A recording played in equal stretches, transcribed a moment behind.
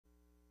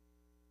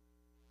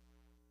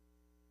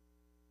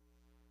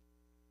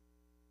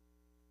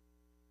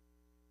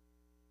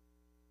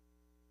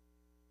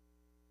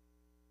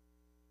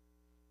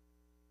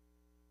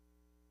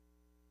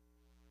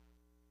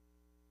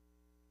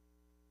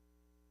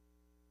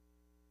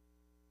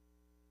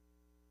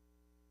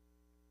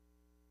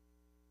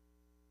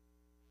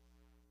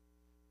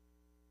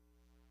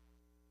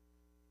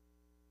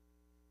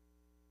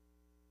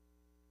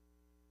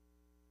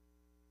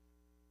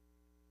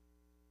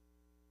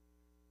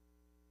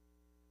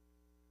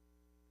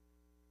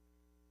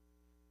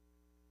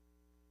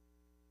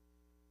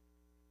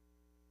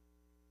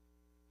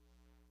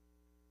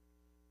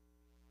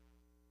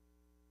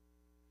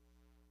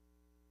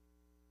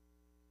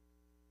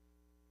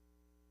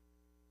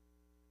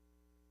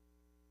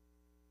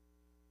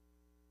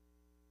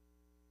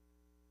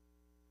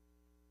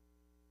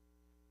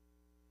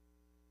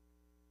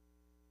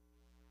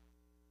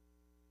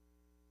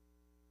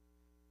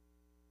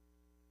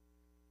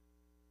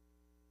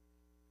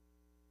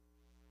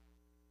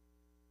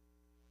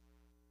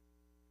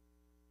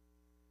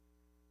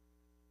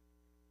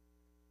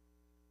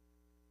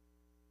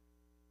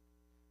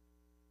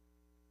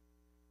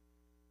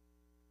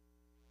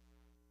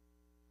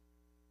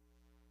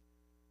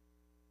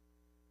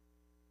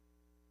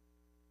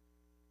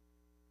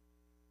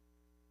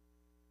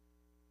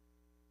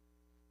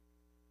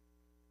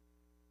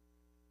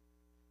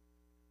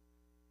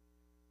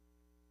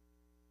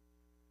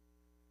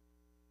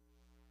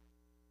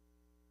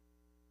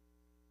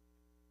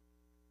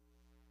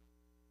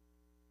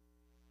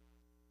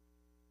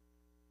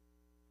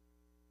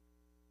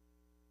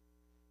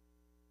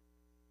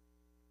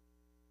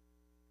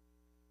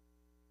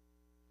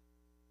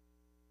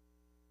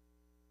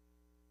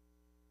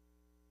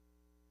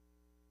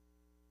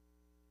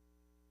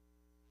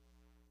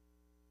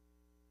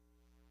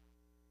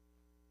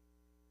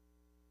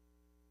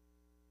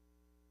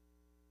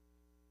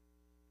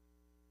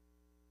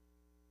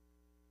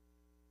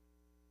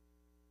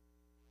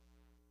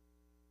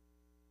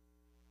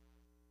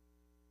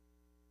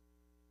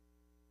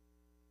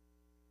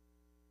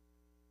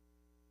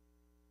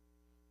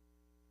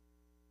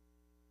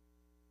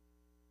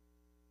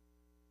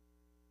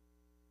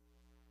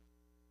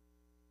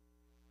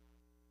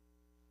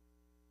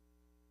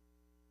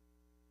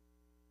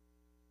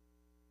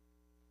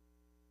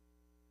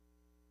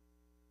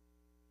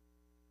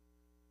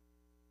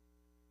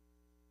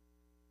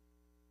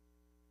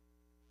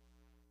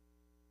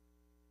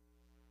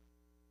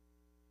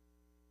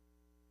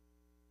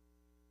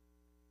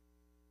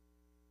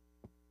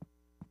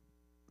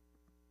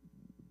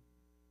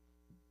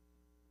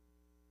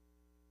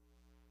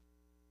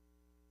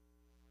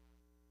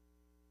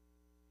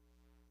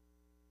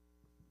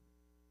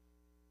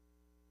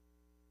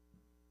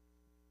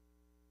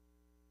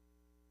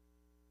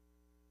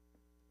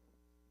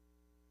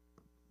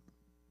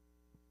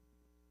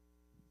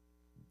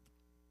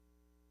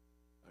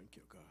Thank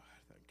you, God.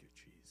 Thank you,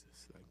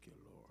 Jesus. Thank you,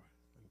 Lord.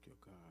 Thank you,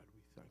 God. We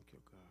thank you,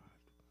 God.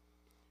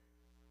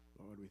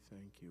 Lord, we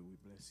thank you.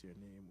 We bless your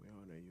name. We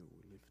honor you.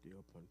 We lift you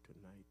up on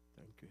tonight.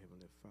 Thank you,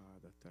 Heavenly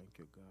Father. Thank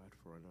you, God,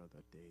 for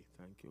another day.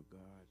 Thank you,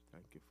 God.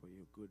 Thank you for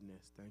your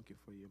goodness. Thank you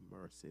for your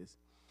mercies.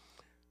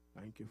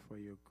 Thank you for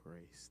your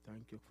grace.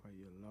 Thank you for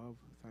your love.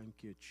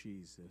 Thank you,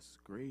 Jesus.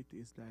 Great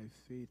is thy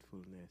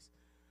faithfulness.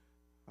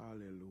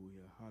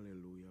 Hallelujah.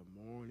 Hallelujah.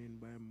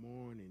 Morning by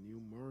morning, new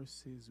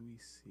mercies we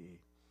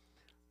see.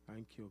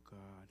 Thank you,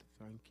 God.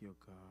 Thank you,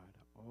 God.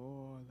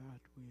 All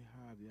that we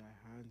have, thy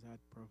hands had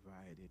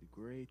provided.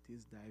 Great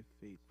is thy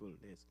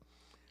faithfulness.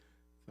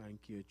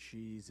 Thank you,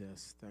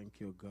 Jesus. Thank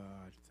you,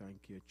 God.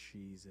 Thank you,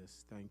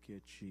 Jesus. Thank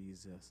you,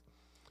 Jesus.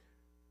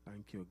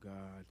 Thank you,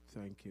 God.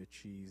 Thank you,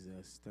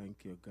 Jesus.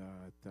 Thank you,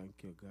 God. Thank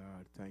you,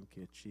 God. Thank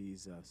you,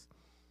 Jesus.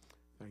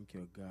 Thank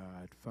you,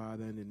 God.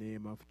 Father, in the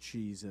name of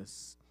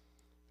Jesus,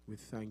 we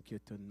thank you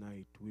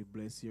tonight. We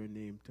bless your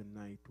name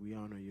tonight. We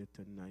honor you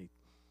tonight.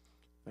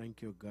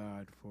 Thank you,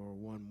 God, for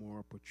one more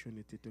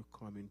opportunity to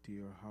come into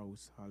your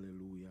house.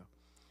 Hallelujah.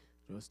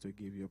 Just to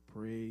give you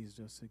praise,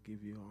 just to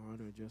give you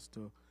honor, just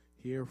to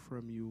hear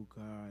from you,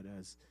 God,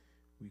 as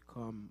we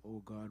come,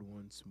 oh God,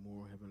 once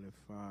more, Heavenly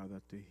Father,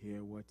 to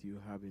hear what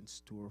you have in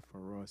store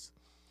for us.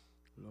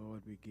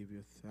 Lord, we give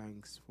you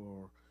thanks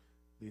for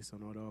this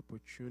another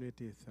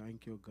opportunity.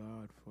 Thank you,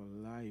 God, for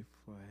life,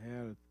 for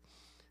health.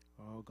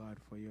 Oh, God,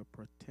 for your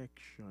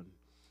protection,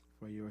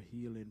 for your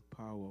healing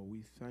power.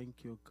 We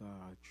thank you,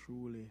 God.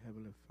 Truly,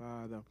 Heavenly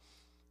Father,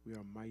 we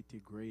are mighty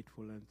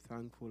grateful and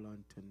thankful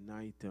on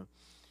tonight.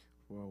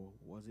 For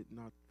was it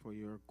not for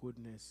your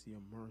goodness,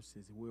 your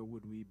mercies, where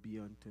would we be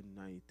on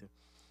tonight?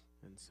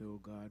 And so,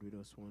 God, we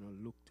just want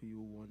to look to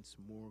you once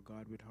more,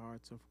 God, with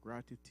hearts of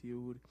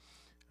gratitude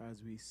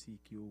as we seek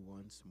you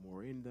once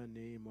more. In the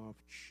name of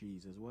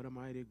Jesus, what a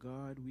mighty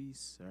God we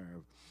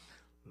serve.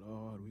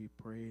 Lord, we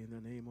pray in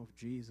the name of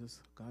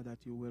Jesus, God, that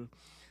you will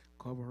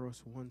cover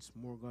us once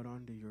more, God,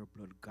 under your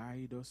blood.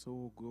 Guide us,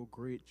 oh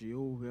great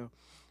Jehovah,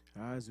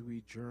 as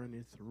we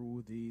journey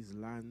through these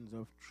lands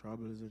of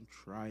troubles and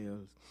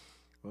trials.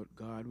 But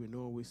God, we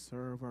know we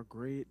serve a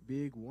great,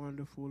 big,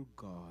 wonderful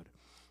God,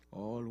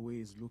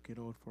 always looking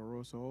out for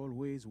us,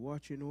 always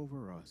watching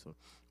over us.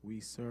 We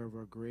serve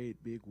a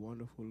great, big,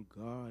 wonderful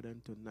God,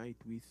 and tonight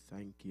we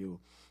thank you.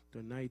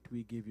 Tonight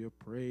we give you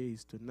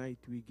praise. Tonight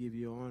we give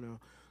you honor.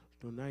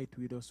 Tonight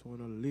we just want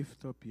to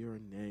lift up your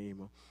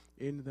name.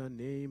 In the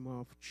name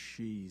of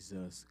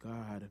Jesus,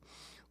 God,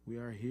 we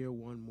are here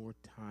one more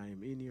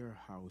time in your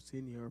house,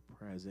 in your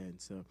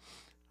presence.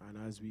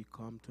 And as we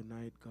come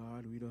tonight,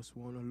 God, we just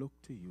want to look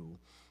to you.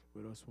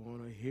 We just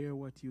want to hear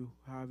what you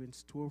have in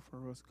store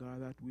for us,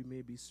 God, that we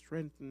may be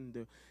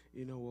strengthened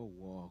in our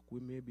walk. We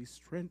may be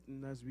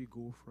strengthened as we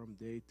go from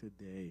day to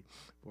day.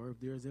 For if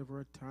there's ever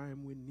a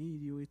time we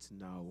need you, it's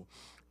now.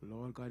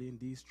 Lord God, in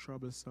these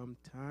troublesome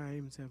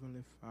times,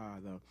 Heavenly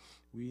Father,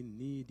 we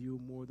need you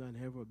more than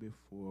ever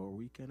before.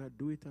 We cannot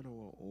do it on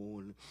our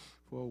own,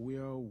 for we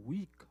are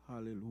weak,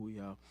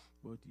 hallelujah,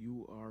 but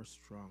you are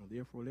strong.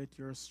 Therefore, let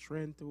your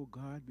strength, O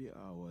God, be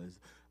ours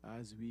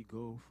as we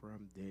go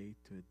from day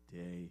to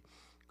day.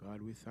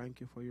 God, we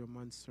thank you for your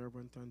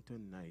manservant on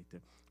tonight.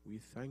 We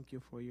thank you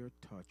for your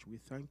touch. We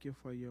thank you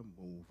for your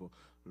move.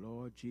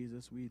 Lord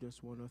Jesus, we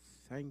just want to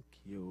thank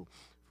you,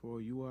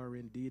 for you are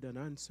indeed an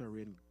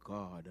answering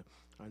God.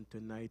 And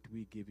tonight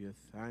we give you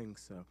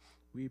thanks.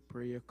 We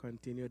pray your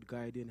continued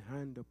guiding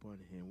hand upon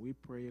him. We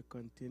pray your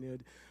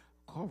continued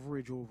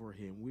coverage over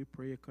him. We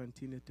pray you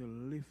continue to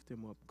lift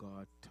him up,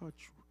 God.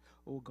 Touch,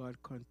 oh God,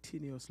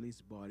 continuously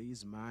his body,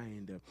 his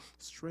mind.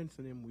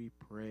 Strengthen him, we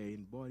pray,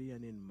 in body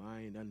and in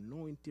mind.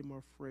 Anoint him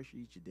afresh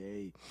each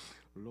day.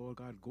 Lord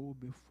God, go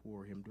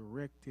before him.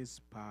 Direct his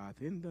path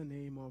in the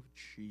name of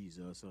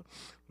Jesus.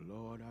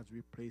 Lord, as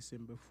we place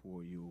him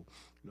before you,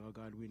 Lord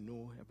God, we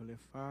know, Heavenly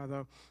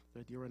Father,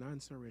 that you're an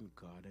answering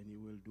God and you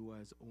will do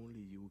as only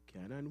you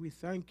can. And we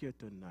thank you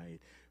tonight.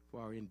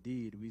 For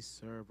indeed, we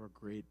serve a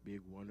great, big,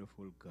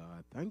 wonderful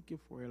God. Thank you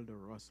for Elder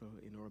Russell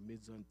in our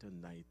midst on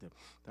tonight.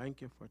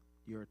 Thank you for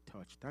your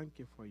touch. Thank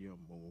you for your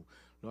move.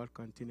 Lord,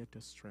 continue to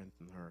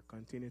strengthen her.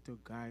 Continue to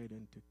guide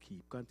and to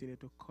keep. Continue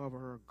to cover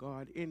her,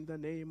 God, in the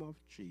name of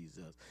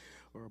Jesus.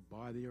 Her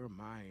body, her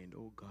mind,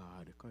 oh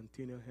God.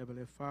 Continue,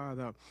 Heavenly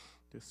Father,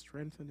 to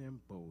strengthen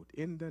them both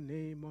in the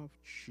name of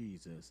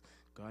Jesus.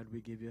 God, we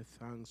give you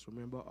thanks.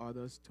 Remember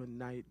others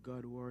tonight,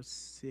 God, who are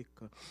sick,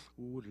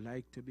 who would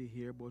like to be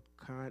here but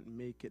can't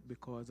make it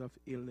because of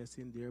illness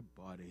in their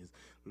bodies.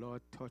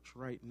 Lord, touch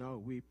right now,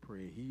 we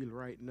pray. Heal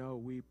right now,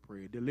 we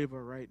pray.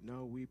 Deliver right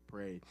now, we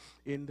pray.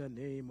 In the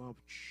name of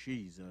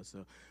Jesus,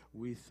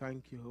 we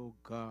thank you, oh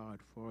God,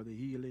 for the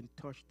healing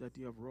touch that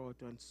you have wrought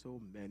on so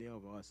many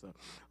of us.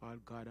 Oh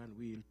God, and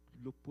we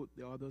put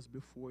the others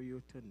before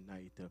you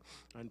tonight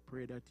and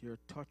pray that your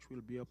touch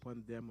will be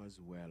upon them as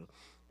well.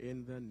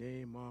 In the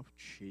name of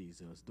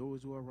Jesus,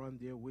 those who are on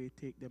their way,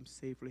 take them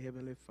safely,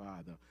 Heavenly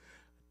Father,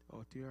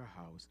 out to your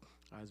house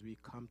as we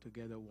come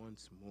together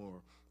once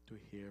more to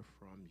hear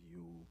from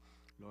you.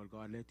 Lord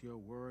God, let your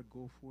word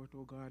go forth,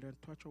 oh God, and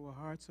touch our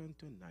hearts on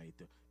tonight.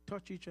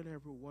 Touch each and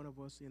every one of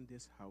us in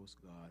this house,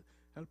 God.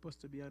 Help us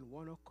to be on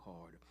one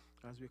accord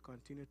as we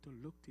continue to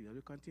look to you, as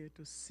we continue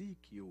to seek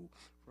you,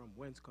 from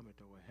whence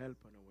cometh our help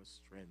and our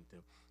strength.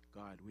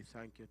 God, we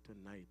thank you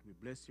tonight. We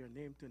bless your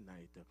name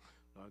tonight.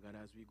 Lord God,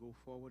 as we go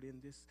forward in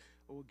this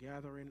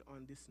gathering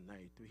on this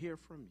night to hear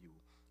from you,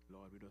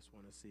 Lord, we just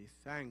want to say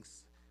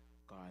thanks,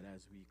 God,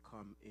 as we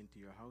come into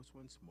your house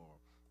once more.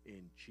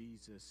 In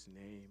Jesus'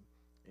 name,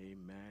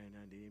 amen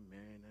and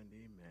amen and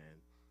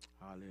amen.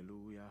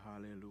 Hallelujah,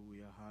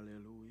 hallelujah,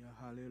 hallelujah,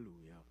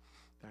 hallelujah.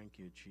 Thank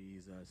you,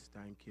 Jesus.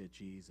 Thank you,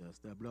 Jesus.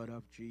 The blood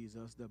of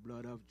Jesus, the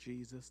blood of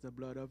Jesus, the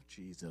blood of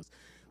Jesus.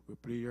 We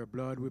plead your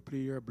blood, we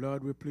plead your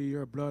blood, we plead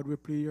your blood, we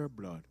plead your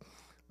blood.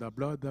 The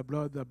blood, the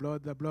blood, the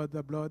blood, the blood,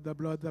 the blood, the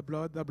blood, the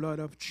blood, the blood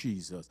of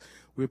Jesus.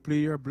 We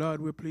plead your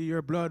blood, we plead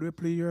your blood, we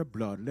plead your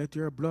blood. Let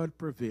your blood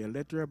prevail.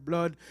 Let your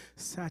blood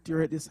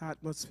saturate this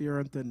atmosphere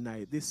on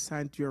tonight, this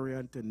sanctuary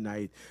on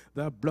tonight.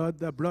 The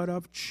blood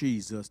of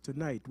Jesus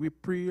tonight. We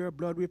plead your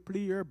blood, we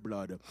plead your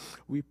blood.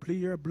 We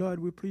plead your blood,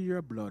 we plead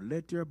your blood.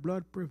 Let your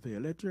blood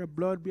prevail. Let your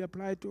blood be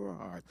applied to our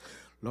heart.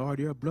 Lord,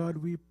 your blood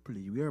we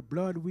plead. Your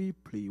blood we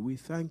plead. We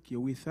thank you,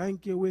 we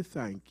thank you, we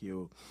thank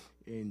you.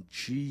 In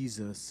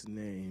Jesus'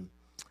 name.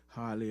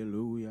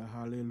 Hallelujah,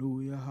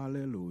 hallelujah,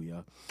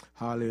 hallelujah.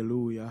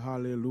 Hallelujah,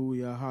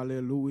 hallelujah,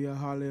 hallelujah,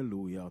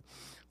 hallelujah.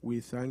 We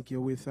thank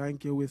you, we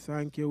thank you, we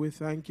thank you, we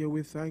thank you,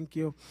 we thank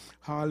you.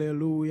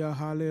 Hallelujah,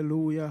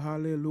 hallelujah,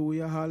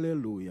 hallelujah,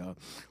 hallelujah.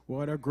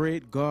 What a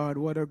great God,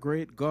 what a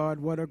great God,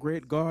 what a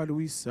great God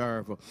we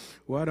serve.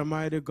 What a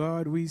mighty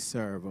God we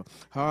serve.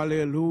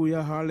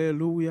 Hallelujah,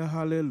 hallelujah,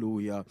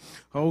 hallelujah.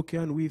 How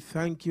can we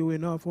thank you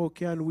enough? How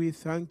can we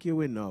thank you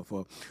enough?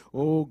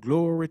 Oh,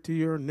 glory to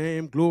your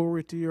name,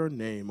 glory to your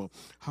name.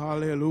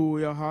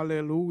 Hallelujah,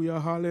 hallelujah,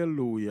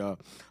 hallelujah.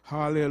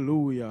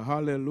 Hallelujah,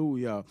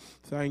 hallelujah.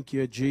 Thank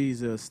you,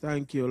 Jesus.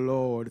 Thank you,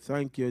 Lord.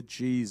 Thank you,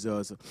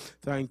 Jesus.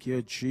 Thank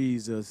you,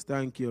 Jesus.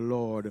 Thank you,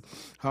 Lord.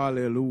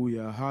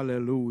 Hallelujah,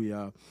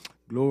 hallelujah.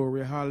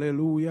 Glory,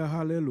 hallelujah,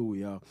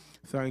 hallelujah.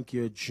 Thank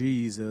you,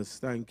 Jesus.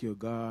 Thank you,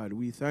 God.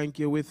 We thank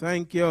you, we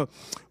thank you.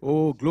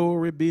 Oh,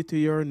 glory be to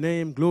your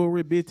name,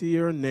 glory be to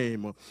your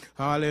name.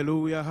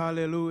 Hallelujah,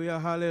 hallelujah,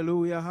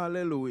 hallelujah,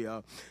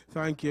 hallelujah.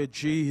 Thank you,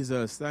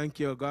 Jesus. Thank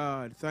you,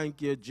 God.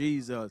 Thank you,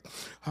 Jesus.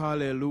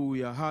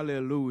 Hallelujah,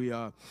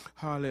 hallelujah,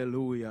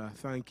 hallelujah.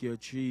 Thank you,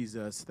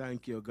 Jesus.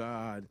 Thank you,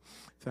 God.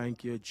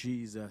 Thank you,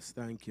 Jesus.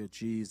 Thank you,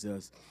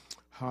 Jesus.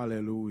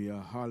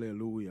 Hallelujah,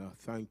 hallelujah.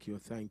 Thank you,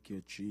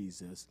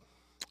 Jesus.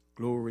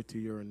 Glory to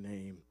your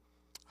name.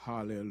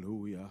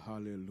 Hallelujah,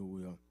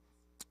 hallelujah.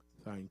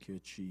 Thank you,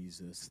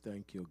 Jesus.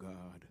 Thank you,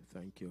 God.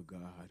 Thank you,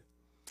 God.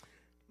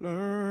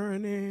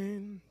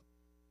 Learning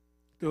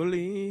to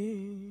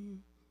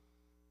lean.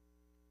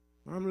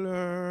 I'm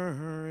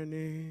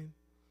learning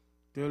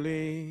to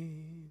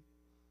lean.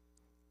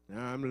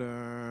 I'm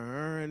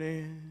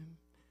learning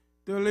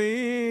to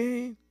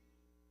lean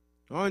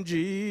on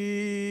Jesus.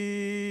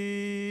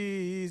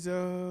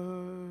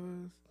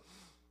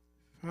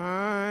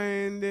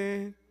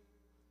 Finding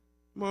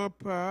more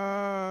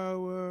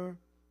power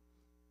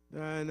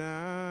than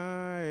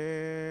I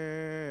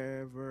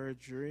ever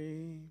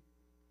dreamed.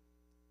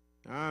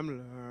 I'm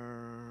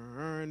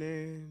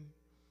learning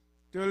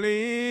to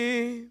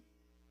lean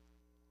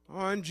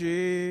on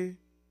Jesus.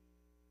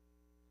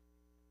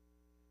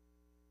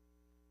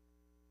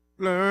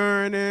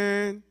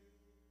 Learning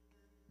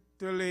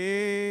to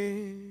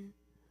lean.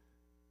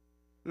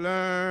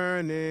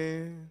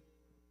 Learning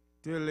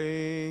to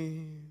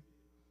lean.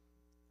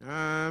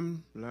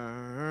 I'm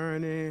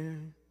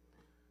learning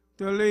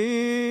to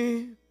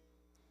lean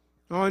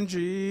on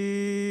Jesus.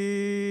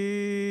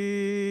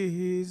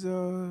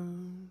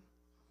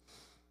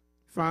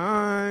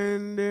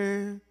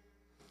 Finding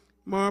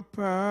more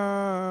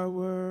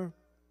power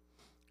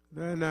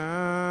than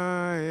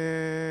I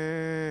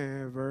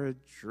ever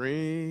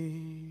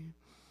dreamed.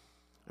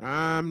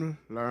 I'm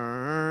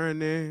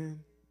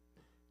learning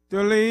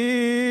to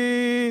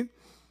lean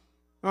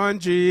on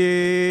Jesus.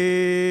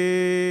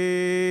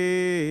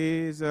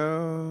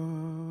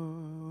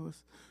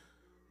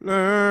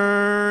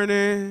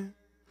 Learning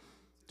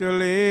to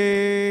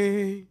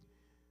lean.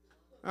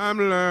 I'm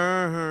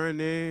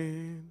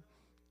learning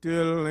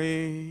to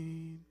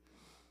lean.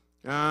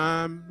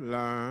 I'm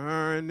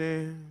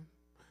learning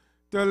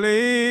to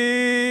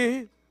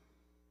lean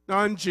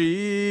on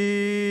Jesus.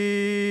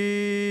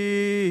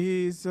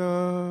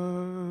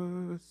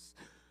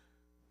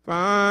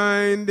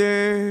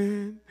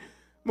 Finding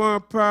more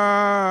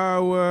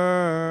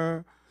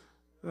power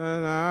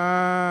than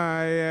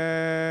I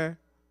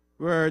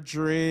ever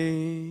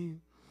dreamed.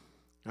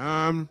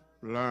 I'm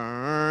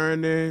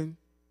learning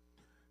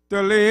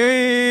to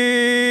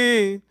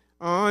lean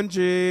on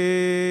Jesus.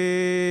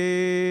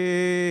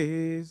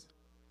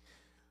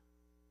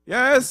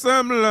 Yes,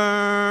 I'm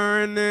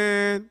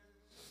learning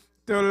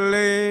to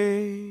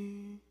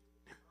lean.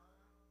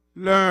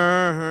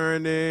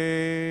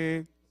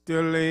 Learning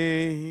to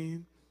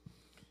lean.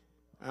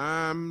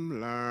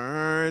 I'm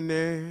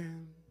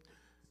learning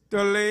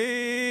to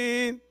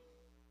lean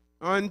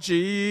on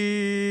Jesus,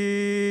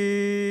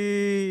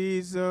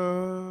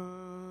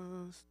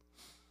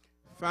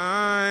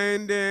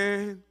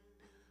 finding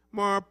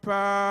more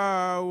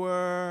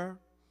power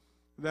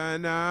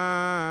than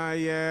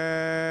I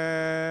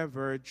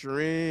ever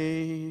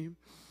dreamed.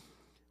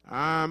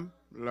 I'm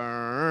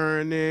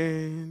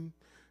learning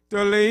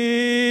to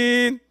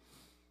lean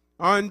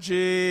on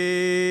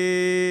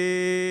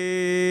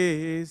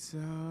Jesus,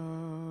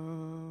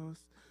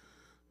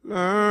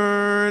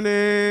 learning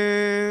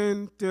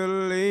to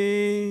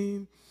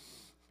lean.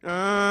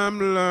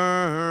 I'm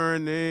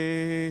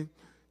learning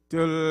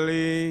to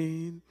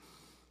lean.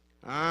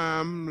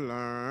 I'm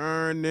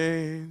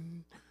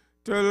learning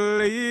to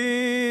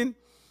lean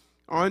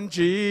on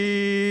Jesus,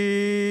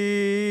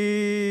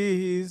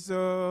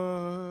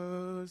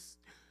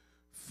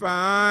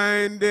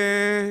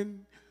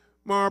 finding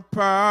more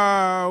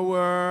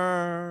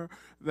power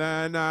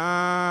than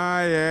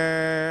I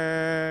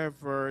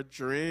ever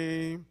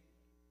dreamed.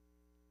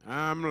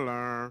 I'm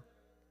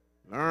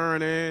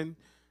learning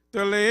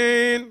to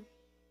lean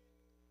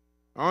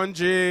on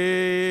Jesus,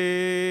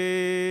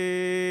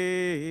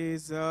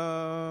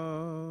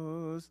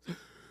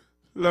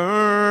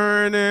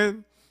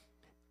 learning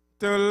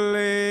to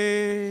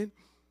lean.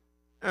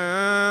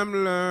 I'm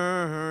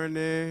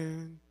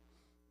learning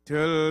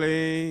to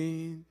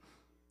lean.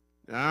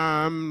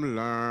 I'm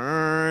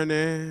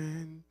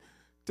learning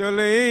to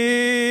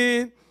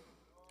lean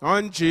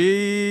on Jesus,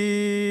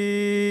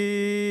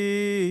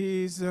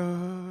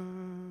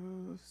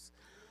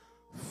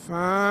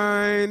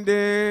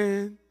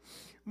 finding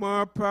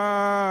more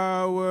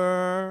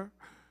power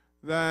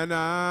than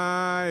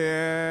I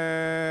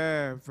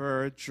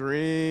ever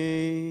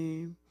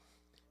dreamed.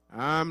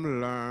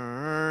 I'm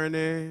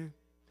learning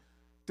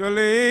to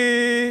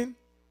lean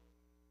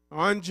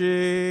on Jesus.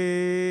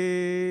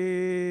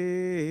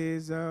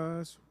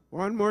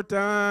 One more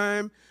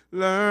time,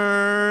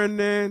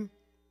 learning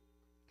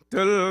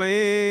to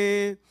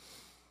lean.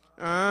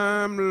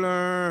 I'm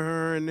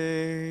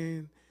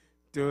learning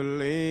to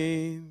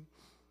lean.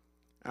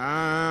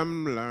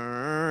 I'm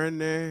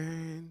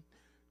learning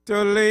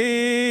to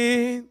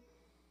lean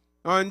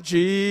on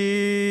Jesus,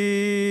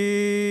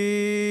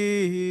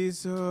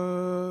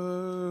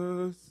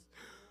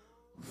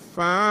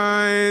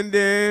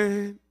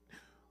 finding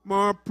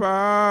more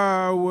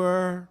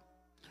power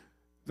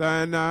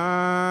than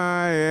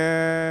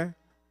I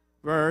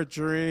ever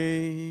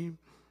dreamed.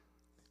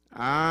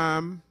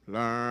 I'm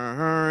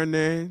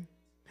learning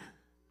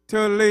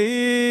to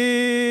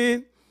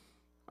lean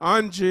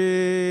on Jesus.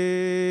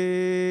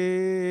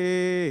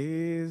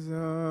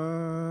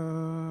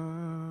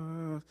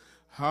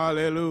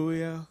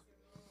 Hallelujah.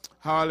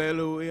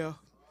 Hallelujah.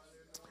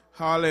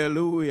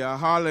 Hallelujah.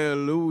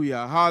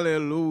 Hallelujah.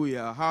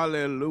 Hallelujah.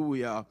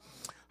 Hallelujah.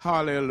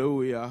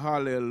 Hallelujah.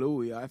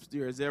 Hallelujah. If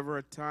there's ever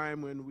a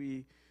time when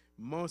we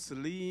must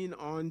lean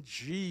on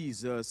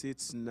Jesus,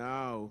 it's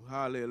now.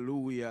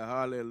 Hallelujah.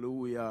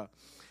 Hallelujah.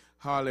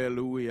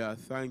 Hallelujah.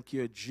 Thank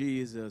you,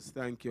 Jesus.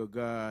 Thank you,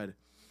 God.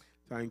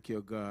 Thank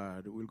you,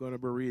 God. We're going to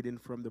be reading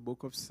from the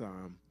book of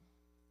Psalm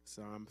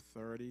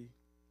 30,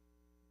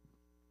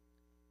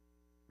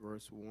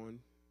 verse 1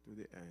 to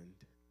the end.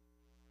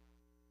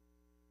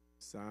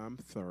 Psalm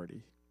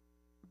 30.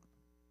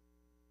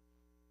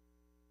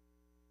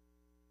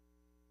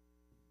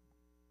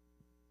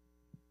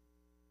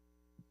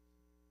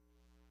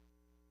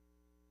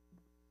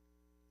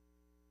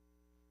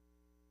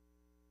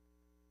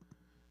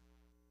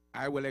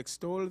 I will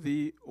extol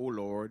thee, O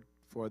Lord,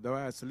 for thou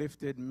hast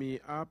lifted me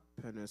up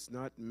and hast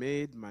not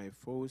made my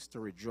foes to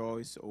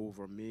rejoice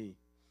over me.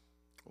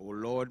 O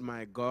Lord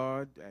my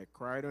God, I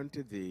cried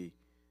unto thee,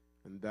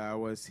 and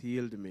thou hast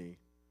healed me.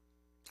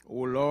 O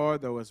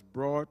Lord, thou hast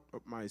brought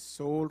up my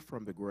soul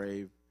from the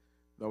grave.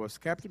 Thou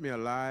hast kept me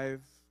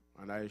alive,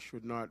 and I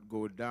should not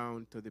go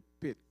down to the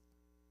pit.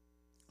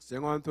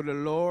 Sing unto the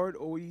Lord,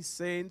 O ye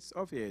saints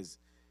of his,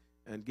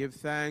 and give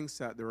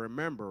thanks at the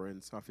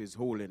remembrance of his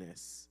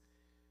holiness.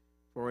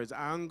 For his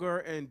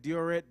anger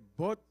endureth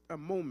but a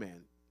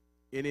moment.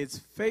 In his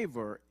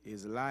favor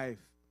is life.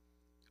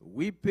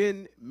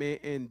 Weeping may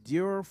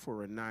endure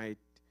for a night,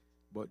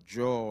 but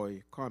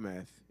joy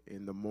cometh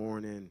in the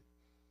morning.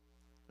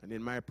 And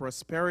in my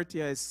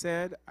prosperity I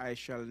said, I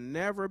shall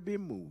never be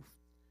moved.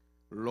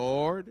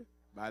 Lord,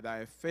 by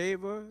thy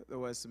favor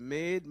thou hast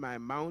made my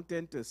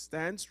mountain to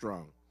stand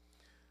strong.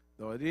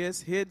 Thou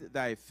didst hid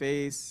thy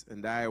face,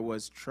 and I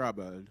was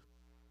troubled.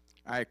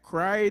 I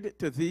cried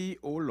to thee,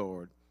 O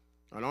Lord,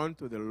 and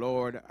unto the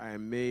Lord I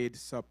made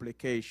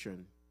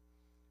supplication.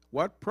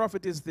 What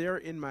profit is there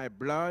in my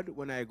blood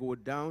when I go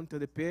down to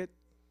the pit?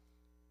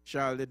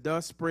 Shall the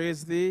dust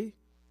praise thee?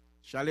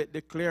 Shall it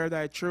declare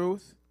thy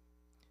truth?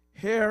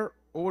 Hear,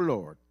 O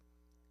Lord,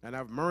 and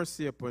have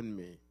mercy upon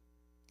me.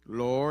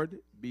 Lord,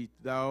 be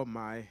thou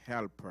my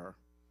helper.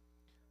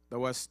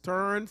 Thou hast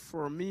turned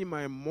for me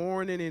my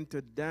mourning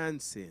into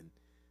dancing.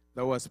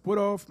 Thou hast put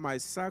off my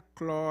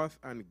sackcloth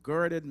and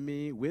girded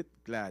me with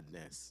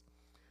gladness,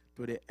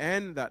 to the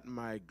end that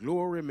my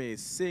glory may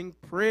sing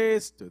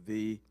praise to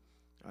thee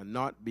and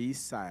not be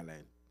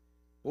silent.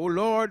 O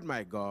Lord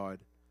my God,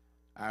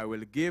 I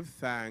will give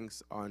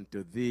thanks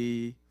unto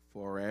thee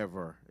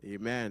forever.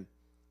 Amen.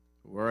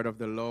 Word of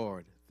the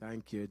Lord.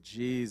 Thank you,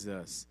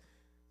 Jesus.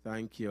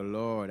 Thank you,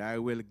 Lord. I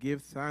will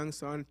give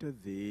thanks unto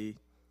thee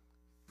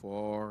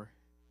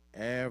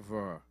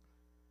forever.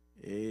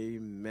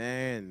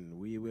 Amen.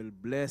 We will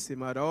bless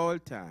him at all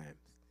times.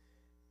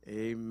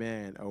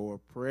 Amen. Our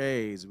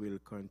praise will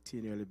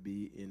continually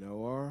be in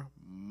our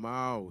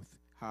mouth.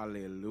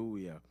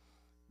 Hallelujah.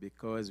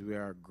 Because we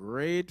are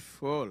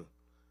grateful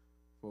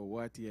for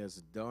what he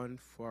has done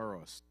for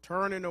us,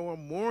 turning our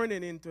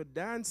mourning into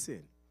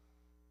dancing.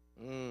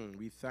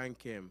 We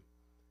thank him,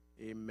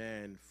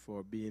 amen,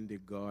 for being the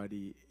God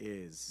he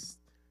is.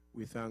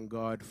 We thank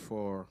God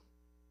for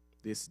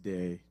this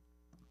day.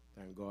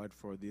 Thank God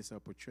for this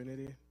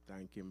opportunity.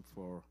 Thank him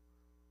for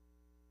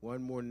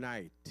one more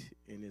night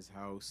in his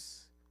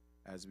house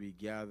as we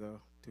gather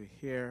to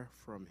hear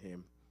from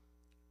him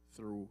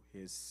through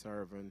his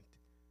servant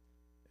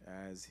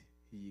as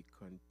he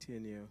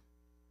continue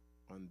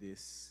on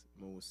this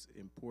most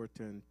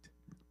important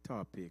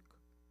topic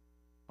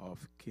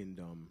of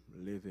kingdom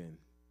living.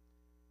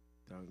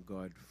 Thank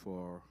God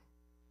for,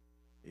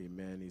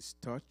 amen, his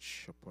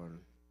touch upon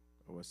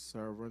our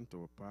servant,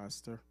 our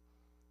pastor.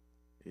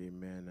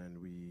 Amen.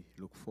 And we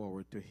look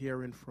forward to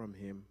hearing from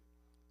him.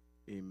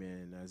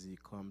 Amen. As he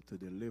come to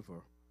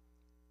deliver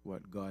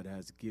what God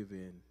has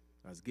given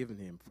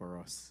him for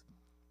us.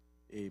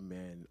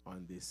 Amen.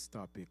 On this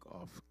topic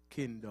of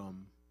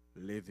kingdom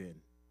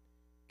living.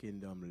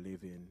 Kingdom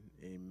living.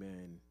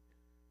 Amen.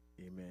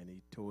 Amen.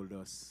 He told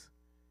us,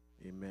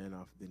 amen,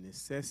 of the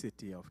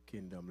necessity of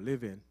kingdom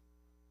living.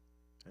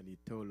 And he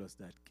told us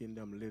that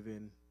kingdom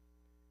living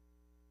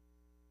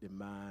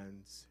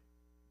demands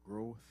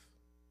growth,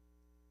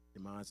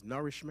 demands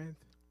nourishment,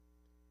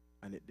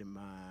 and it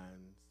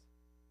demands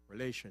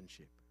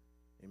relationship.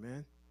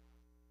 Amen?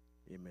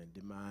 Amen.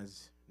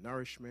 Demands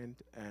nourishment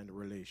and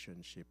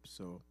relationship.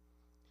 So,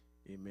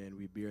 amen,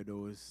 we bear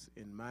those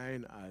in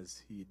mind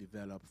as he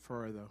developed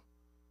further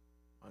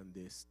on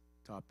this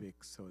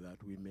topic so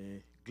that we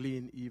may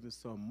glean even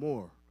some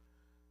more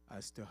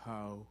as to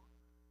how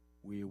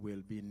we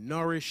will be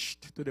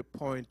nourished to the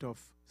point of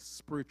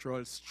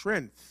spiritual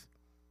strength.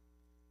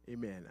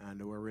 Amen.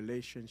 And our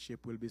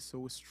relationship will be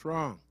so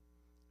strong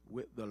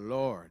with the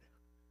Lord.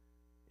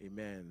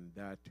 Amen.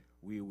 That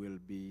we will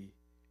be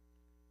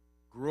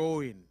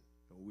growing.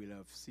 We'll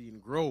have seen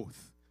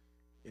growth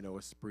in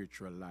our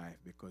spiritual life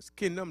because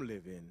kingdom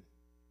living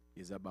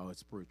is about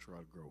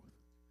spiritual growth.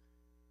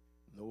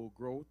 No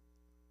growth,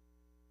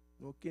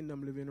 no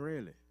kingdom living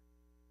really.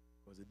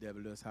 Because the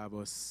devil does have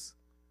us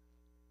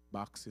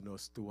boxing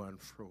us to and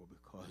fro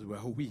because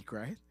we're weak,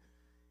 right?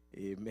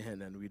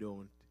 Amen. And we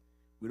don't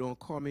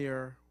come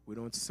here, we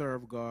don't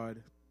serve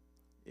God,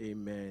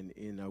 amen,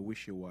 in a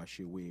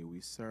wishy-washy way. We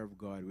serve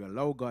God, we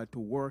allow God to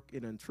work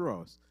in and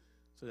through us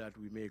so that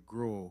we may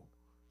grow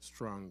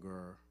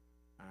stronger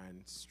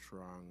and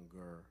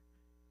stronger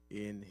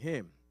in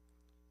him.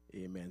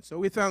 Amen. So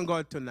we thank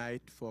God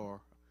tonight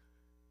for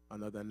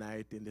another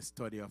night in the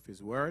study of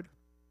his word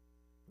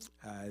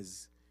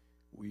as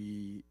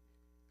we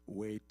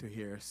wait to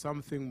hear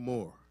something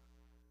more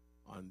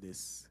on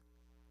this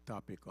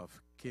topic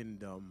of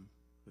kingdom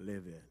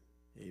living.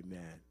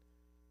 Amen.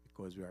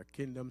 Because we are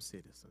kingdom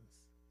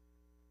citizens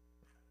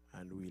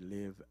and we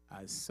live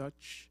as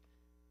such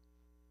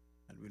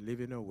and we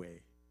live in a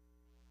way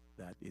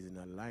that is in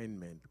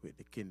alignment with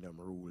the kingdom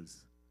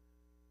rules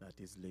that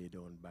is laid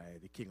down by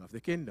the King of the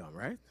Kingdom,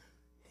 right?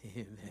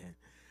 Amen.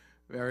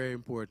 Very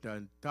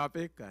important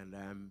topic, and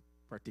I'm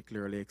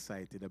particularly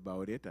excited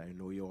about it. I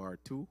know you are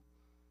too.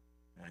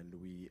 And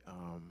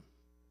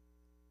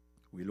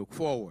we look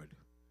forward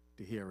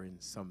to hearing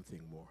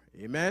something more.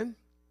 Amen?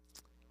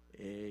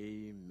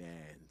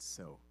 Amen.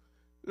 So,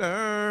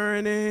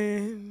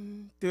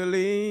 learning to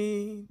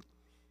lean,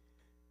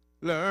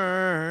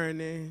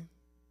 learning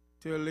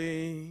to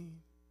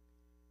lean.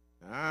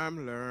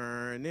 I'm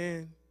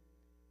learning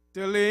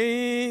to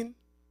lean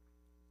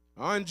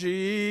on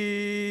Jesus,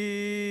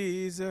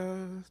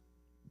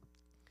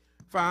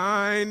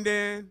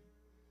 finding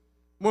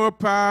more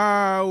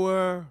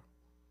power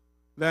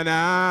than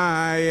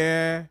I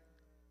am.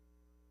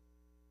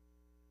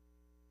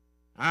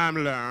 I'm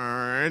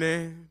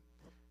learning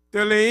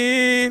to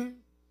lean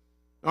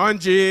on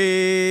Jesus,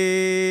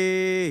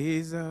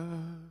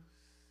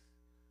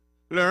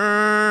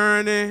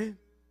 learning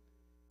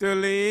to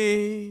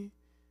lean.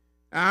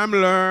 I'm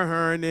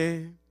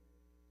learning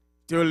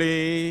to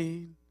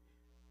lean.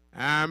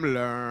 I'm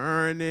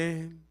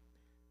learning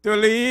to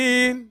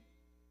lean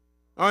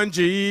on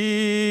Jesus,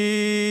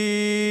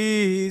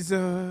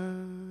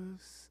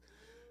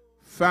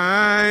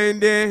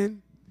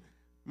 finding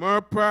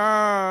more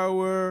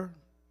power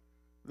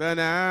than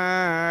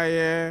I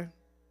am.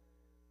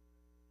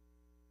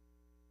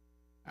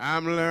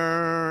 I'm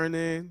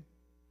learning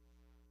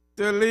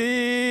to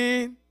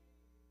lean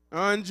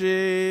on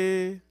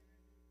Jesus,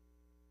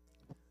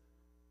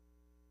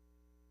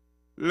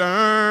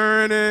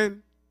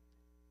 learning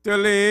to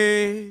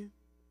lean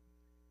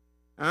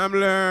I'm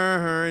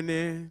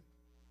learning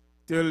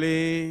to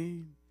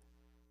lean.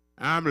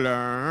 I'm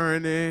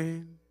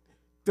learning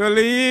to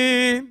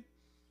lean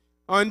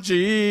on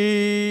Jesus.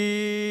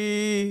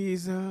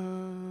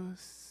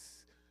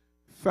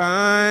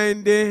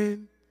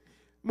 Finding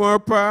more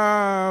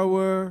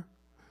power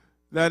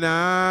than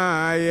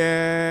I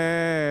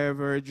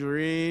ever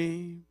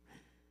dreamed.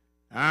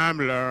 I'm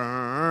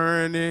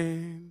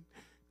learning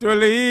to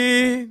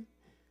lean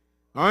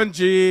on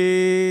Jesus.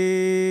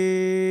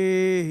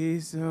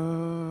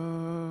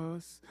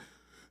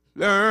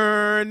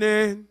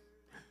 Learning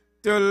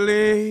to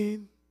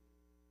lean.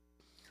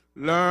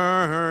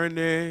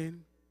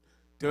 Learning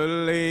to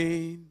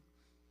lean.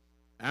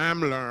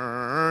 I'm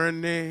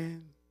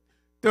learning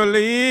to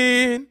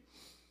lean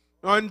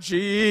on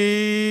Jesus.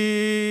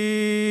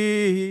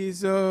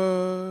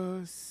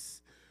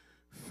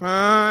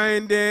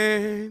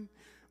 Finding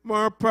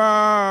more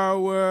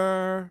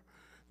power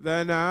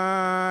than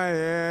I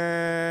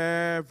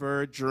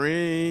ever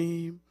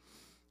dreamed.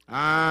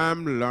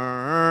 I'm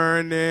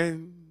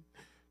learning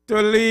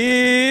to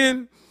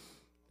lean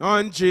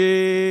on Jesus.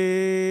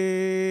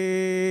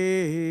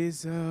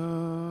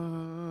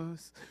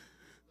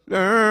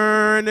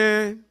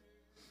 Learning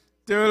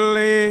to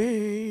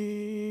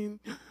lean.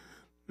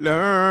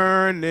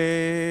 Learning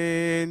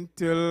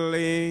to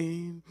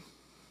lean.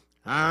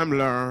 I'm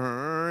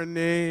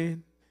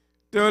learning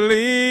to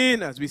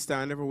lean, as we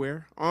stand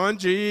everywhere, on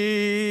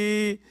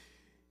Jesus.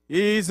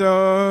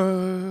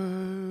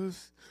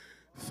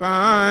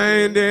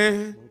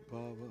 Finding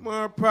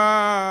more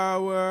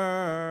power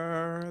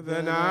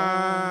than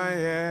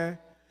I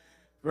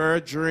ever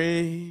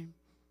dreamed.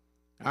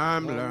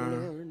 I'm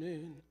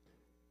learning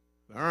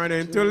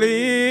to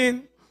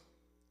lean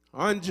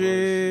on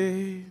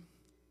Jesus.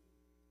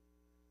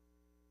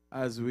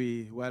 As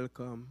we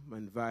welcome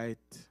and invite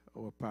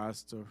our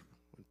pastor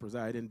and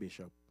presiding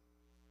bishop,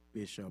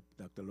 Bishop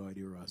Dr. Lloyd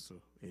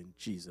Russell, in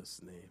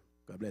Jesus' name.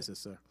 God bless you,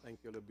 sir.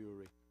 Thank you,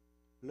 Leburi.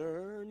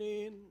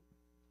 Learning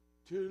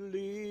to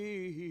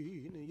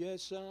lean.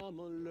 Yes, I'm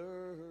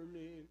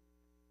learning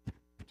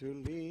to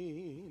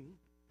lean.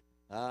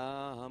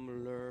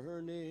 I'm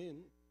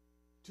learning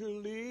to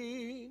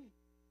lean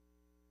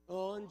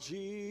on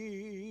Jesus.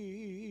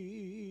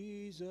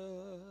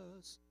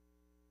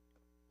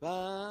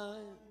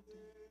 Find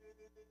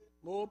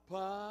more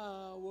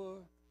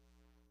power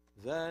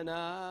than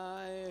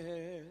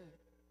I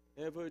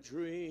ever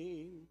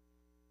dreamed.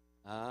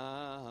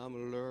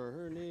 I'm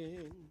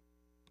learning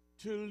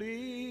to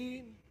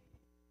lean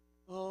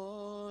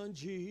on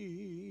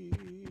Jesus.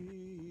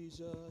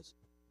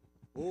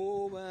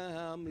 Oh,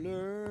 I'm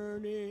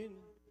learning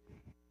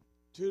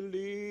to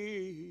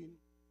lean.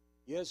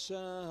 Yes,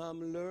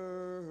 I'm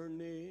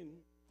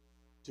learning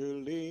to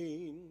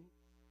lean.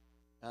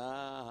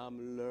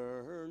 I'm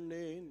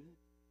learning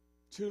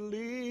to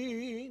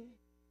lean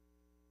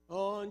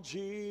on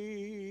Jesus.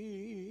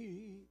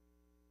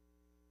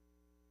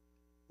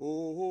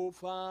 Oh,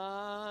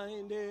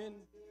 finding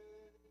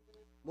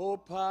more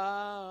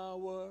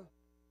power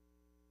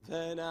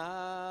than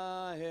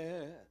I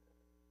had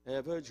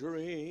ever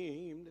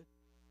dreamed.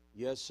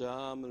 Yes,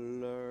 I'm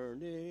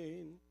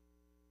learning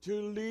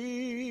to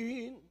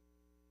lean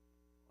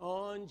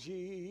on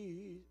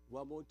Jesus.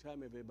 One more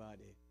time,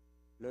 everybody.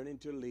 Learning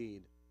to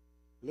lead.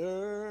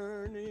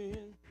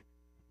 Learning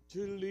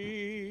to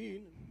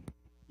lean.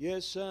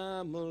 Yes,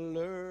 I'm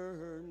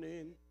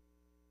learning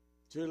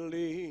to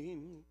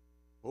lean.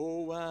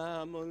 Oh,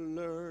 I'm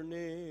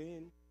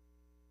learning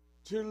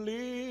to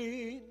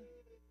lean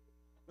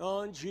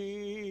on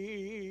Jesus.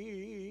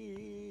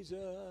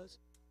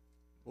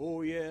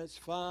 Oh, yes,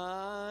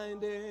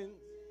 finding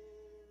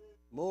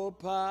more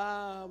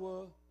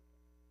power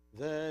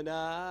than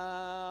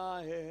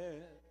I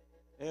had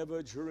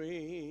ever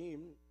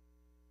dreamed.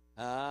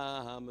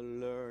 I'm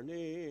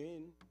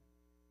learning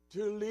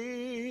to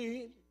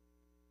lean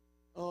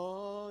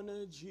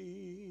on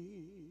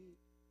Jesus.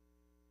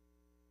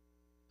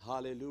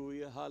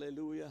 Hallelujah,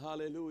 hallelujah,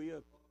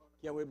 hallelujah.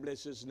 Can we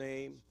bless his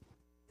name?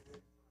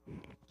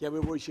 Can we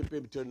worship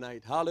him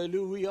tonight?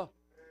 Hallelujah,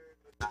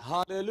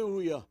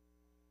 hallelujah.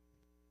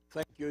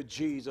 Thank you,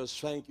 Jesus.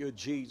 Thank you,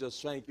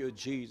 Jesus. Thank you,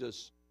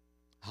 Jesus.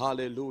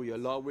 Hallelujah.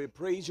 Lord, we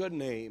praise your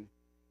name.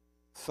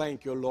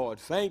 Thank you, Lord.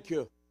 Thank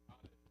you.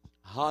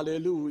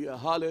 Hallelujah,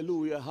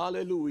 hallelujah,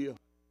 hallelujah.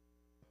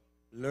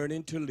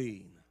 Learning to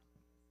lean.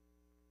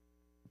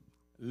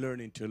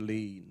 Learning to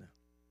lean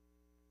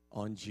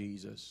on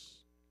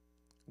Jesus.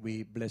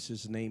 We bless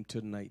his name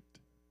tonight.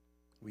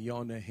 We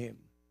honor him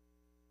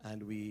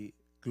and we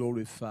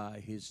glorify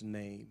his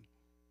name.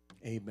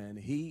 Amen.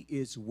 He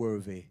is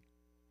worthy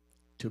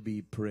to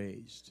be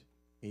praised.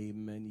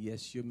 Amen.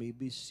 Yes, you may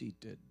be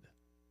seated.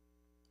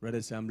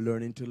 Rather say, I'm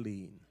learning to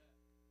lean.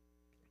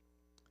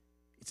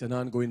 It's an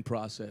ongoing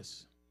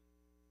process.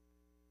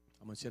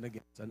 I'm going to say it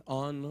again. It's an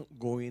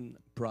ongoing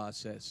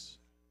process.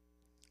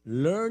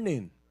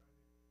 Learning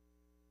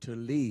to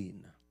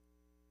lean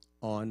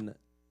on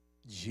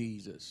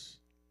Jesus.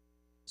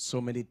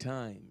 So many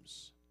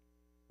times,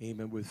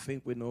 amen, we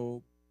think we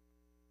know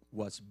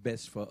what's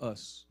best for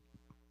us.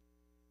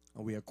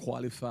 and we are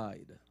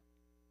qualified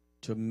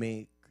to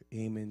make,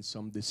 amen,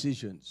 some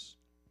decisions.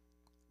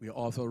 We are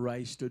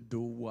authorized to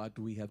do what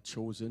we have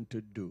chosen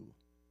to do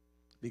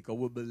because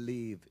we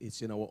believe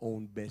it's in our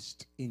own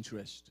best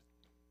interest.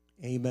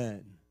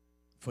 Amen.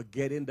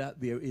 Forgetting that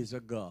there is a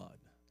God,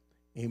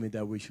 amen,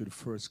 that we should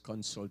first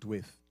consult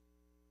with.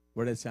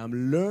 Whereas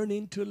I'm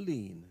learning to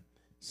lean.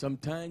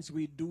 Sometimes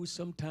we do,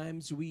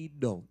 sometimes we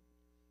don't.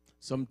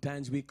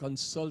 Sometimes we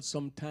consult,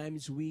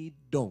 sometimes we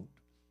don't.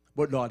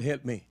 But Lord,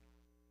 help me.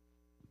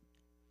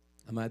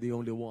 Am I the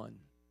only one?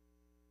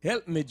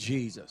 Help me,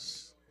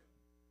 Jesus,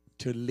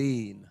 to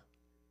lean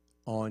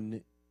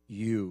on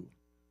you.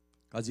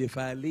 Because if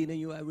I lean on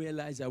you, I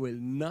realize I will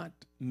not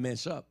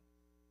mess up.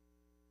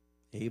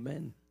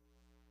 Amen.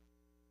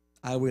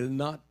 I will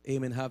not,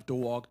 amen, have to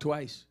walk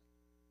twice.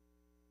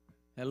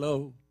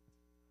 Hello.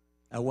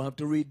 I won't have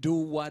to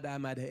redo what I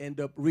might end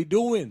up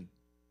redoing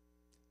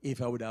if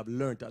I would have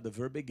learned at the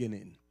very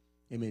beginning,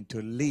 amen,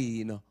 to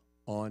lean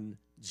on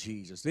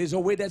Jesus. There's a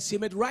way that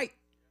seemeth right,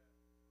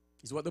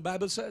 is what the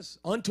Bible says,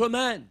 unto a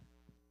man,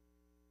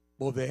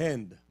 but the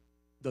end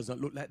doesn't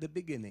look like the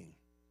beginning.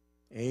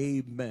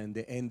 Amen.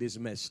 The end is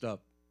messed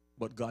up.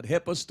 But God,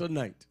 help us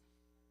tonight,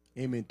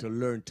 amen, to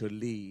learn to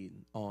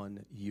lean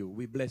on you.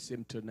 We bless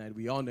him tonight.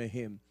 We honor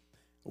him.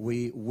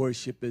 We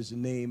worship his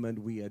name and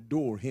we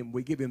adore him.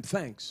 We give him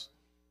thanks,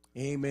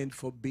 amen,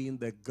 for being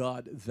the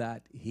God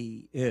that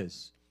he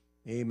is.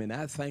 Amen.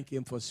 I thank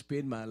him for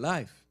sparing my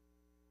life.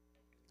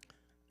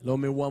 Allow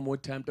me one more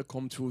time to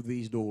come through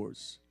these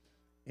doors.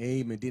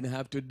 Amen. Didn't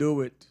have to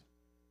do it.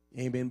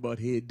 Amen. But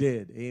he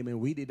did. Amen.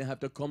 We didn't have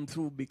to come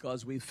through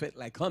because we felt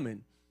like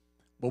coming.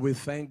 But we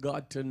thank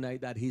God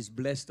tonight that he's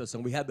blessed us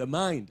and we had the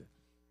mind.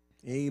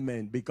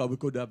 Amen. Because we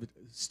could have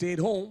stayed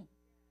home,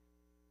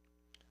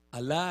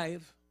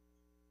 alive,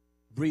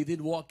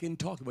 breathing, walking,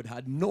 talking, but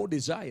had no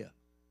desire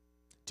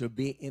to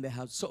be in the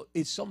house. So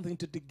it's something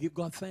to give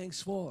God thanks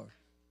for.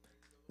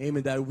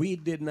 Amen. That we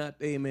did not,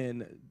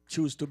 amen,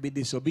 choose to be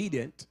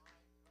disobedient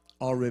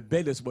or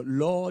rebellious. But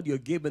Lord, you're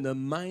giving the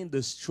mind,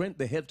 the strength,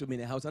 the health to me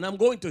in the house. And I'm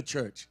going to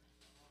church.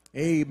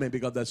 Amen.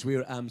 Because that's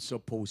where I'm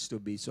supposed to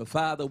be. So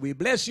Father, we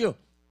bless you.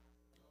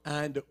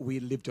 And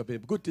we lift up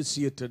him. Good to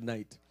see you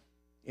tonight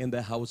in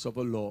the house of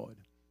the Lord.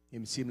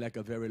 It seemed like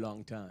a very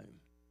long time.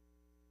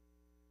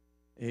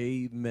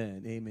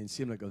 Amen. Amen.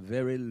 Seemed like a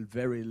very,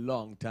 very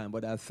long time.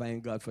 But I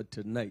thank God for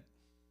tonight.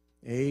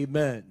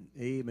 Amen.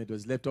 Amen. It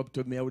was left up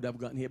to me. I would have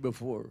gotten here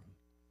before.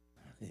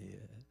 Yeah.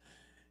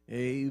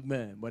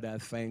 Amen. But I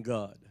thank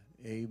God.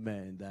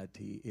 Amen. That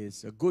he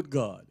is a good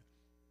God.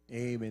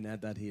 Amen. And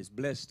that he has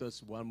blessed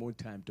us one more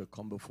time to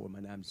come before him.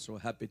 And I'm so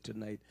happy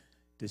tonight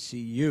to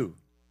see you.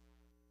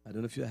 I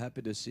don't know if you're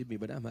happy to see me,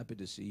 but I'm happy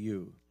to see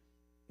you.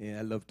 And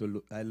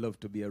I love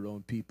to be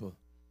around people.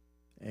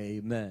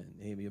 Amen.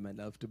 Amen. You might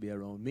love to be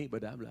around me,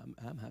 but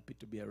I'm happy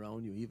to be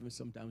around you. Even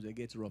sometimes it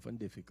gets rough and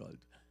difficult.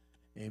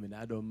 Amen.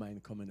 I don't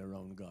mind coming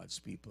around God's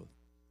people.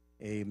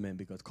 Amen.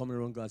 Because coming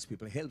around God's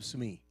people helps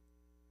me.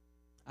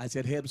 I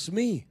said helps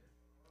me.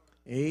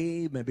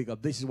 Amen. Because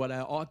this is what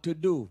I ought to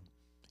do.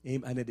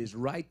 Amen. And it is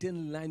right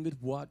in line with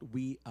what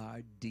we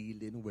are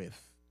dealing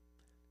with.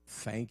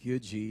 Thank you,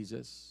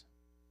 Jesus.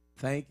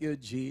 Thank you,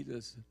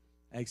 Jesus.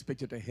 I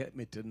expect you to help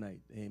me tonight.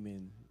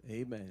 Amen.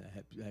 Amen.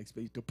 I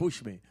expect you to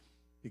push me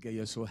because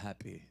you're so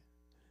happy.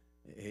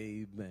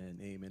 Amen.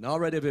 Amen. All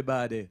right,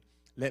 everybody.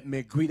 Let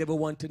me greet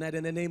everyone tonight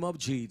in the name of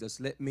Jesus.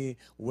 Let me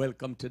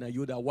welcome tonight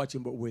you that are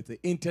watching but with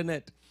the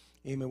internet.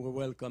 Amen. We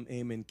welcome,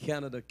 amen,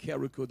 Canada,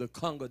 Carriacou, the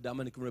Congo,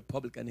 Dominican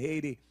Republic, and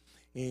Haiti.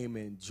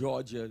 Amen.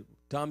 Georgia,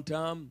 Tom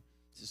Tom,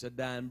 Sister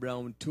Dan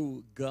Brown,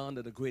 too,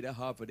 Ghana, the Greater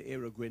Hartford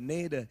area,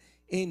 Grenada,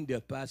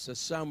 India, Pastor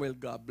Samuel,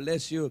 God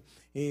bless you.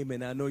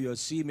 Amen. I know you'll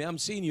see me. I'm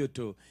seeing you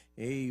too.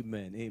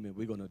 Amen. Amen.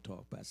 We're going to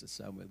talk, Pastor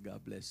Samuel.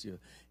 God bless you.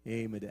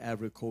 Amen. The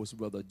Ivory Coast,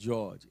 Brother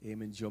George.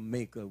 Amen.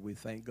 Jamaica. We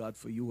thank God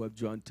for you who have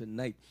joined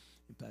tonight.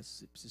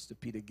 Pastor, Sister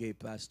Peter Gay,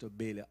 Pastor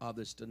Bailey,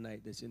 others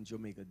tonight that's in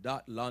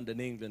Jamaica.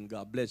 London, England.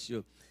 God bless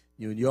you.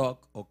 New York,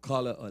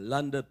 Ocala,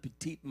 Orlando,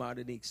 Petite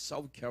Martinique,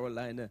 South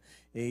Carolina.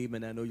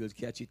 Amen. I know you'll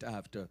catch it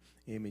after.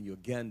 Amen.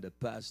 Uganda,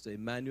 Pastor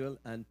Emmanuel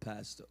and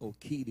Pastor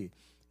Okidi.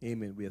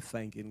 Amen. We are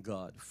thanking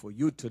God for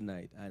you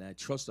tonight. And I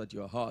trust that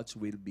your hearts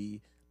will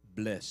be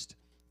blessed.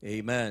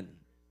 Amen.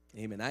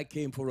 Amen. I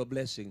came for a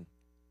blessing.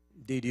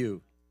 Did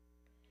you?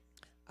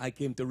 I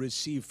came to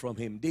receive from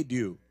him. Did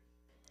you?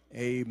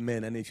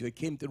 Amen. And if you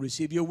came to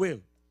receive, you will.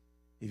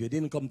 If you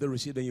didn't come to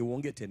receive, then you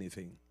won't get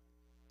anything.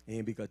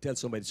 Amen. Because tell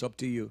somebody it's up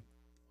to you.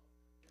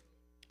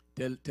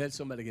 Tell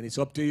somebody again, it's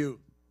up to you.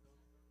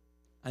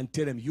 And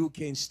tell them, you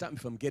can't stop me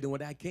from getting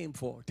what I came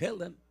for. Tell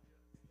them.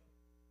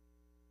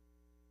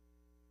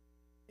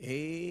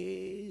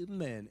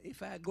 Amen.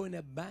 If I go in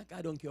the bank,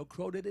 I don't care how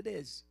crowded it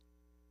is.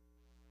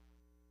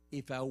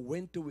 If I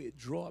went to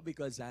withdraw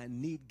because I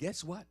need,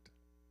 guess what?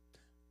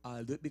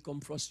 I'll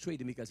become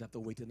frustrated because I have to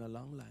wait in a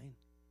long line.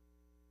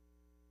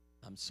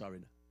 I'm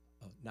sorry,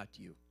 not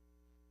you.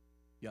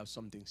 You have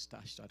something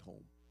stashed at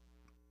home.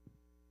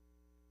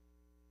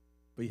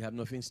 But you have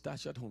nothing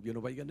stashed at home. You know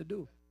what you're going to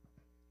do?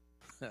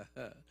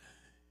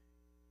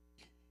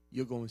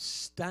 You're going to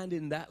stand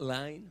in that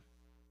line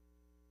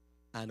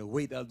and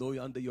wait,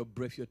 although under your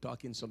breath you're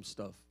talking some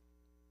stuff.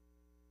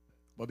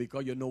 But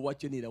because you know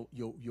what you need,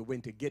 you're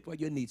going to get what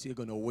you need, so you're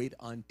going to wait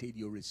until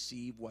you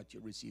receive what you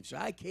receive. So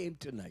I came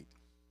tonight,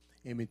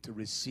 aiming to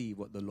receive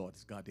what the Lord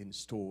has got in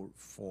store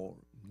for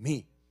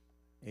me.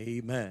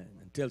 Amen.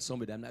 And tell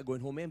somebody, I'm not going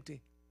home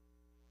empty.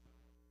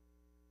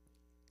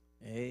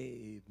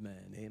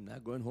 Amen. I'm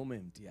not going home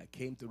empty. I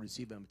came to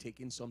receive. I'm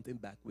taking something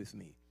back with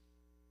me.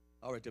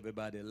 All right,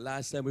 everybody.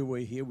 Last time we were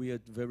here, we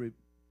had very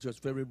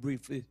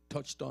briefly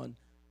touched on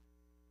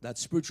that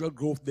spiritual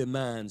growth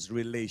demands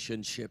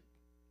relationship.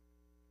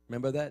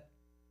 Remember that?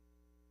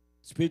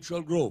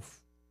 Spiritual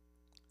growth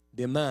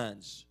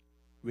demands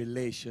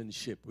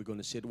relationship. We're going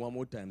to say it one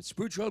more time.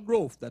 Spiritual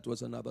growth, that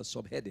was another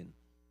subheading,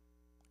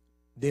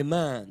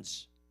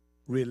 demands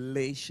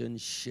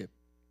relationship.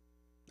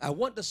 I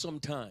wonder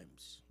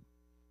sometimes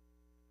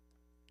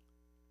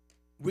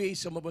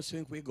some of us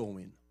think we're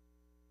going.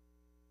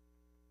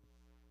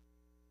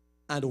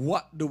 And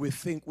what do we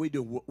think we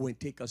do when we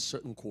take a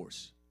certain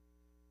course?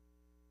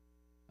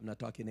 I'm not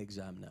talking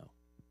exam now.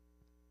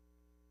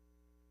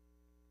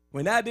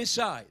 When I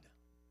decide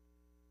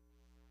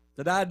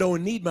that I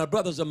don't need my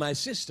brothers or my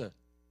sister,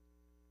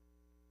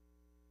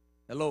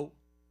 hello,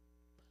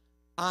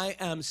 I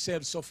am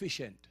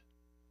self-sufficient.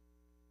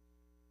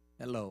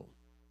 Hello.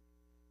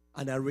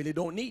 And I really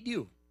don't need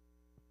you.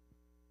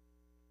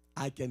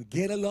 I can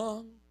get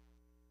along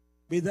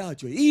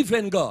without you.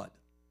 Even God.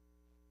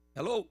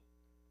 Hello.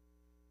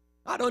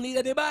 I don't need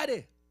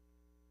anybody.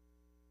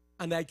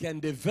 And I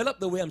can develop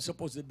the way I'm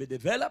supposed to be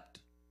developed.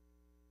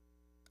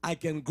 I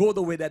can grow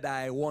the way that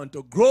I want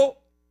to grow.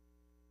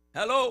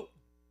 Hello.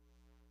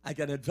 I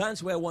can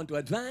advance where I want to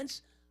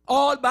advance.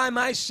 All by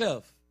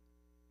myself.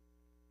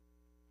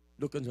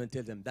 Look at them and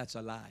tell them, that's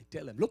a lie.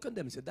 Tell them, look at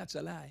them and say, that's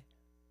a lie.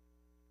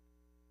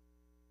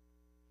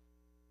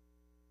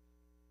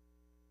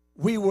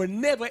 We were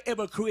never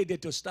ever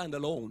created to stand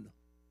alone.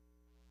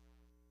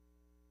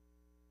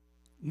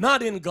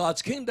 Not in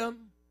God's kingdom.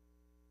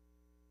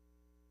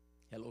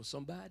 Hello,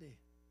 somebody.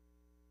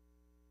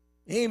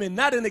 Amen.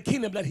 Not in the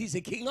kingdom that he's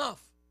the king of.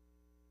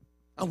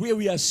 And where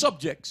we are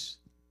subjects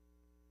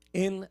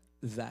in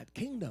that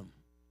kingdom.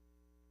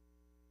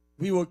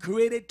 We were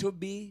created to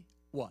be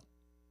what?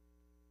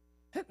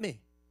 Help me.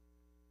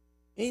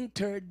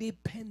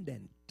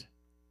 Interdependent.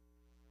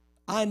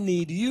 I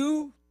need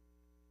you.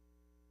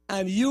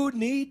 And you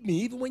need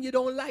me even when you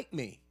don't like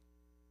me.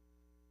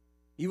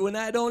 Even when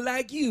I don't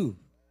like you.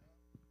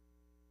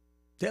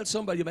 Tell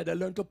somebody, you better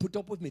learn to put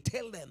up with me.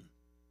 Tell them.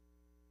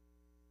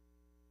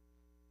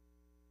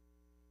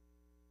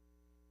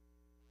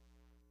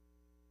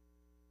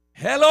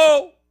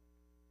 Hello.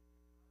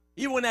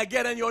 Even when I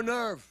get on your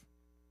nerve.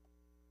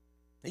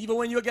 Even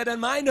when you get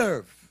on my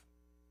nerve.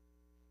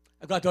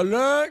 I've got to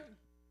learn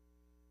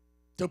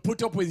to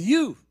put up with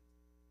you.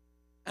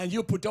 And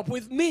you put up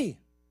with me.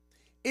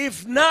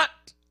 If not,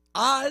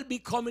 I'll be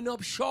coming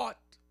up short.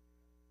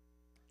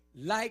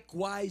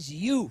 Likewise,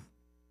 you.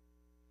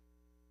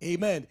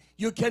 Amen.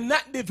 You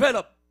cannot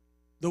develop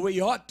the way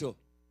you ought to.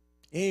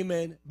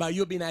 Amen. By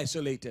you being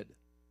isolated.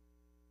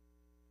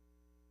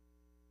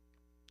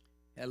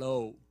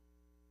 Hello.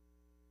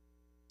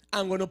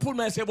 I'm going to put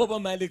myself over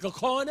my little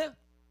corner.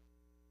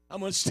 I'm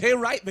going to stay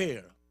right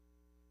there.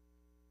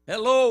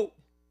 Hello.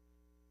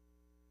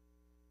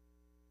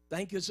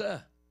 Thank you,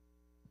 sir.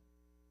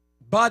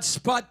 Bad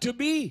spot to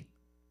be.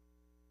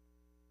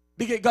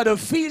 Because you got to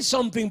feel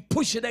something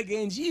pushing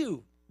against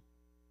you.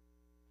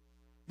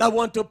 That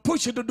want to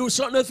push you to do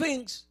certain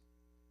things.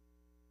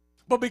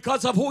 But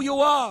because of who you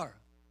are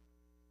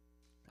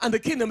and the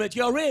kingdom that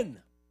you're in,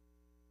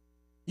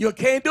 you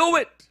can't do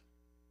it.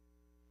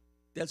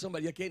 Tell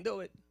somebody you can't do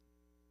it.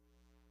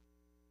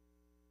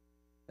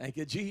 Thank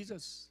you,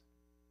 Jesus.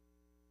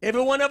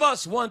 Every one of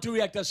us want to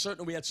react a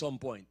certain way at some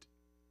point.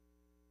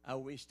 I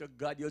wish to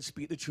God you'll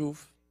speak the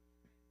truth.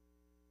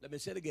 Let me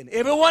say it again.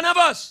 Every one of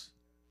us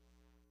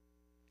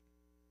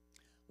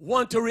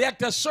want to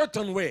react a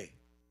certain way.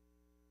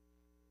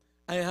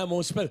 I am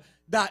most special.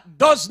 That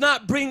does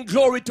not bring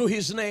glory to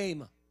his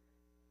name.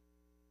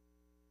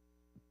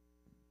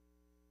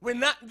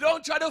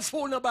 Don't try to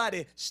fool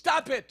nobody.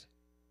 Stop it.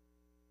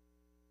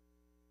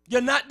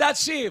 You're not that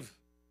saved.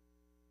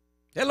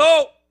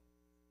 Hello?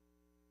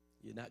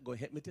 You're not going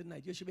to hit me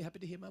tonight. You should be happy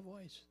to hear my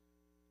voice.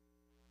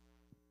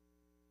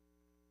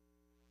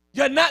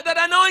 You're not that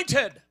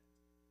anointed.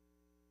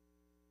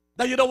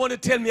 That you don't want to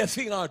tell me a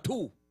thing or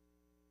two.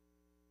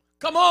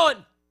 Come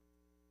on.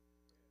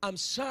 I'm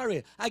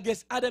sorry. I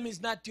guess Adam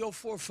is not your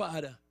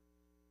forefather.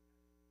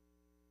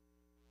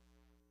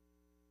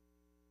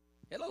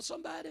 Hello,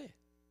 somebody.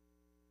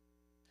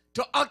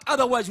 To act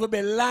otherwise, we'll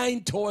be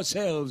lying to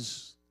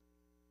ourselves.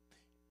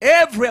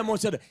 Every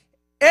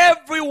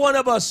one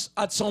of us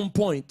at some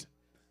point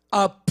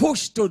are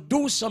pushed to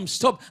do some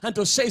stuff and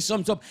to say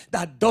some stuff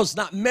that does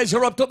not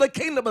measure up to the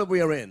kingdom that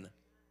we are in.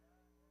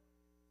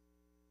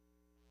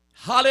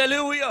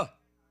 Hallelujah.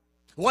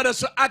 Want us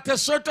to act a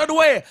certain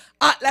way.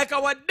 Act like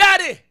our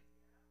daddy.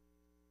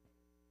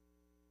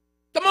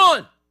 Come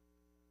on.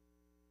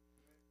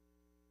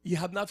 You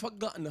have not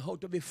forgotten how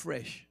to be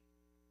fresh.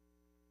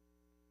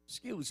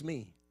 Excuse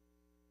me.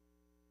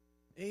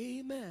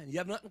 Amen. You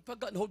have not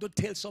forgotten how to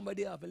tell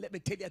somebody off. And let me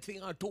tell you a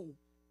thing or two.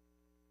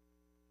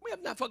 We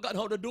have not forgotten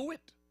how to do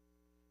it.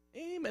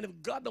 Amen.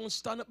 If God don't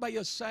stand up by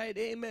your side,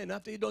 amen.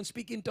 After you don't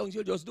speak in tongues,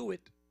 you just do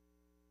it.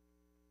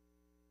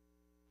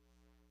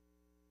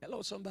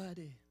 Hello,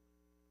 somebody.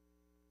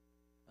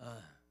 I'm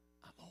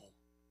home.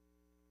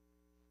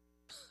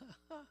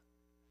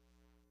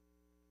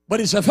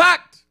 But it's a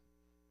fact.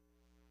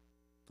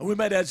 We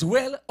might as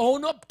well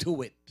own up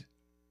to it.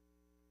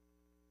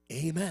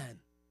 Amen.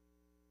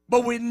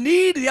 But we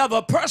need the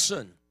other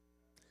person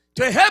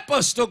to help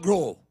us to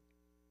grow.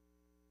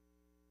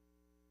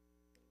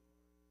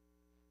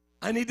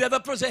 I need the other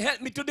person to help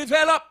me to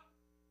develop.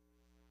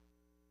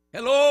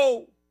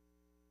 Hello.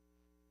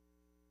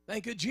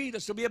 Thank you,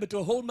 Jesus, to be able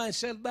to hold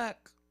myself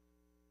back.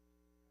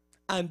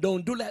 And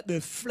don't do like the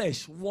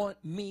flesh want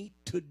me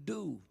to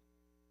do.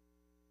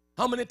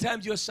 How many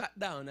times you sat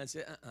down and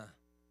said,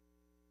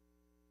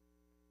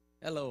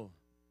 hello.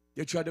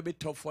 You try to be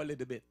tough for a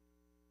little bit.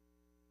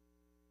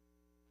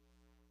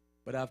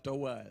 But after a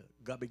while,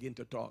 God began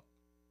to talk.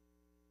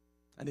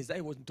 And it's like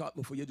he wasn't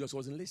talking before, you just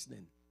wasn't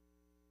listening.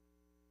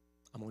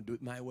 I'm going to do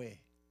it my way.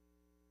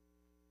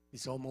 He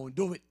said, I'm going to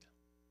do it.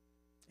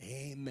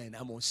 Amen.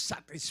 I'm going to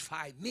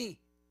satisfy me.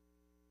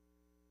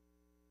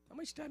 How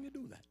much time you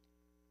do that?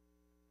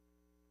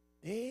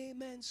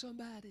 Amen,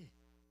 somebody.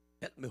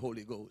 Help me,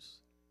 Holy Ghost.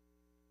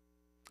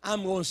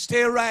 I'm going to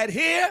stay right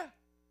here.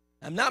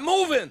 I'm not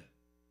moving.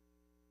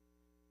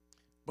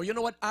 But you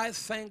know what? I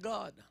thank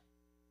God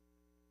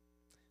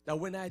that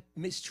when I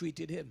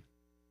mistreated him,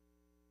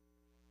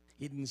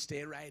 he didn't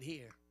stay right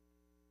here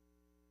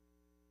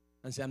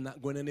and say, I'm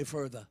not going any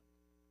further.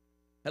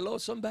 Hello,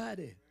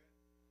 somebody.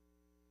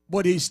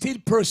 But he still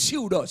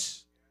pursued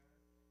us.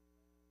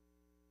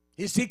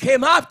 He still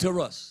came after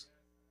us.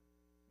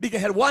 Because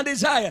he had one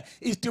desire,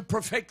 is to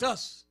perfect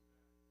us.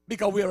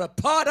 Because we are a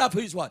part of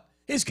his what?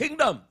 His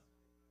kingdom.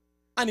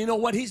 And you know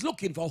what he's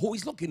looking for, who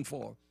he's looking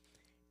for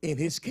in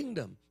his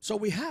kingdom. So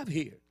we have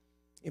here,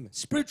 amen,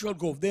 spiritual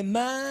growth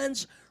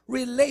demands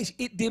relation.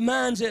 It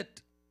demands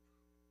it.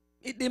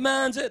 It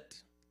demands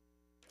it.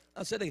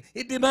 I said again,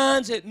 it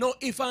demands it. No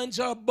ifs, ands,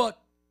 or buts.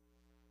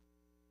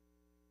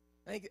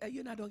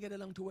 You know, I don't get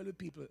along too well with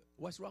people.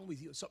 What's wrong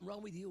with you? Something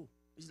wrong with you.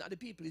 It's not the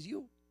people, it's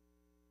you.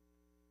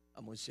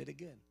 I'm going to say it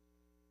again.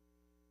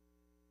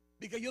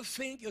 Because you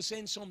think you're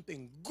saying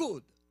something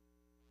good.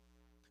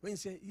 When you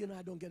say, you know,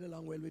 I don't get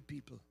along well with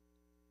people,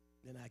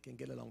 then I can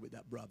get along with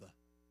that brother.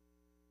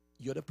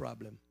 You're the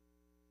problem.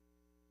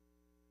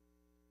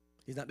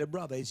 He's not the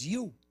brother, it's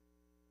you.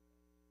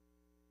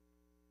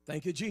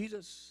 Thank you,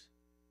 Jesus.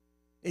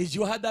 Is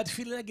you had that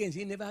feeling against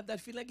you. He never had that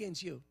feeling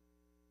against you.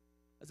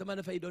 As a matter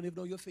of fact, you don't even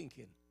know you're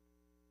thinking.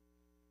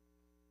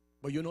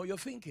 But you know you're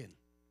thinking.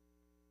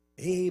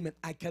 Amen.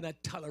 I cannot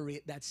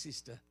tolerate that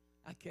sister.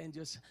 I can't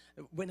just,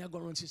 when I go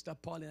around Sister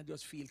Pauline, I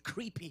just feel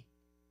creepy.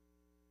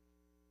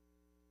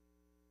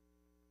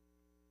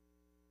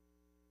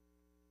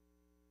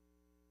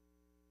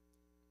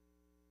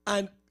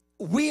 And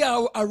we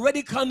are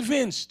already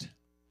convinced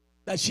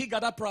that she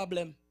got a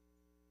problem.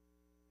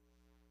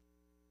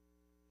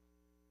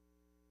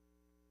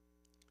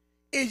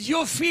 Is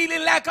you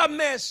feeling like a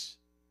mess?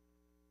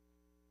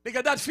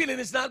 Because that feeling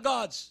is not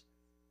God's.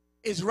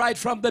 It's right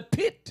from the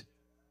pit.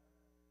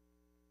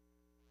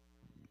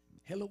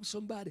 Hello,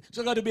 somebody.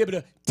 So I got to be able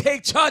to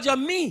take charge of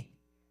me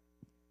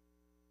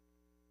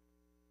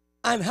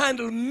and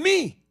handle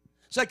me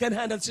so I can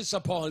handle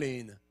Sister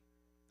Pauline.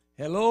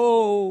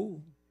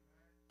 Hello.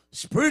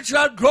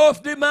 Spiritual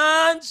growth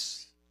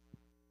demands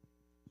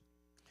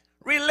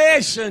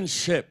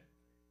relationship.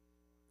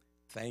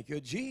 Thank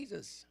you,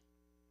 Jesus.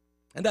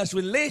 And that's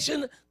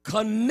relation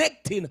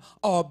connecting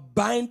or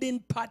binding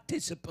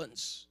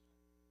participants.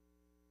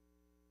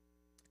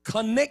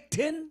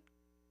 Connecting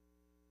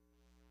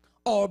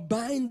or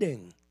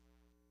binding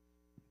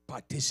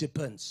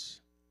participants.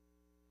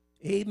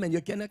 Amen.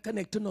 You cannot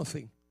connect to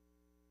nothing.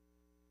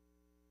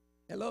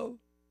 Hello?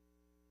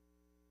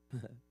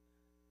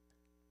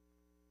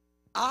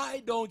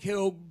 I don't care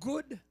how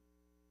good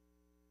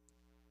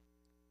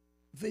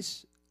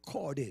this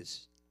cord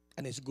is,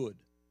 and it's good.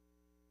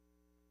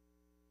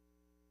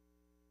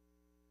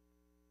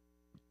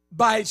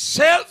 By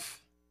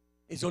itself,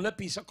 it's only a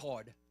piece of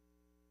cord.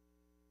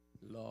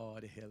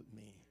 Lord, help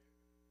me.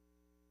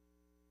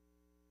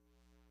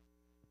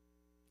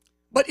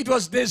 But it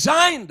was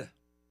designed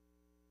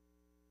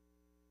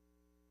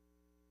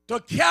to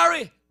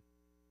carry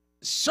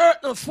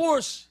certain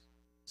force,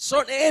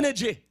 certain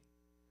energy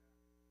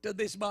to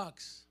this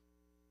box.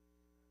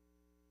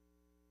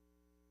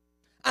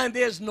 And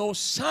there's no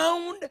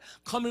sound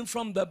coming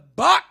from the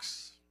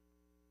box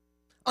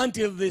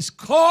until this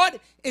cord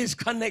is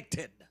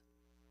connected.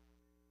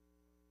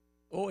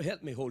 Oh,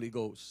 help me, Holy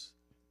Ghost.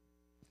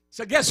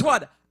 So guess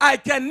what? I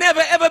can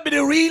never ever be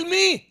the real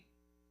me.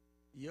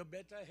 You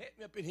better help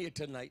me up in here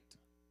tonight.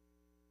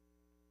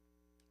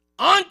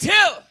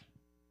 Until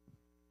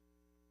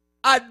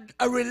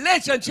a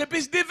relationship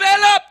is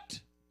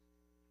developed.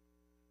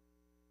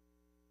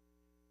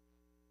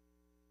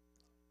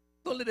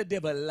 Don't let the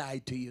devil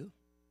lie to you.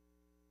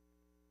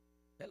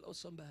 Hello,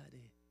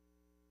 somebody.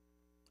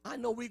 I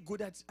know we're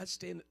good at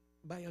staying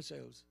by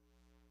ourselves.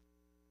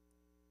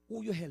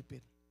 Who you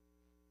helping?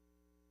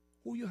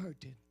 Who you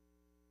hurting?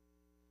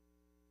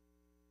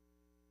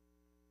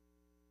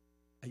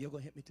 Are you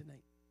going to help me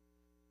tonight?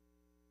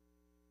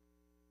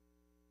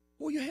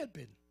 Who you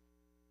helping?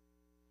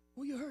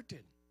 Who you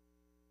hurting?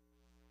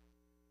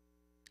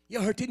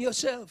 You're hurting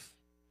yourself.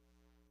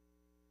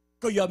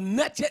 Because you have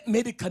not yet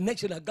made the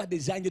connection that God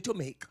designed you to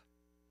make.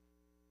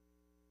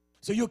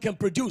 So you can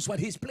produce what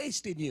He's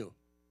placed in you.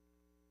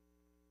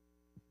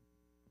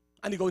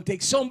 And it's going to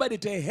take somebody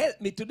to help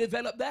me to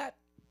develop that.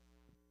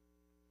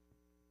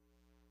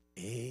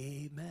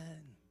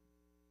 Amen.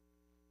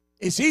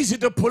 It's easy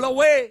to pull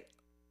away.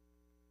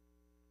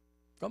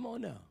 Come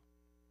on now.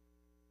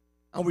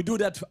 And we do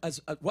that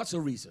as what's the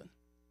reason?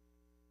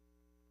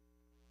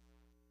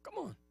 Come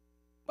on.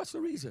 What's the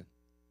reason?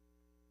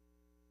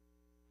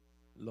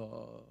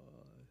 Lord.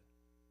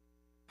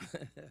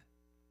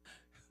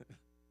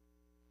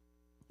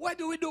 Why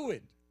do we do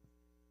it?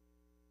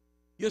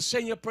 You're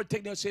saying you're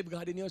protecting or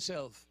safeguarding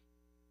yourself.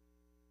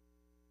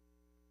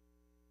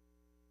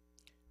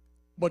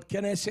 But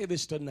can I say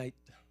this tonight?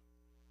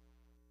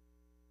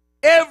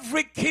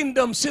 Every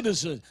kingdom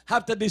citizen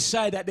have to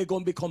decide that they're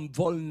going to become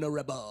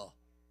vulnerable.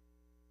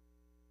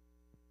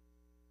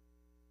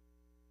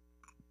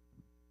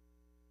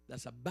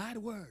 That's a bad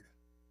word.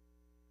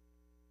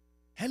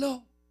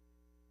 Hello?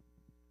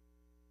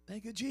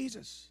 Thank you,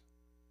 Jesus.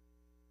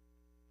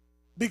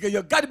 Because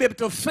you've got to be able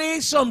to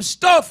face some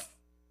stuff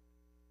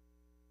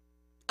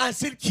and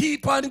still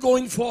keep on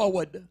going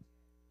forward.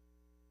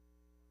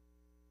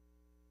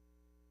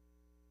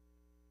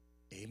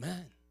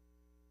 Amen.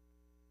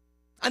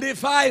 And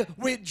if I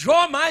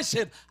withdraw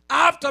myself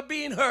after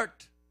being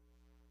hurt,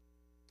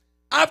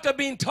 after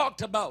being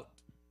talked about,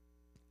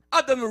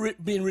 after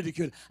being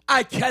ridiculed,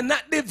 I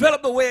cannot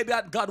develop the way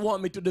that God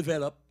wants me to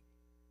develop.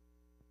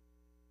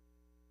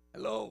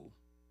 Hello.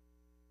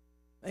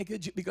 Thank you,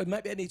 because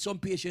maybe I need some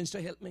patience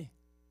to help me.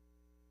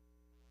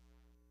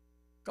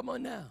 Come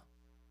on now.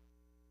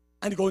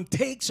 And go and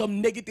take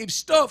some negative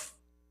stuff.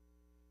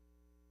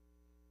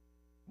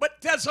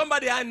 But tell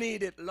somebody I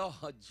need it.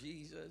 Lord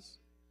Jesus.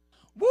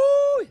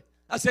 Woo!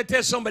 I said,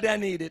 tell somebody I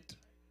need it.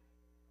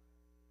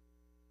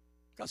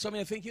 Because some of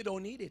you think you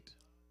don't need it.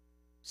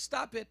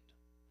 Stop it.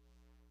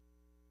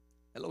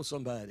 Hello,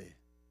 somebody.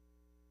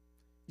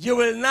 You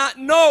will not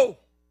know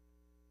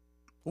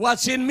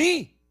what's in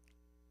me.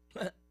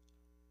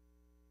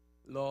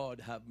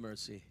 Lord, have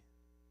mercy.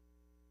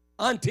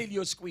 Until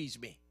you squeeze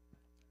me.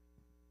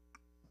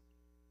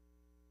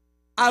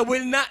 I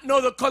will not know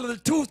the color of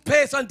the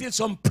toothpaste until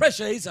some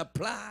pressure is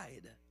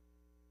applied.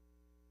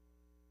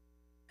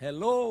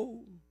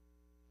 Hello.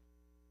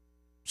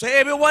 Say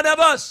every one of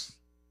us.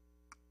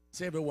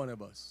 Say every one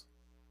of us.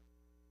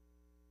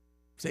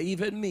 Say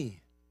even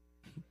me.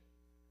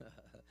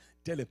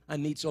 Tell him I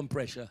need some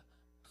pressure.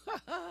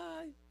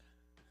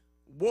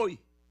 Boy.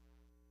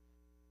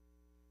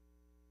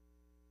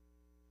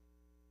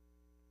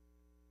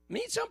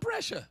 Need some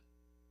pressure.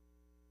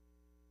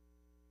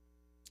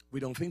 We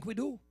don't think we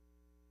do.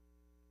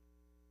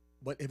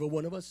 But every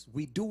one of us,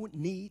 we do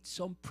need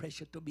some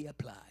pressure to be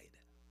applied.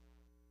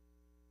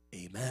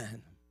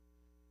 Amen.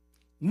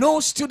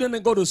 No student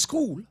can go to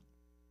school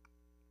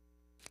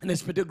and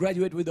expect to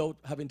graduate without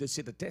having to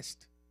sit a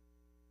test.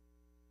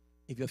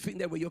 If you think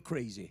that way, you're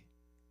crazy.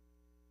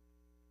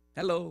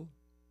 Hello.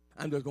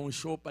 I'm just going to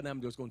show up and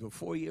I'm just going to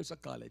 4 years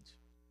of college.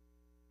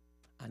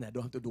 And I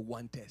don't have to do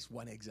one test,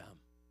 one exam.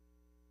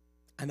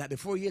 And at the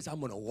 4 years, I'm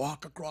going to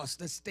walk across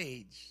the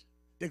stage.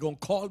 They're going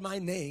to call my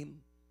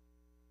name.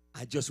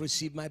 I just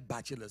received my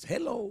bachelor's.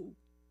 Hello.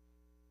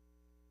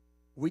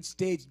 Which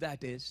stage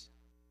that is?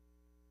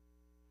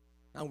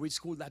 And which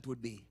school that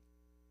would be?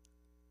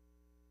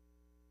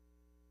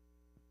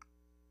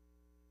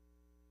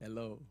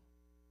 Hello.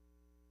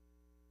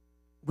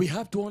 We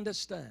have to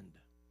understand,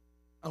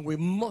 and we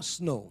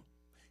must know,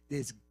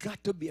 there's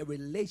got to be a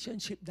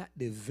relationship that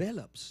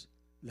develops,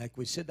 like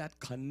we said, that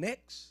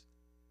connects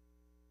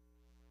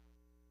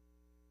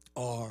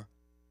or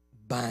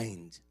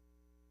binds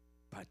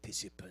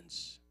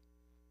participants.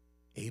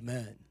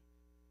 Amen.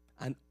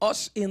 And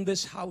us in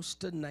this house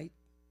tonight,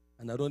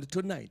 and not only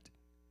tonight,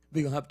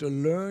 we're going to have to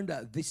learn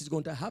that this is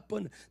going to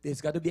happen.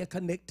 There's got to be a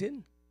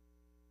connecting.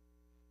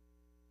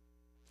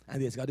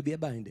 And there's got to be a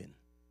binding.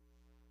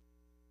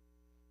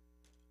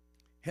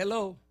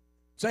 Hello.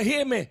 So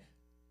hear me.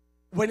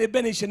 When the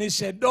benediction is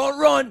said, don't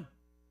run.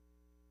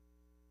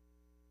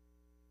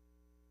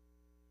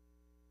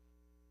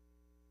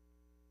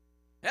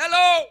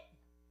 Hello.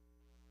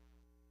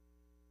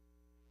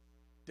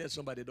 Tell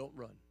somebody, don't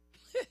run.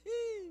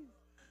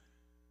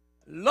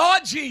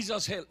 Lord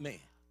Jesus, help me.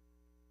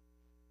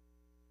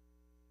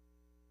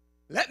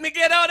 Let me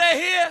get out of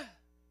here.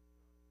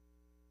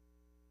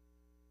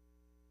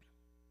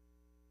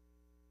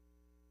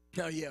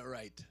 Oh, yeah,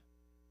 right.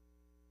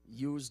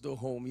 Use the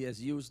home. Yes,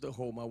 use the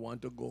home. I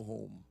want to go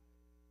home.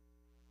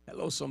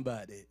 Hello,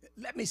 somebody.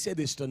 Let me say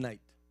this tonight.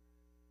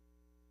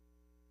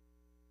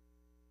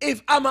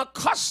 If I'm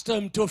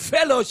accustomed to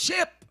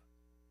fellowship,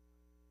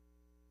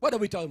 what are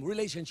we talking?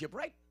 Relationship,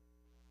 right?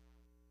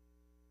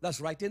 That's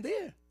right in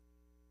there.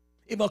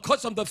 If I'm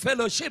accustomed to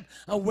fellowship,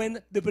 and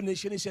when the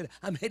Venetian said,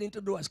 I'm heading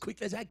to do as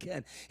quick as I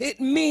can, it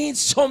means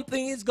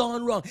something is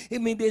gone wrong.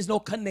 It means there's no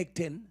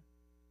connecting.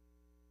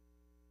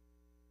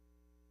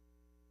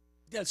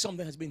 That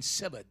something has been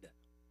severed.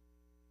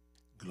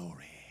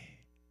 Glory.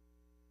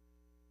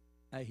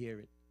 I hear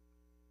it.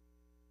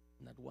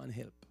 Not one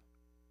help.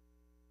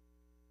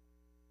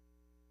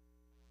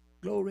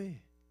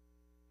 Glory.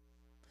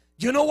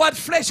 You know what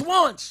flesh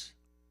wants?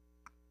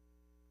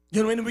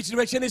 You know in which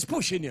direction it's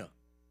pushing you.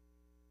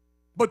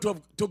 But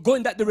to go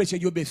in that direction,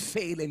 you'll be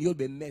failing. You'll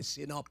be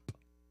messing up.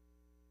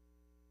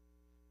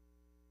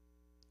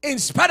 In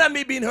spite of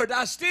me being hurt,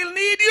 I still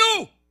need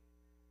you.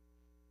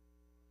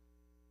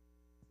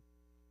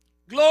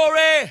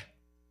 Glory.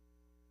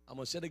 I'm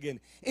going to say it again.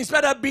 In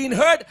spite of being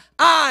hurt,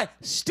 I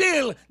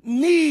still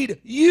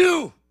need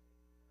you.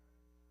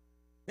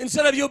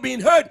 Instead of you being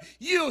hurt,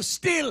 you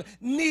still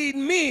need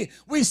me.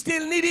 We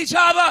still need each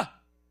other.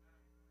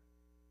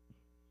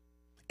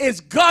 It's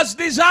God's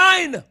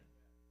design.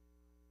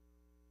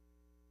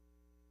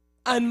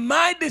 And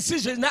my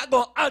decision is not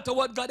going to alter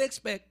what God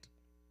expects.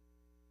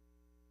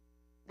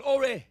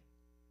 Glory.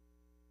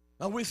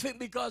 And we think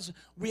because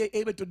we are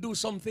able to do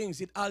some things,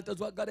 it alters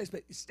what God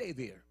expects. Stay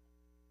there.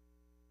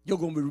 You're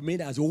going to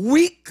remain as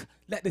weak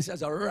like this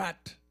as a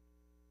rat.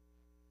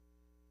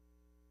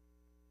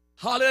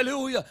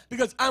 Hallelujah.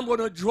 Because I'm going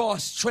to draw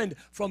strength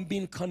from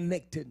being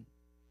connected.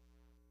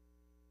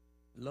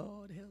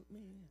 Lord, help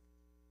me.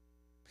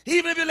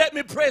 Even if you let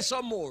me pray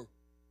some more.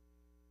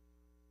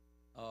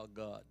 Oh,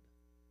 God.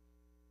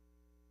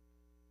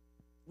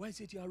 Why is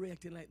it you are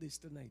reacting like this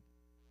tonight?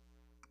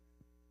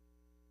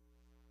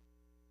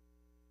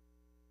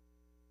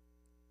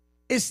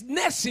 It's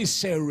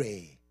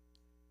necessary.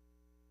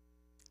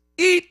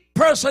 Each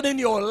person in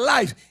your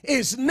life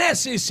is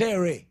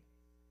necessary.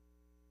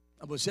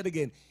 I'm going to say it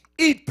again.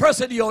 Each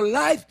person in your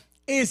life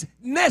is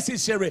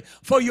necessary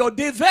for your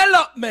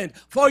development,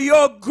 for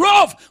your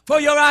growth, for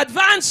your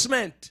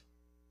advancement.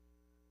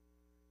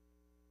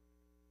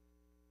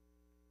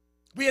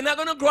 We are not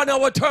going to grow on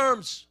our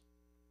terms.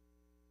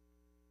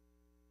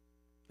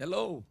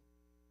 Hello.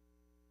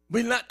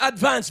 We'll not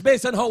advance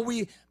based on how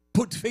we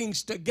put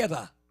things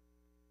together.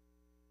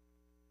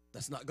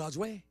 That's not God's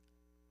way.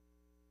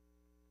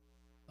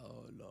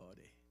 Oh,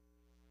 Lordy.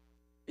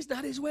 It's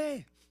not His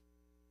way.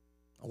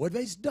 And whatever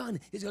is done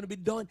is going to be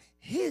done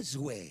His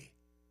way.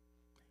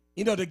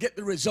 In order to get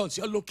the results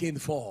you're looking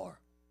for.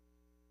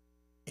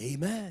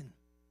 Amen.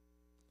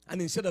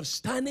 And instead of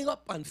standing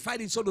up and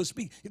fighting, so to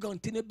speak, you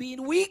continue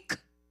being weak.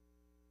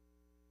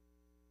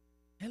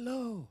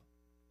 Hello.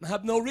 I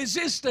have no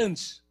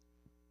resistance.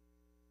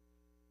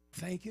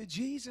 Thank you,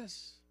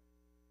 Jesus.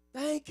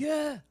 Thank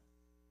you.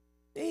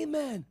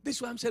 Amen. This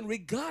is what I'm saying.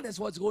 Regardless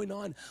of what's going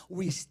on,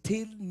 we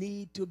still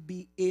need to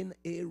be in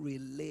a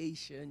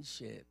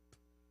relationship.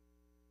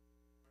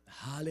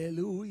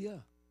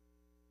 Hallelujah.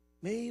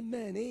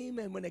 Amen.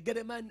 Amen. When I get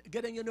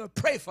in your nerve,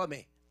 pray for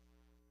me.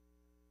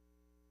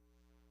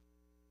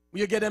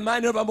 When you get in my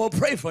nerve, I'm going to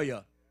pray for you.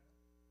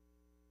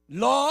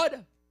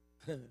 Lord,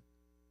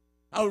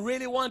 I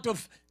really want to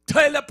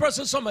tell a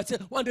person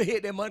something. I want to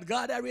hate them. And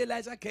God, I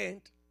realize I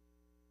can't.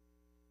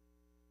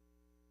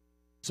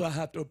 So I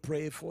have to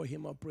pray for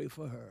him or pray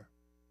for her.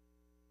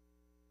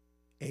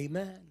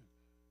 Amen.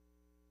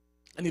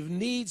 And if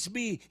needs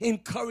be,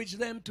 encourage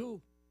them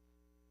too.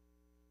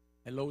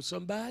 Hello,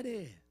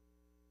 somebody.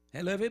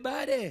 Hello,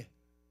 everybody.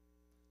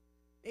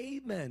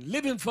 Amen.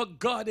 Living for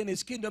God in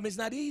His kingdom is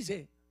not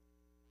easy.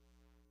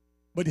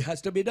 But it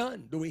has to be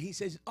done the way He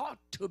says it ought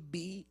to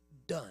be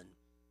done.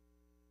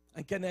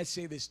 And can I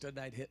say this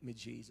tonight? Help me,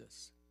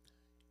 Jesus.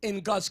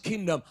 In God's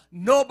kingdom,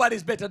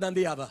 nobody's better than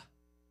the other.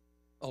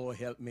 Oh,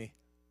 help me.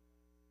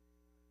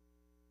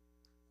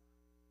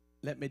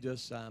 Let me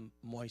just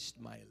moist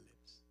my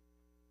lips.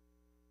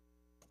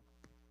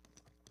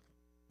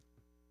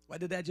 What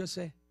did I just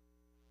say?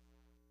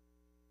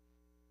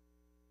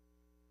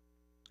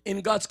 In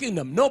God's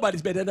kingdom,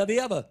 nobody's better than the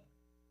other.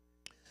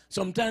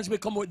 Sometimes we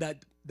come with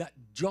that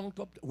junked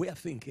up way of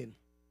thinking.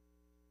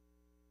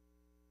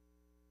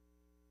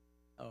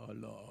 Oh,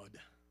 Lord.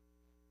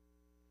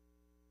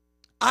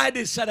 I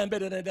decide I'm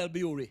better than Del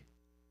Bury.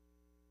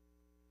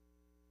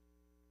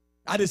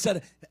 I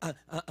decided,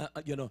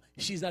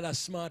 she's not as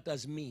smart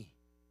as me.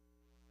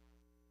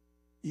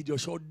 You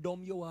just how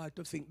dumb you are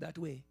to think that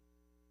way.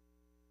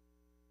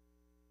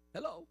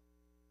 Hello?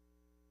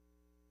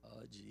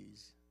 Oh,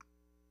 jeez.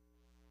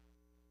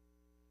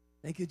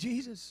 Thank you,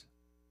 Jesus.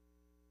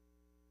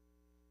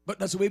 But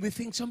that's the way we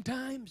think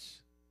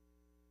sometimes.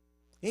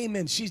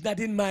 Amen. She's not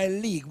in my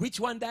league. Which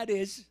one that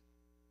is?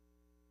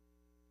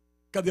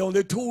 Because there are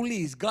only two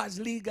leagues, God's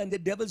league and the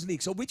devil's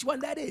league. So which one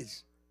that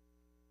is?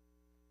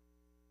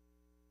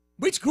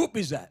 Which group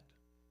is that?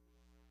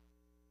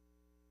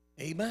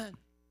 Amen.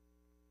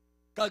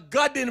 Because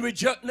God didn't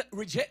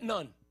reject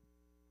none.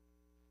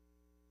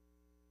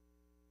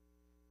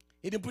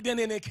 He didn't put them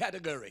in a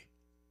category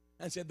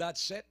and said,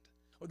 that's it.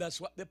 Or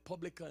that's what the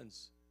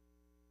publicans.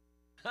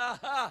 Ha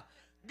ha.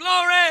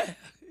 Glory.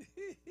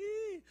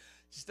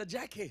 Sister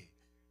Jackie.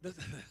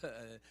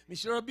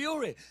 Mr.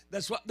 Aburi.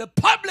 That's what the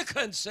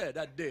publicans said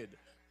I did.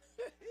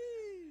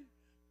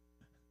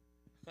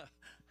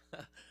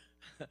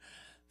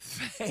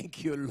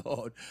 Thank you,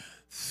 Lord.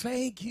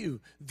 Thank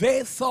you.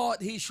 They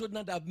thought he should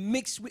not have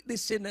mixed with the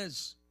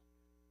sinners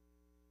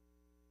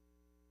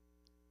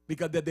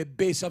because they're the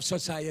base of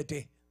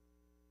society.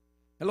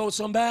 Hello,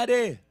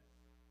 somebody.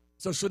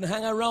 So shouldn't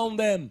hang around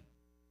them.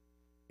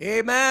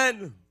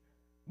 Amen.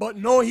 But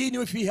no, he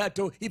knew if he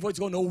was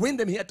going to win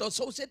them, he had to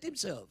associate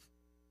himself.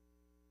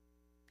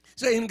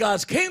 So in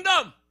God's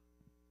kingdom,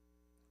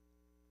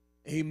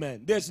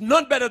 amen, there's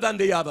none better than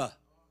the other.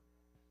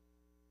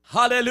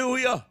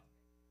 Hallelujah.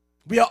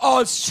 We are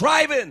all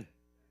striving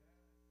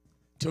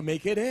to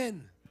make it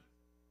in.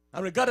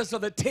 And regardless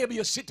of the table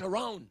you sit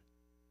around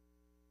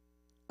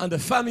and the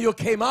family you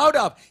came out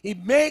of,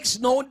 it makes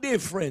no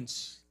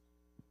difference.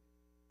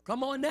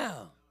 Come on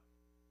now.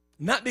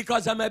 Not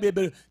because I might be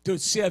able to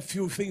say a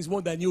few things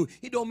more than you.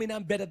 It don't mean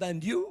I'm better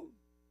than you.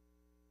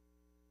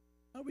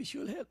 I wish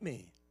you'll help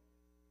me.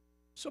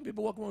 Some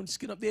people walk around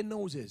skin up their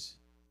noses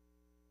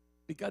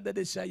because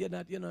they say you're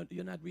not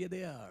where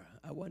they are.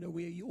 I wonder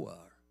where you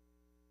are.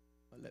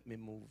 Well, let me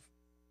move.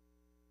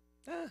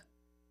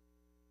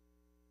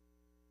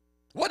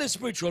 What is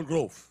spiritual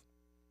growth?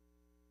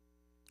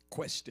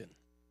 Question.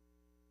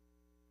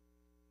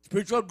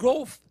 Spiritual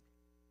growth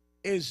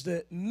is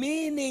the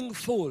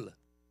meaningful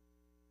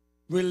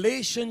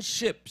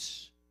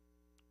relationships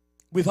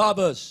with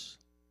others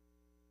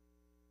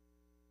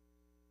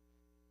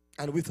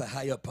and with a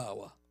higher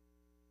power.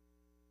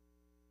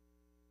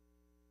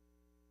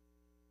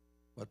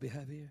 What we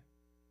have here?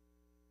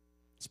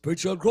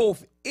 Spiritual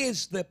growth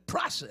is the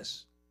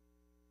process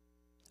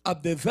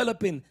of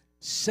developing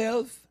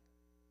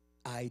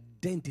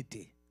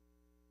self-identity,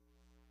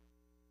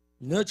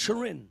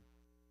 nurturing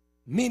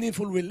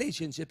meaningful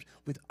relationships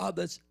with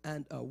others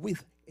and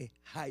with a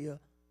higher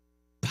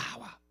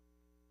power.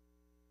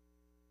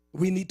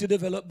 We need to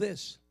develop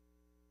this.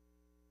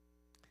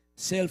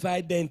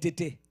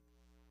 Self-identity.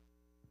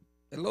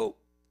 Hello?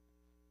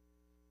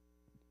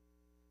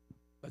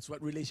 That's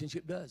what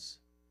relationship does.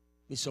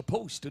 It's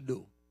supposed to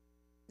do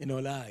in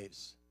our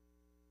lives.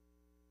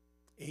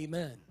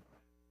 Amen.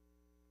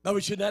 Now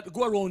we should not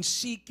go around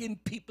seeking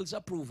people's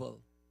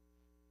approval.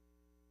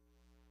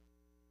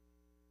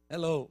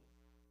 Hello.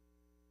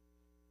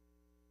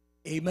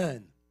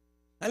 Amen.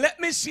 And let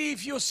me see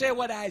if you say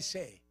what I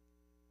say.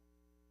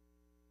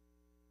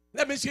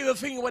 Let me see you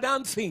think what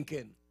I'm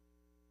thinking.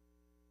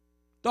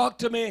 Talk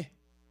to me.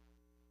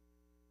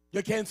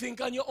 You can't think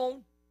on your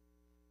own.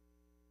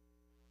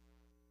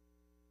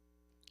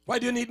 Why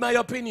do you need my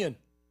opinion?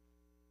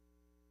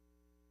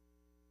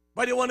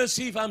 Why do you want to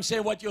see if I'm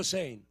saying what you're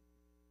saying?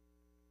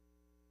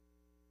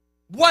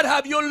 What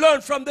have you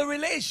learned from the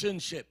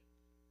relationship?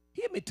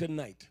 Hear me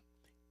tonight.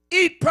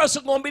 Each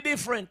person going to be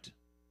different.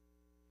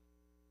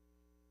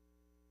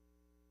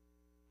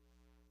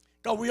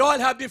 Because we all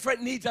have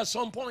different needs at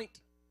some point.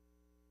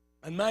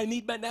 And my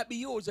need might not be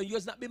yours, and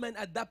yours not be mine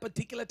at that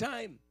particular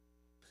time.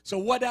 So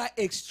what I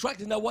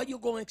extract is not what you're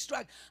going to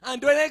extract.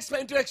 And don't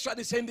expect to extract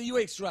the same that you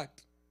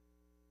extract.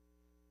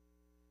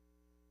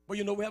 But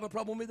you know we have a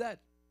problem with that.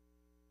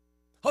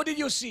 How did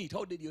you see it?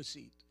 How did you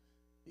see it?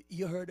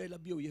 You heard El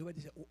Abu. You heard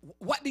it.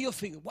 What do you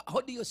think?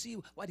 How do you see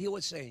what he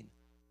was saying?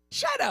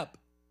 Shut up.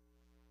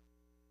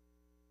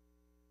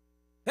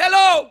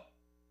 Hello.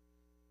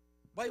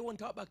 Why you won't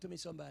talk back to me,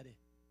 somebody?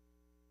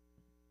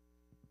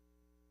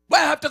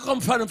 Why I have to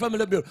come from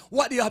El Abu?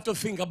 What do you have to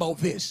think about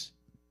this?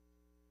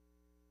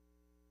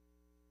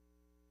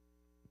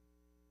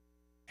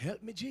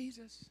 Help me,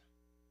 Jesus.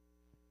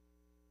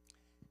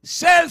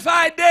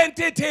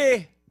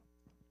 Self-identity.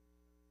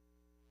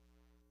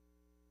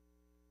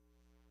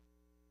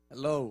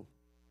 Hello.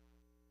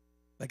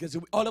 Because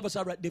all of us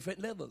are at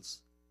different levels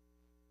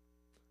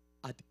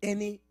at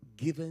any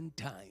given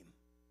time.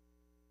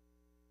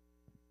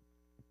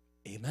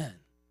 Amen.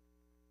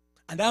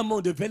 And I'm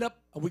going to develop,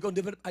 and we're going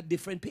to develop at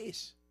different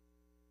pace.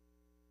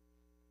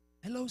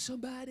 Hello,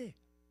 somebody.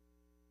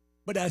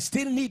 But I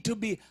still need to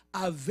be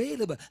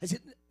available. I still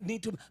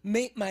need to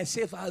make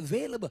myself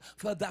available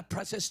for that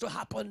process to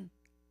happen.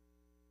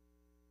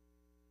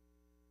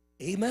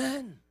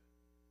 Amen.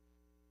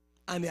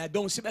 And I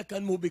don't say I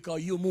can move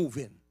because you're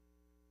moving.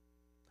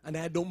 And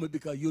I don't move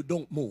because you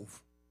don't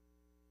move.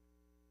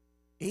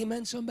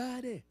 Amen,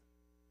 somebody.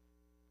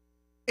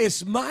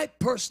 It's my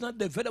personal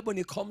development when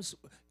it comes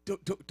to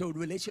a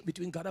relationship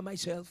between God and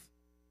myself.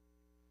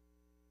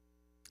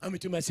 And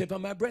between myself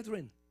and my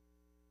brethren.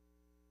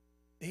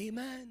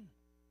 Amen.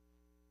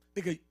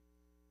 Because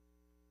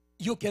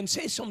you can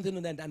say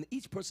something and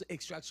each person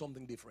extracts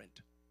something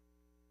different.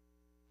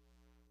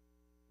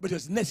 But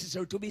it's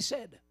necessary to be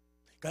said.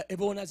 'Cause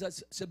everyone, as I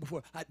said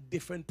before, at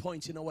different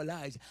points in our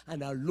lives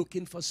and are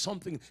looking for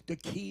something to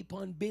keep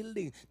on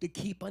building, to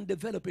keep on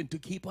developing, to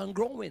keep on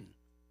growing.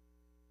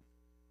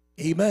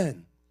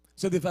 Amen.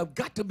 So if I've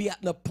got to be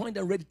at the point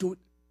and ready to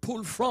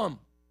pull from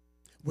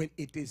when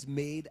it is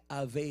made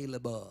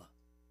available.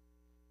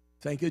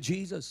 Thank you,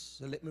 Jesus.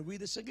 So let me read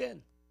this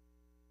again.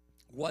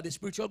 What is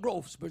spiritual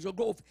growth? Spiritual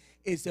growth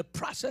is the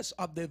process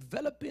of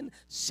developing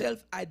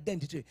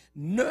self-identity,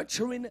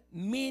 nurturing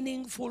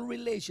meaningful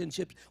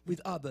relationships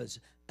with others,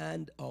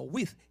 and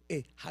with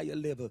a higher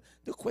level.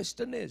 The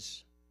question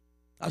is,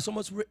 are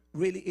someone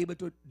really able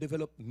to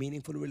develop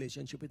meaningful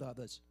relationship with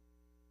others?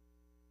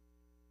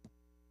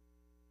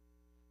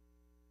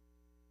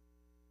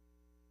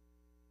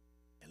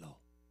 Hello?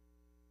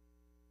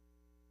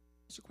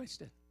 That's the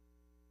question.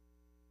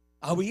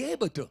 Are we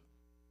able to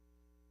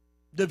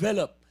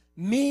develop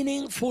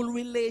meaningful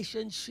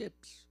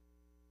relationships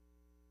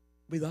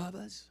with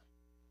others?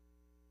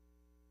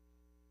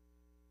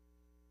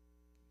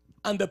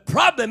 And the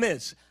problem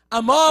is,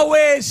 I'm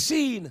always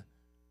seeing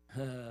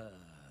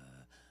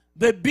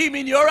the beam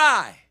in your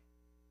eye.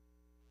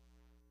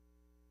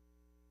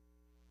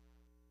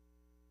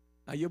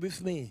 Are you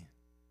with me?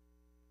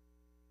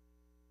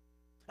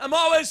 I'm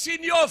always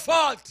seeing your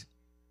fault.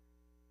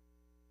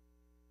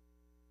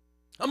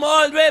 I'm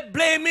always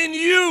blaming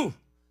you.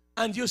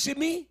 And you see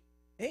me?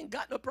 Ain't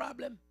got no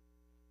problem.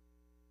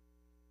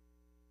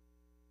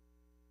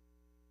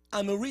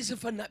 And the reason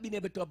for not being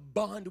able to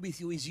bond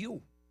with you is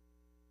you.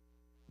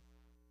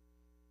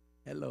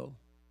 Hello.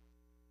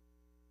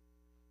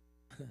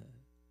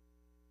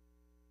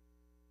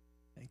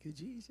 Thank you,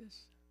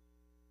 Jesus.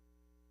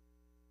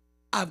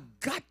 I've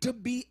got to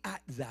be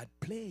at that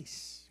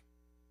place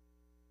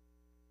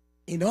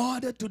in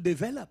order to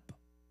develop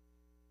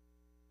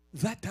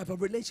that type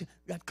of relation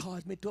that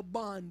caused me to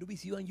bond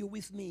with you and you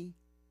with me.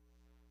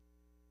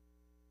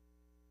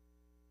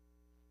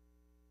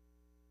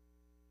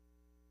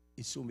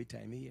 It's so me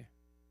time here.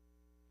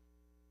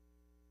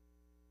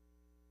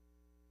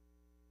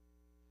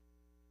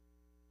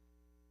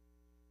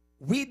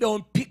 We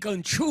don't pick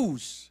and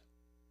choose.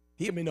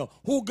 Hear me now.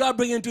 Who God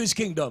bring into his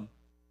kingdom?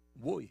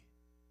 Boy.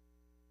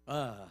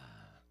 Let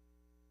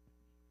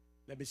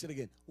me say it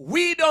again.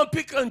 We don't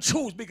pick and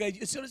choose because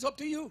it's up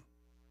to you.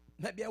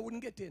 Maybe I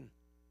wouldn't get in.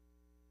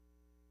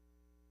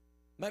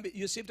 Maybe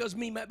you see if it was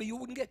me, maybe you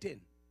wouldn't get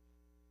in.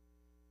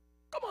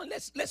 Come on,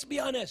 let's be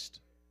honest.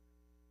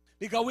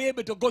 Because we're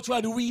able to go through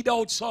and weed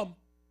out some.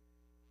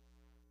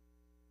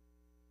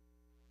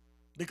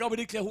 Because we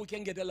declare who we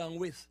can get along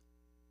with.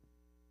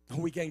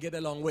 Who we can get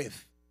along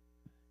with.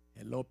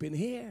 Hello up in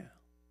here.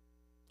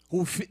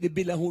 Who fit the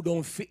bill and who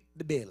don't fit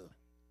the bill.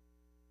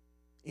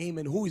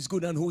 Amen. Who is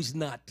good and who is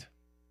not.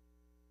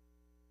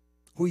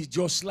 Who is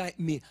just like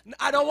me.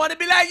 I don't want to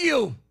be like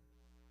you.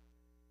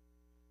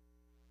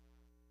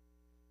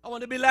 I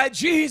want to be like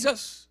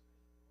Jesus.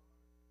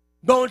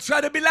 Don't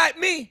try to be like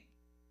me.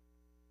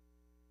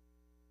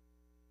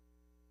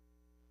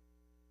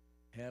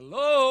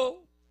 Hello.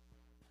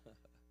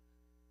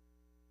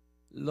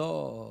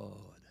 Lord,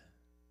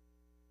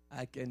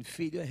 I can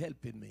feel you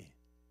helping me.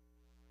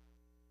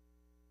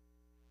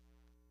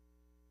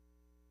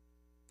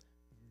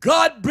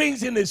 God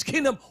brings in his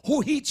kingdom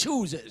who he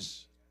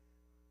chooses.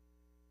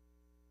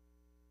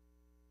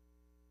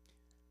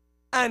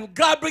 And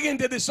God brings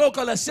into the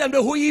so-called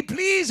assembly who he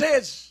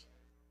pleases.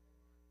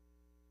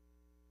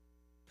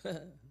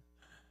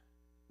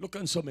 Look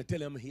on somebody, tell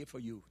them I'm here for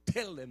you.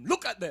 Tell them,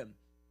 look at them.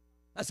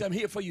 I say, I'm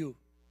here for you.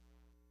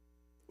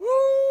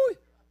 Woo!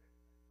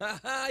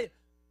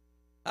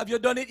 Have you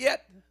done it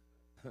yet?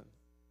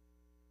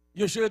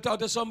 You should have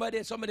talked to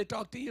somebody, somebody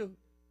talked to you.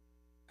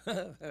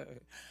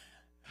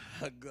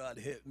 God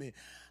help me.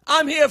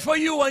 I'm here for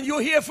you and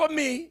you're here for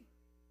me.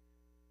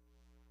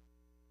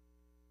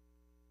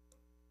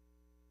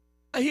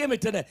 And hear me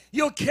today.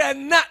 You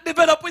cannot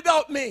develop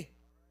without me.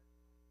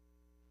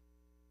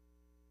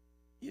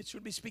 You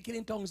should be speaking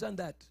in tongues on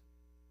that.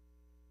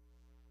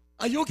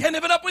 And you can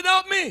develop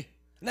without me.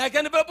 And I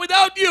can develop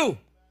without you.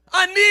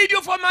 I need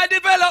you for my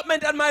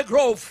development and my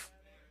growth.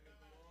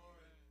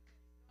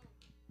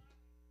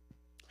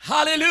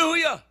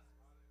 Hallelujah.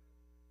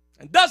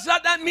 And does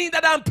that mean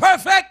that I'm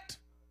perfect?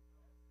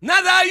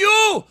 Neither are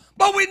you.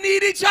 But we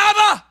need each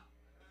other.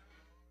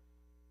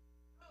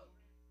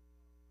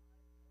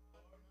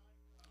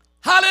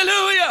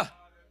 Hallelujah.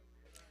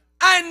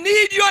 I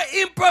need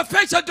your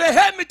imperfection to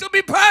help me to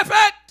be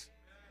perfect.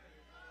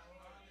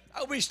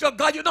 I wish to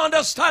God you'd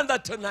understand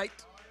that tonight.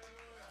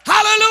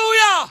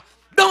 Hallelujah.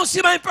 Don't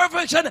see my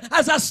imperfection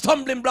as a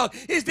stumbling block.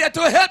 It's there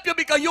to help you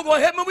because you're going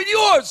to help me with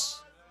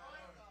yours.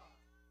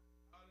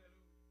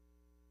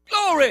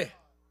 Glory.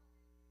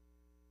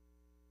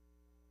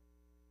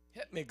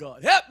 Help me,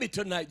 God. Help me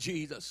tonight,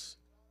 Jesus.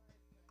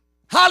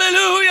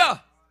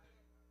 Hallelujah.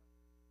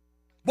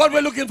 What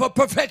we're looking for,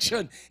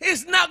 perfection,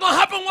 is not going to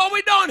happen while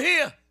we're down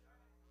here.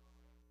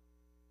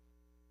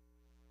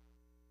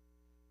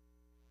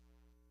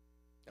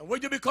 And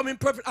when you become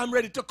imperfect, I'm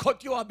ready to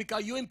cut you off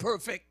because you're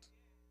imperfect.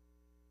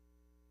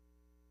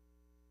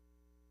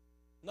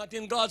 Not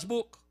in God's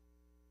book.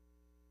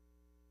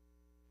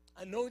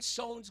 I know it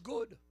sounds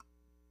good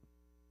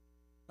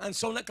and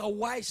sound like a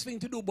wise thing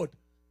to do, but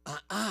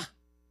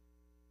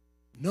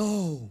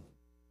no.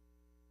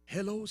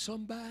 Hello,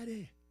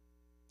 somebody.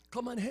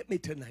 Come and help me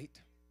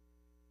tonight.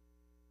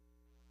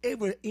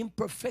 Every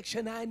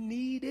imperfection I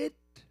needed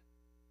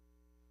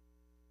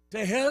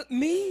to help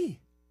me.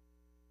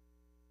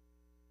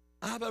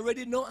 I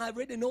already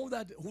know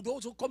that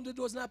those who come to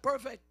do is not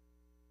perfect.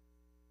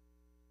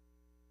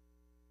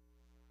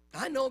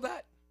 I know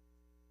that.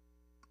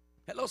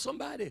 Hello,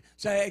 somebody.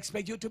 So I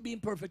expect you to be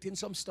imperfect in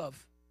some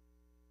stuff.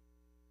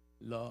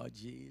 Lord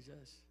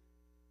Jesus.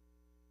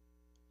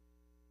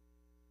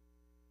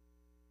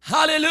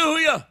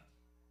 Hallelujah.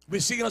 We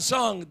sing a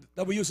song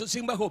that we used to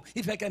sing back home.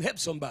 If I can help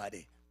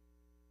somebody,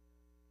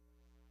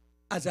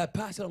 as I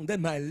pass along,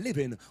 then my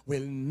living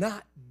will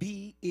not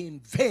be in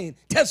vain.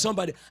 Tell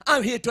somebody,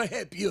 I'm here to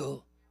help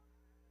you.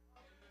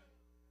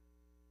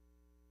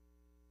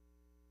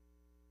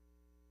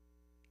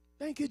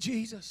 Thank you,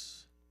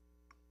 Jesus.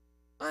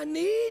 I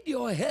need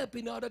your help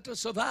in order to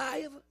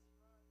survive.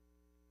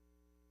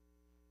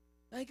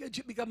 Thank you,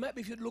 because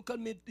maybe if you look at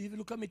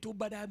me too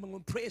bad, I'm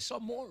going to pray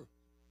some more.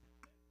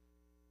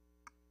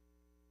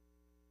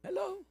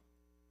 Hello?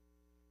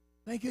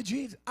 Thank you,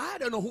 Jesus. I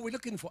don't know who we're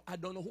looking for. I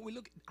don't know who we're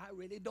looking for. I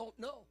really don't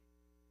know.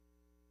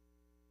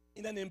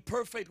 In an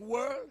imperfect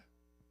world,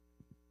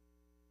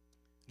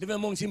 living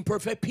amongst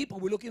imperfect people,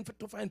 we're looking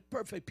to find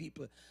perfect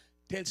people.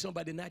 Tell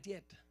somebody, not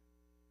yet.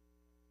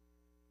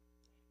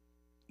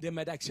 They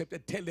might accept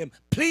it. Tell them,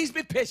 please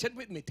be patient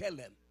with me. Tell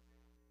them.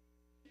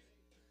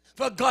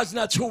 For God's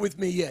not through with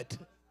me yet.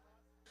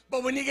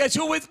 But when he gets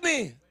through with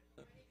me,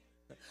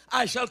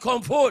 I shall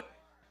come forth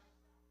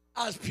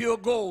as pure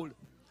gold.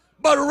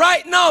 But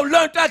right now,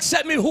 learn to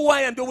accept me who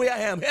I am, the way I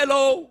am.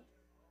 Hello?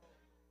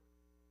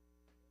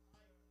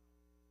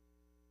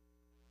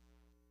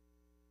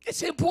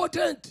 It's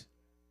important.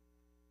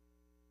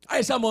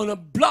 I'm going to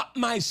block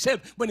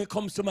myself when it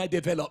comes to my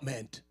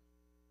development.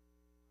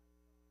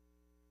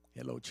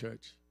 Hello,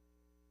 church.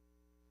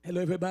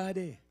 Hello,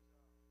 everybody.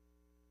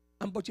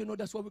 But you know,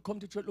 that's why we come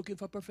to church looking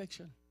for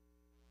perfection.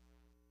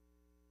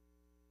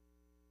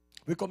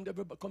 We come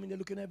in there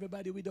looking at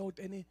everybody without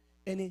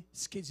any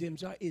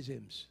schisms or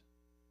isms.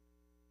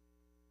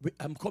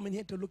 I'm coming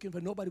here to looking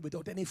for nobody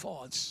without any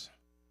faults.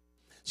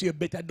 So you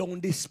better don't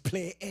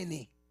display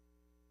any.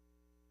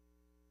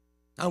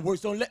 And worse,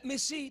 don't let me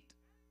see it.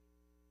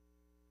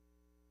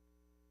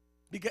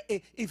 Because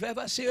if I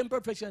ever see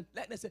imperfection,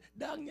 let me say,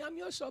 "Dang, yam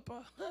your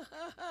supper.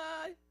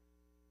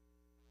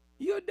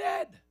 You're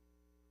dead.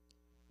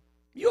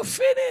 You're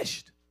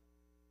finished.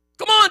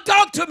 Come on,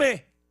 talk to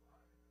me."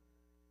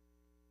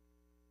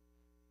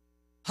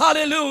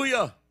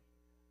 Hallelujah.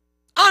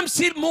 I'm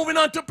still moving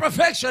on to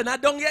perfection. I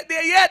don't get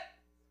there yet.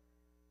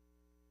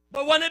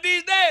 But one of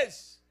these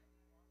days,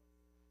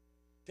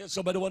 tell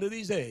somebody one of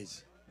these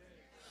days,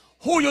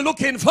 who you're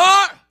looking for,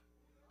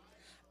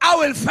 I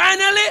will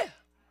finally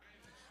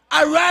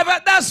arrive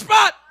at that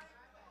spot.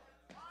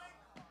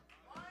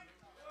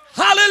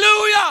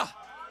 Hallelujah.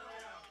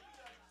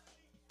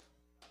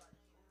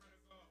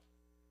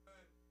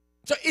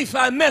 So if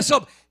I mess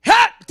up,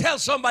 help. Tell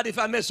somebody, if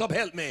I mess up,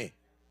 help me.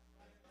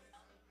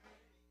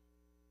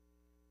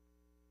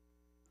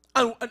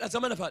 And as a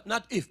matter of fact,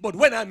 not if, but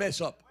when I mess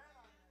up.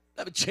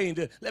 Let me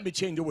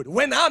change the word.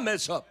 When I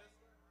mess up,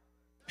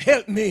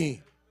 help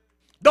me.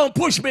 Don't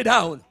push me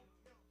down.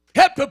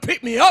 Help to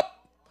pick me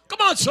up.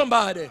 Come on,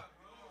 somebody.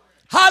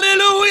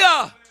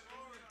 Hallelujah.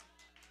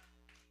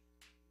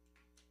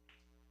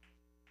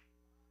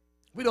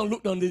 We don't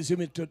look down these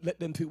women to let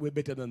them think we're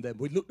better than them.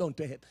 We look down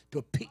to help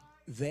to pick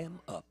them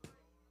up.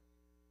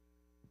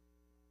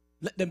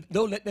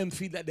 Don't let them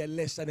feel that they're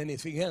less than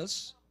anything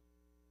else.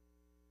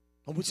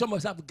 And some of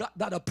us have got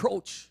that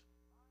approach.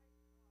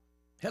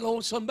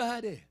 Hello,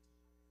 somebody.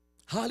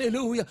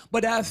 Hallelujah.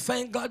 But I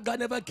thank God, God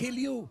never kill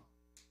you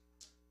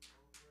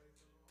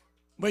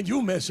when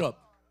you mess up.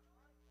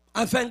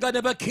 I thank God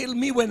never kill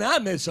me when I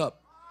mess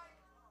up.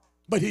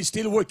 But he's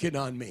still working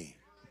on me.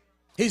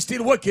 He's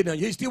still working on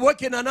you. He's still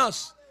working on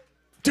us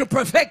to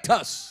perfect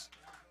us.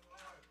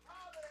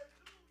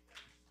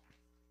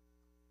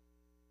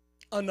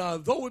 And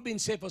although we've been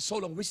saved for so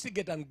long, we still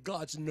get on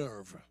God's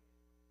nerve.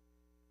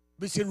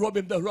 We still rub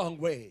him the wrong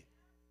way.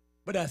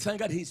 But I thank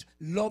God he's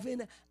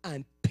loving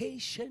and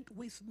patient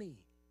with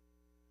me.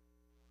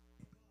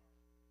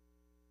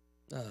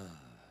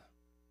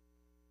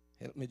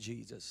 Help me,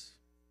 Jesus.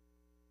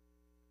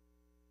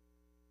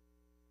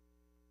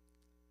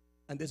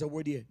 And there's a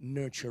word here,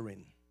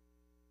 nurturing.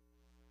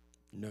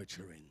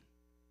 Nurturing.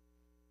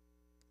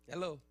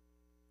 Hello?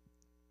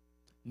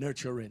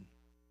 Nurturing.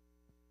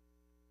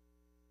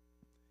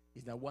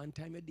 It's not one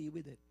time you deal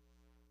with it.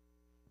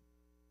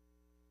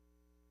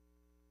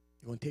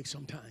 You're going to take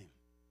some time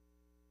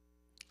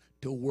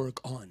to work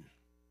on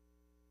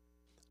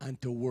and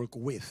to work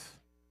with.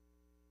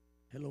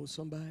 Hello,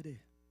 somebody.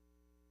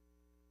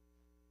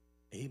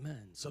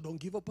 Amen. So don't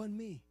give up on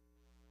me.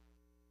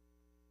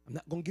 I'm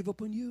not going to give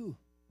up on you.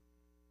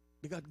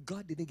 Because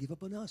God didn't give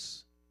up on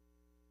us.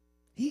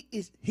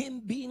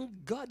 Him being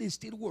God is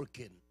still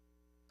working.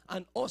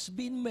 And us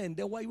being men,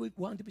 that's why we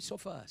want to be so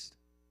fast.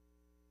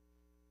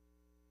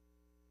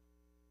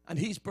 And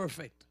he's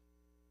perfect.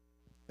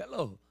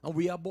 Hello. And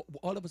we are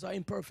all of us are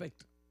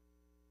imperfect.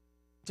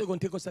 So it's going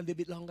to take us a little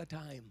bit longer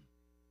time.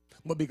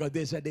 But because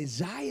there's a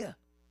desire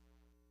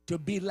to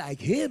be like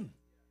him.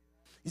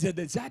 It's a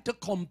desire to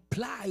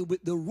comply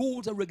with the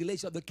rules and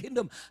regulations of the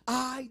kingdom.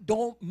 I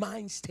don't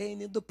mind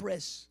staying in the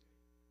press.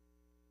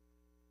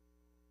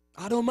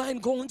 I don't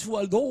mind going through,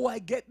 although I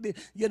get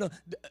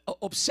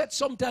upset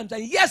sometimes.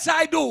 And yes,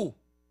 I do.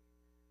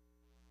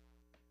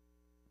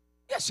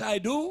 Yes, I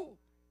do.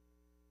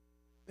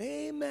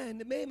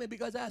 Amen. Amen.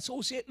 Because I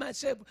associate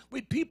myself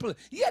with people.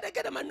 Yeah, they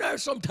get on my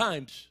nerves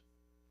sometimes.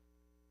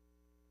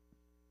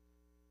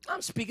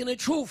 I'm speaking the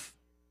truth.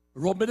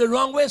 Rub me the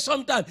wrong way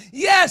sometimes.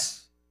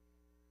 Yes.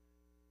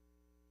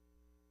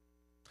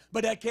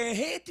 But I can't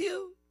hate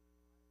you.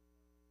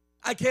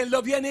 I can't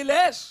love you any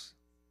less.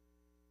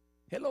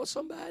 Hello,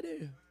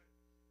 somebody.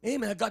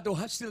 Amen. I got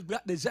to still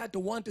got desire to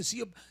want to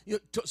see you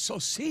to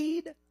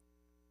succeed.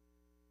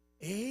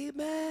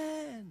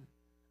 Amen.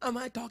 Am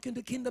I talking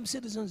to kingdom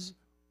citizens?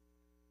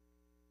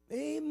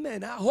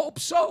 Amen. I hope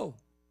so.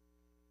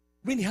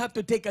 We have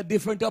to take a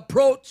different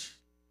approach.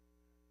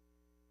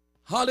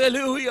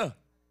 Hallelujah.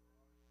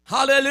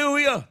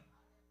 Hallelujah.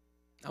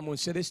 I'm going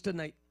to say this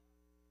tonight.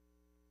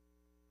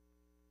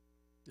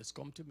 Just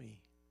come to me.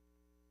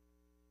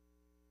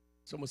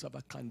 Some of us have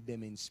a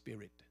condemning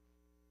spirit.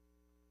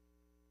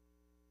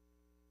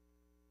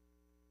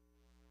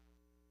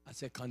 I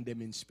say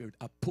condemning spirit,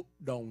 a put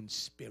down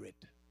spirit.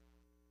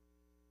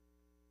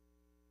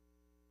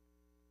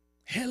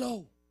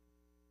 Hello.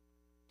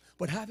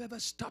 But have I ever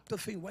stopped to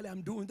think while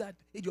I'm doing that,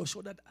 it just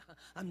show that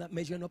I'm not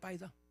measuring up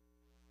either?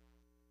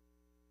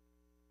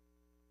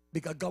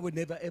 Because God would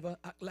never ever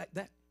act like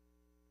that.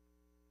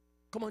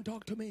 Come on,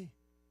 talk to me.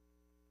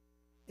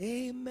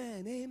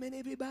 Amen. Amen,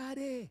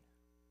 everybody.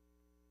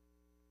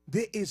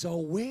 There is a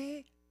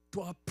way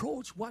to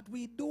approach what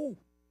we do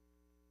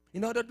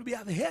in order to be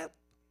of help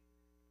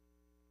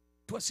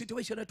to a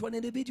situation or to an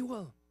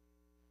individual.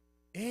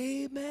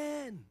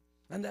 Amen.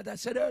 And that I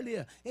said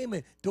earlier,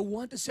 amen, to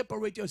want to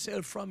separate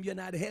yourself from you're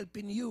not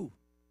helping you.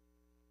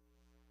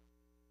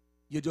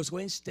 You're just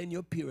going to extend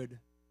your period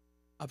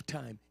of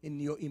time in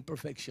your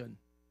imperfection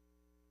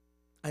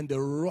and the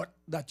rut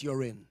that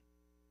you're in.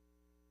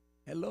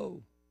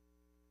 Hello.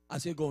 I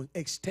say go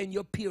extend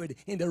your period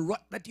in the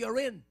rut that you're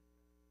in.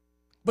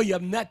 But you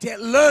have not yet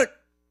learned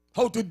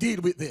how to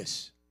deal with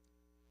this.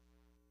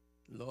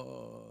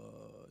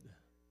 Lord,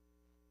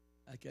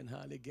 I can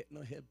hardly get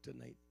no help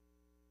tonight.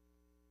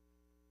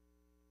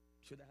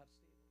 Should I have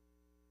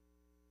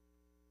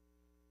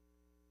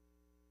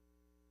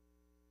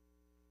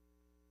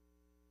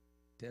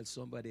stayed? Tell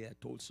somebody, I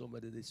told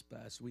somebody this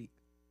past week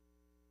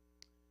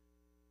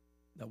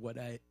that what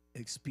I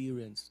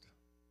experienced,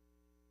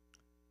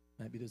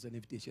 maybe there's an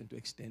invitation to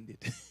extend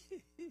it.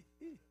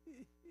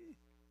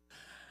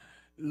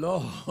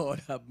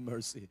 Lord have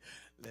mercy.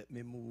 Let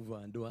me move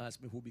on. Don't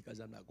ask me who, because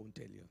I'm not going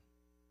to tell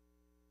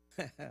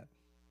you.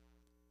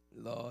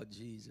 Lord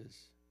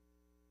Jesus.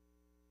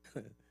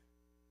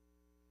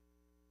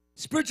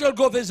 Spiritual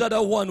growth is not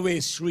a one-way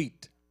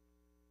street.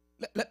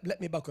 Let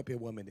me back up here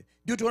 1 minute.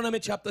 Deuteronomy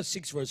chapter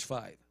 6 verse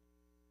 5.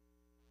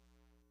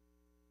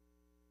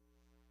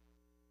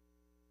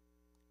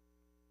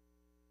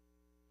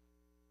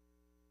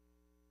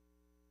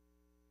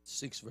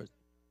 6 verse.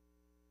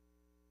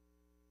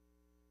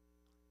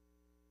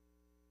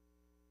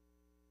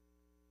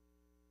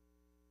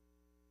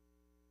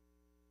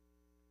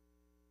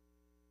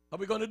 How are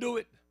we going to do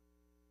it?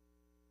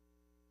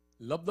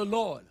 Love the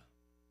Lord.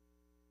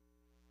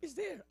 It's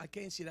there. I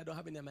can't see it. I don't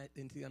have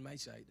anything on my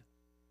side.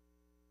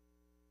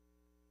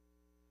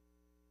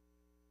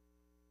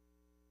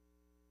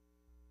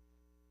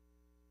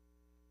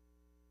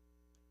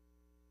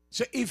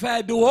 So if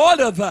I do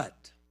all of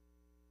that,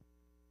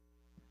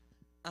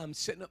 I'm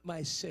setting up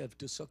myself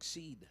to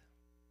succeed.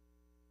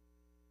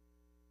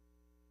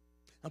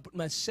 I put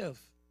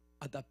myself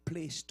at a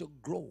place to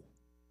grow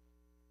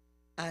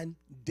and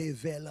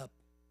develop.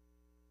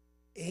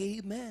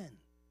 Amen.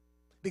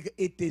 Because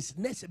it is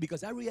necessary.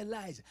 Because I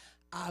realize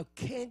I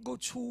can't go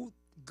through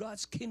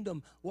God's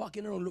kingdom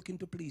walking around looking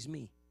to please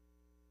me.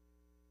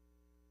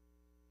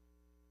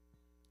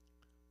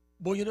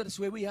 But you know that's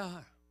where we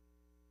are.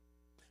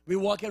 We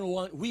walk and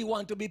we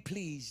want to be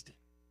pleased.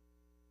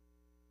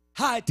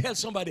 I tell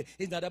somebody,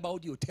 it's not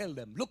about you. Tell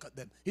them, look at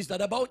them. It's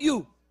not about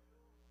you.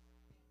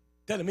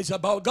 Tell them it's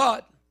about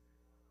God.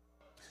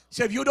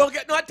 So if you don't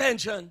get no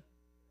attention,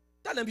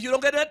 tell them if you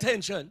don't get any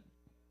attention.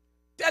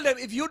 Tell them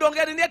if you don't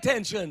get any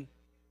attention,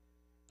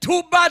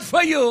 too bad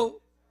for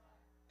you.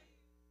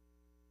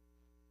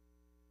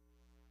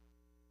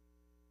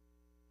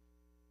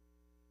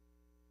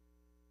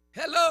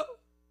 Hello.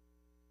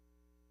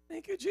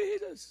 Thank you,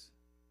 Jesus.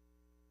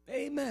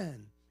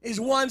 Amen.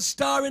 Is one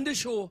star in the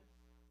show.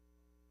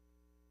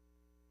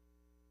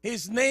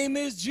 His name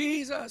is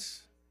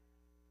Jesus.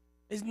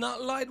 It's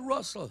not Lloyd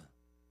Russell.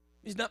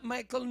 It's not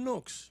Michael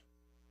Nooks.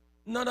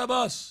 None of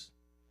us.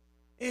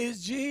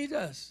 It's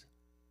Jesus.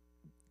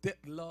 The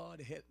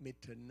Lord help me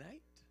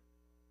tonight.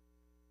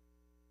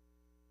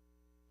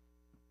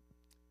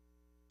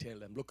 Tell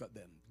them, look at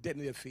them, dead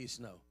in their face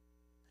now.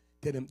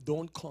 Tell them,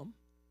 don't come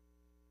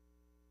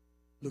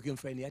looking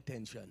for any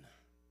attention.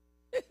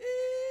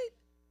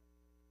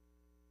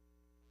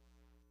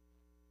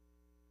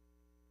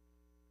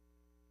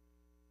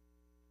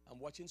 I'm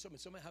watching somebody.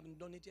 Somebody haven't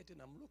done it yet,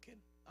 and I'm looking.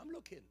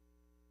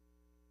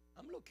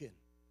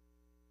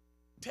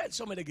 Tell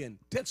somebody again.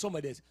 Tell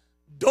somebody this.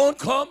 Don't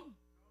come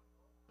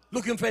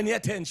looking for any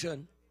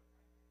attention.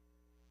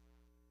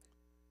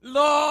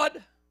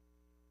 Lord,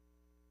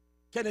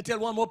 can you tell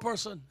one more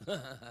person?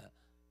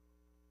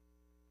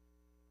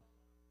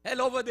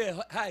 Hello over there.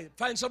 Hi.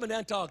 Find somebody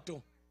and talk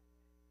to.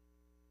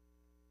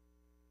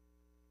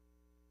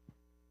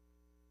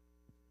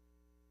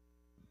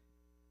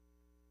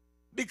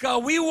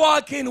 Because we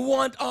walk in,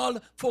 want all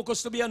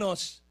focus to be on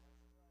us.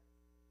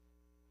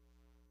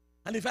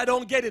 And if I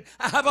don't get it,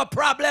 I have a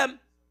problem.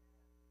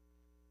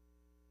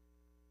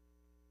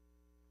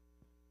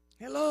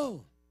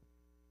 Hello.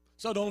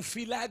 So don't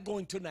feel like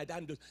going tonight.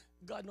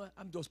 God, no,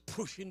 I'm just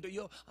pushing to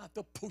you. I have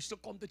to push to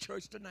come to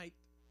church tonight.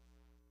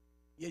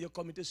 Yeah, you're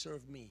coming to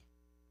serve me.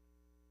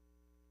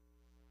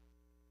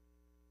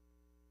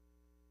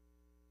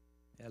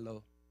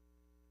 Hello.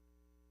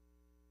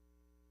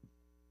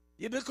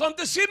 You didn't come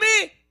to see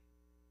me.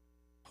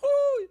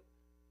 Ooh,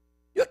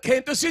 you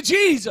came to see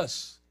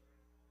Jesus.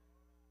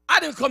 I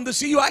didn't come to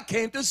see you. I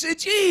came to see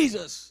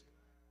Jesus.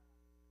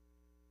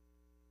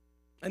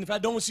 And if I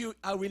don't see you,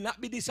 I will not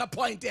be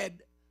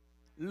disappointed.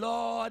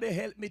 Lord,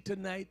 help me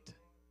tonight.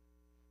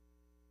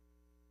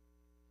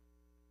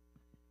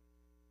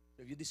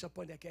 If you're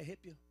disappointed, I can't help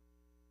you.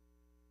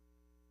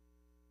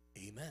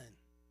 Amen.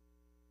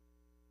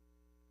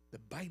 The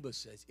Bible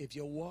says, if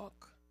you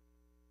walk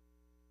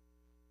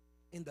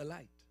in the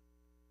light,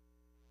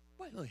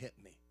 why don't help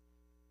me?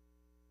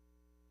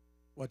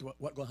 What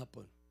going to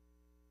happen?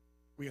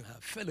 We're going to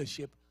have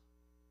fellowship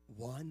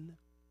one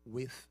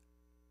with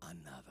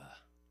another.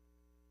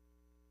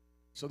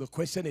 So the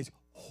question is,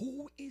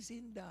 who is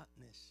in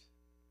darkness?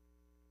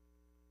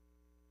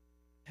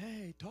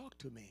 Hey, talk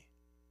to me.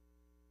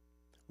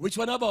 Which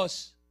one of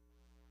us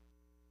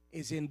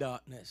is in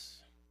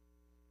darkness?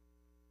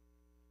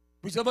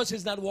 Which of us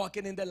is not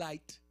walking in the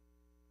light?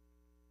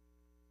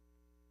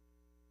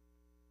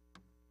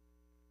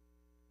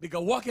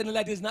 Because walking in the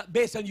light is not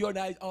based on your and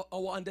I,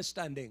 our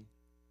understanding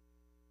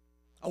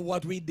of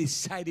what we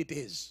decide it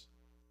is.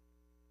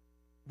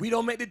 We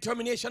don't make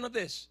determination of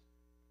this.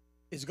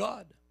 It's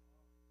God.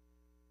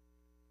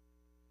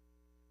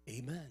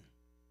 Amen.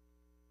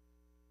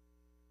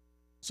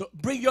 So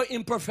bring your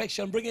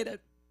imperfection, bring it up.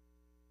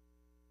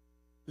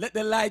 Let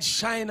the light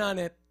shine on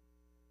it.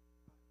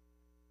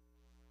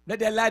 Let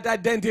the light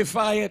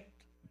identify it.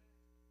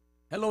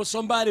 Hello,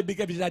 somebody,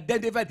 because it's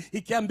identified,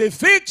 it can be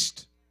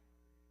fixed.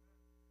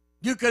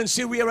 You can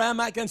see where I am,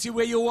 I can see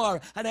where you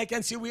are, and I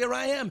can see where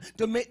I am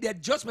to make the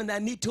adjustment I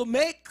need to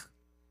make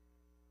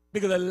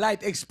because the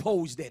light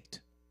exposed it.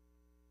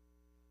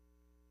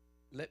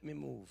 Let me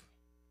move.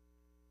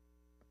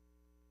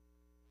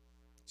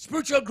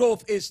 Spiritual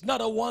growth is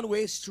not a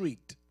one-way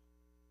street.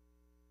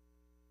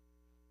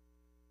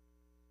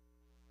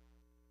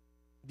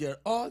 There are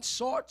all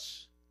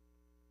sorts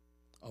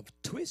of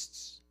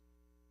twists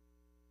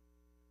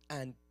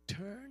and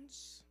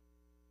turns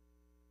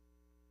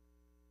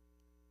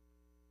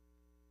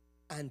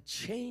and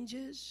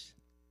changes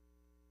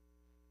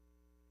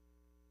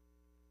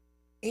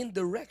in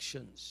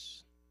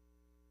directions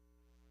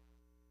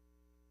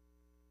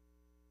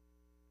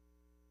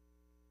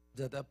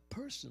that a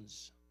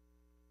person's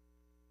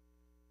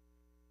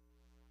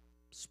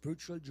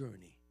spiritual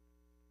journey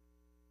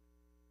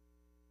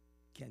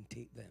can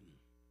take them.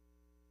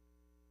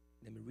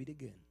 Let me read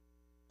again.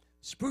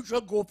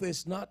 Spiritual growth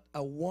is not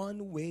a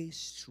one-way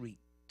street.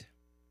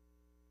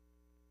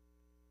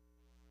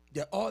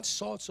 There are all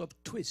sorts of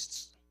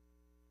twists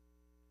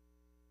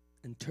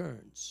and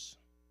turns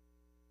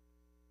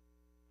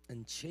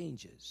and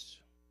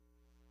changes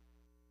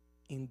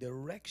in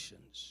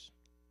directions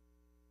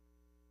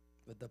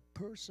that the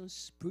person's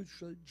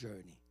spiritual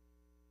journey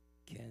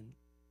can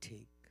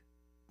take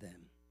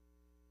them.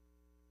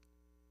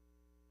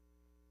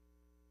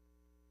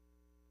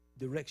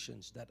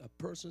 Directions that a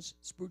person's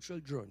spiritual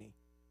journey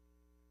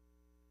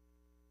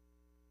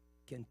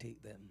can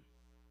take them.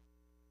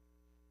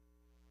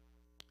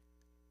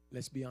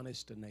 Let's be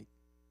honest tonight.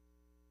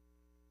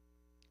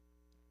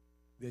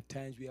 There are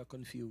times we are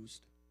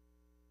confused.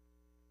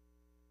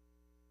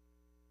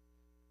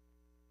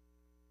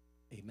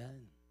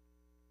 Amen.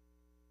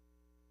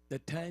 There are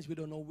times we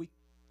don't know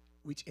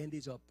which end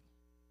is up.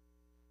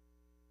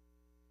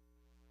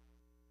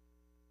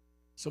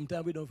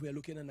 Sometimes we don't know if we are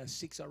looking at a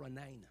 6 or a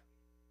 9.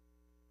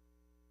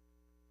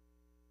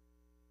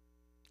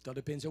 It all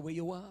depends on where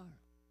you are.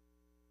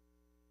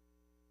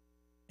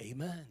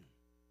 Amen.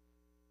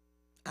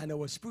 And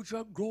our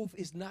spiritual growth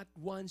is not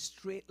one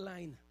straight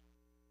line.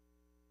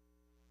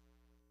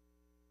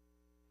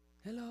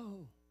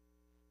 Hello.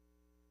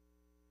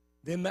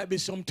 There might be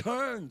some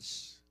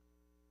turns.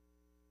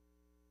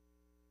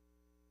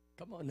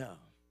 Come on now.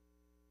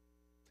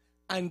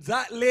 And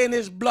that lane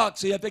is blocked,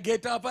 so you have to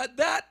get off at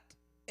that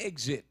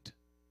exit.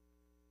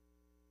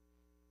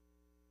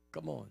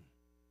 Come on.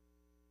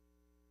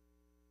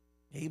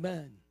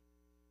 Amen.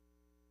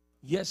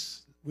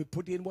 Yes, we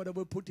put in whatever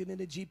we put in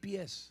the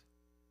GPS.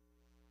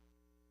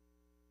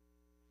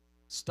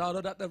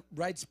 Started at the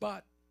right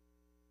spot.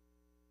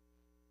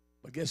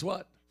 But guess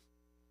what?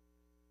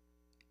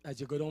 As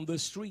you go down the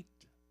street,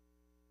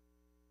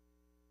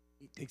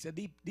 it takes a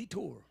deep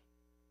detour.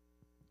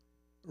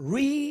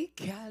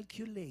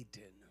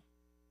 Recalculating.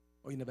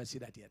 Oh, you never see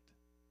that yet?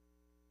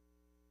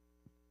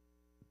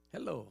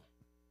 Hello.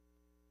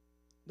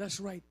 That's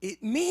right.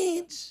 It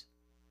means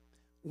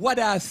what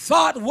I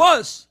thought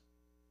was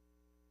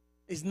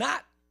is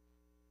not.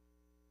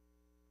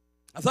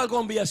 I thought it was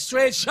going to be a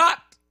straight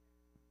shot.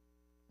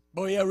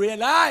 But you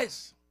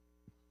realize,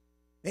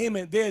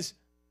 amen, there's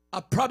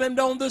a problem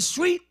down the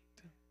street.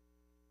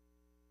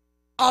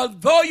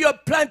 Although you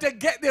plan to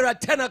get there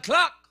at 10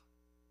 o'clock,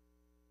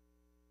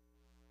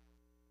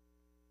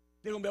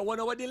 there's going to be a 1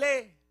 hour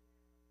delay.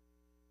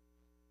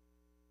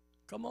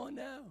 Come on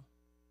now.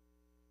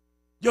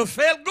 You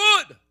felt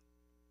good.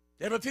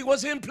 Everything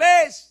was in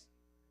place.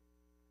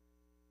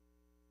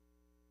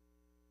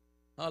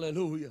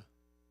 Hallelujah.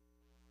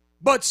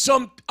 But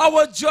some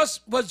hour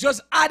was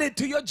just added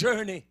to your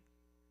journey.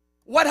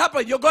 What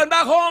happened? You're going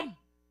back home?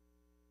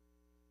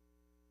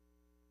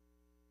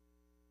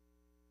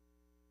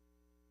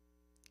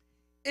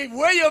 If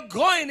where you're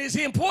going is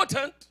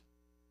important,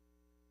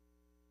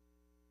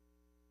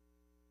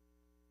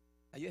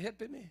 are you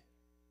helping me?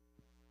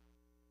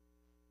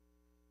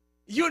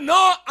 You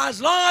know,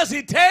 as long as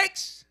it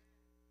takes,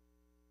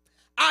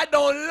 I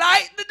don't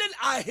like the delay.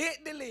 I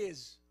hate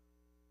delays.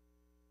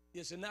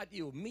 Yes, not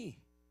you, me.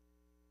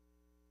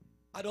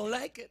 I don't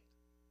like it.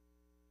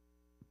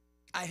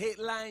 I hate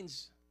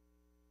lines.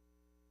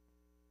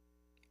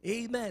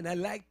 Amen. I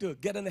like to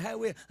get on the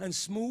highway and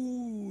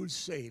smooth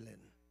sailing.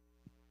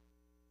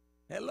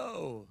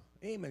 Hello.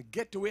 Amen.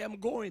 Get to where I'm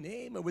going.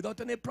 Amen. Without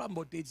any problem.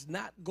 But it's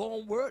not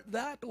going to work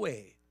that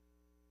way.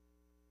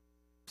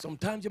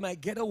 Sometimes you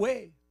might get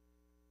away,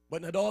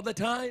 but not all the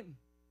time.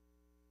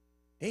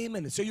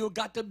 Amen. So you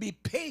got to be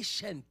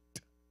patient.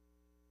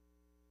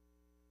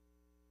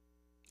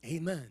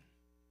 Amen.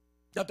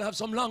 You have to have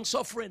some long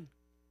suffering.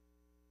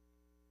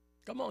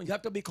 Come on, you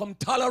have to become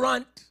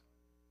tolerant.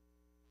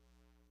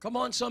 Come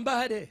on,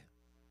 somebody.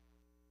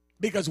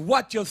 Because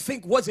what you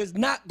think was is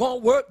not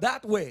going to work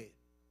that way.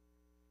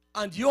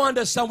 And you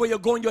understand where you're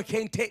going, you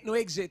can't take no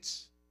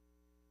exits.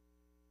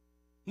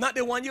 Not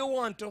the one you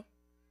want to.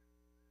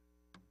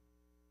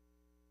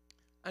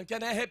 And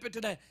can I help you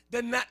tonight?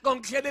 They're not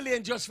going to clear the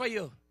lane just for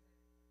you.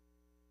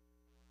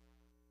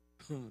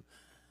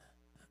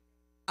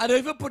 I don't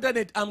even put on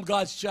it, I'm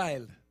God's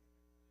child.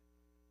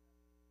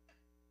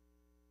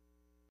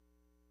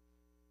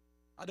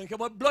 I don't care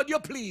what blood you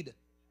plead.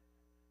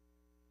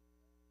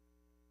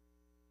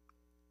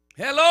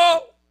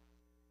 Hello?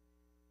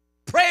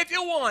 Pray if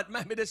you want.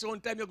 Maybe this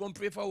one time you're going to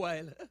pray for a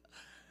while.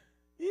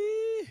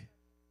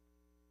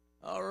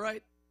 All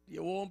right.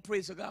 You won't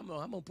pray, so I'm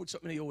going to put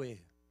something in your way.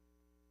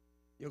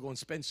 You're going to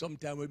spend some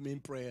time with me in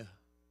prayer.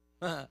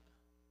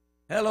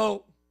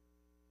 Hello?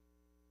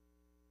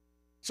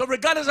 So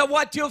regardless of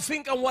what you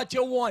think and what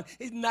you want,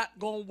 it's not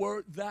going to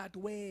work that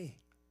way.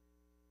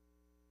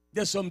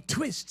 There's some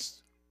twists.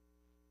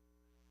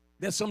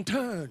 There's some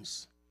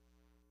turns.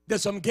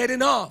 There's some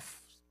getting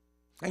off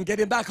and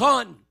getting back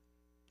on.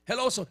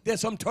 Hello, so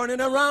there's some turning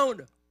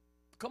around.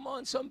 Come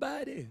on,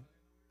 somebody.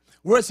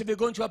 Worse if you're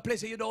going to a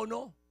place that you don't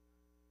know.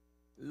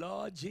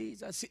 Lord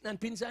Jesus, sitting on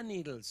pins and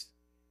needles.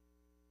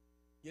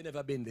 You've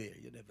never been there.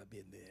 You've never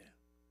been there.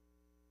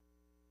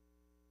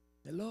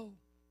 Hello?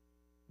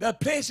 There are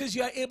places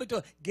you are able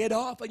to get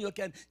off and you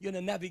can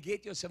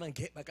navigate yourself and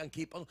get back and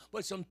keep on.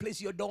 But some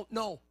places you don't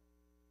know.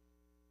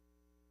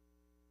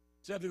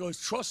 So if you go,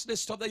 trust the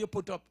stuff that you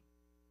put up,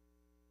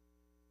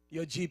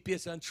 your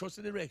GPS, and trust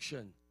the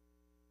direction.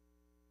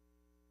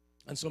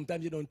 And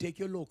sometimes you don't take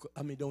your local,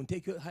 don't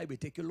take your highway,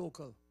 take your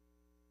local.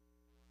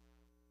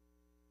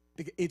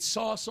 It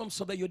saw some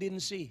stuff that you didn't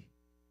see.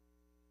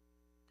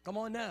 Come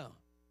on now.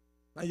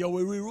 And you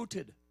were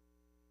rerouted.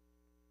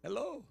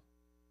 Hello?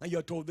 And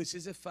you're told this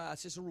is the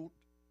fastest route.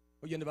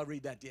 Or you never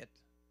read that yet.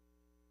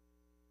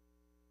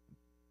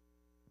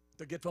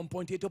 To get from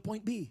point A to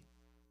point B.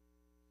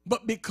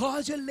 But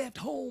because you left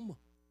home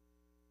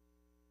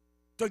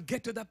to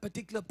get to that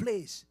particular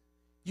place,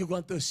 you're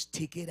going to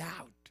stick it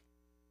out.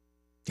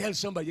 Tell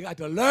somebody you got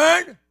to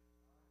learn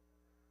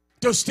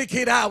to stick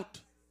it out.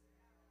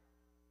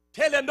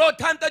 Tell them no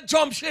time to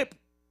jump ship.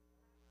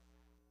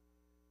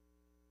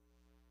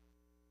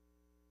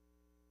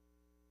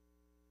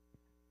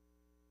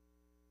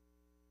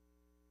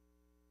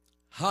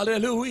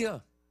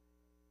 Hallelujah.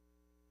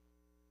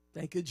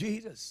 Thank you,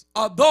 Jesus.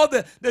 Although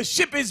the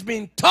ship is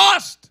being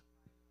tossed,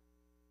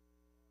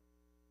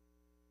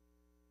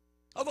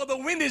 although the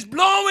wind is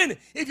blowing,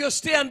 if you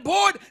stay on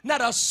board,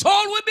 not a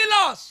soul will be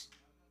lost.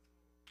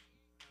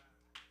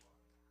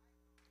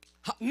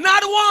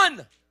 Not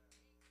one.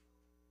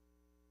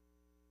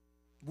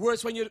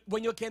 Worse when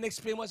you can't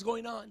explain what's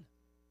going on.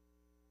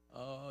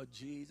 Oh,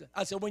 Jesus.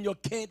 I said when you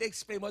can't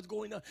explain what's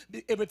going on,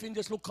 everything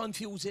just look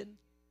confusing.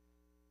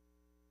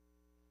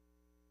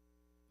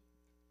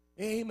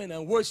 Amen.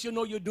 And worse, you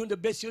know you're doing the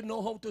best you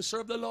know how to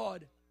serve the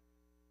Lord.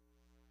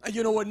 And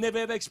you know we're never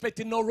ever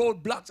expecting no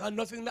roadblocks or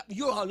nothing.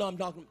 You know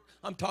how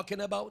I'm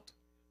talking about.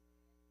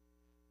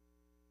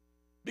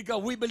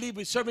 Because we believe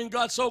we're serving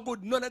God so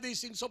good, none of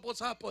these things supposed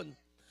to happen.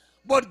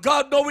 But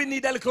God knows we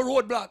need a little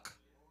roadblock.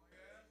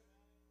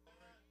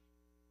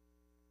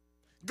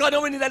 God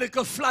knows we need a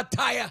little flat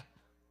tire.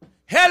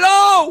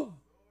 Hello!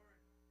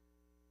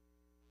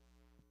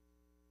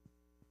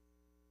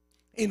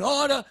 In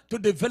order to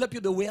develop you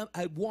the way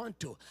I want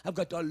to, I've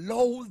got to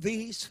allow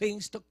these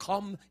things to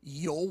come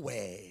your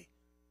way.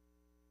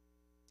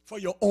 For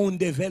your own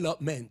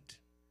development.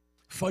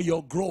 For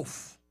your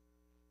growth.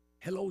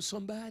 Hello,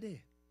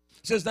 somebody.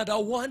 It's not a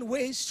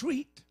one-way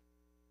street.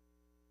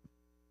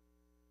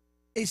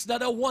 It's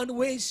not a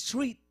one-way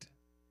street.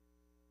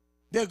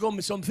 There are going to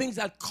be some things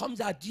that comes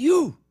at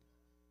you.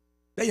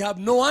 They have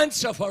no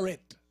answer for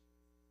it.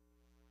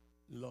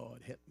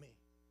 Lord, help me.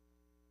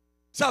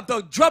 So I have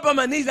to drop on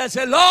my knees and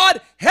say,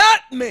 Lord,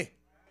 help me.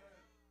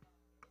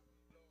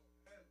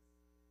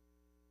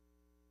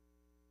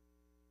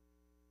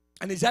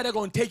 And he's either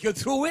going to take you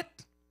through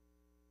it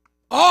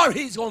or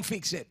he's going to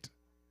fix it.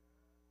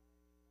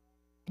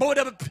 But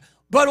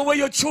the way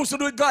you choose to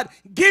do it, God,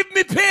 give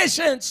me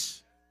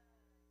patience.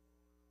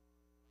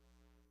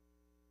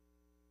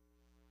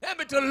 Help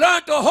me to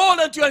learn to hold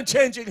on to your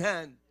unchanging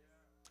hand.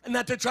 And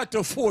not to try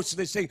to force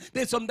this thing.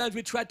 Then sometimes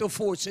we try to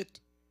force it.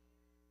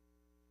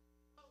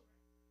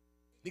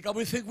 Because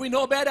we think we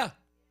know better.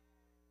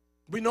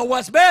 We know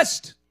what's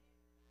best.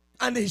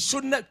 And this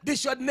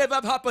should never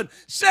have happened.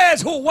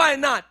 Says who? Why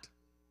not?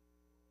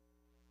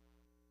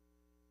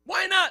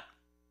 Why not?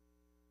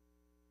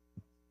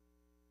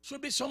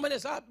 Should be somebody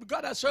that says,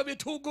 God, I serve you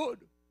too good.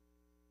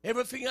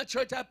 Everything at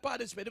church I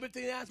participate,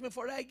 everything they ask me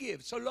for I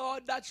give. So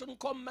Lord, that shouldn't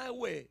come my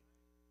way.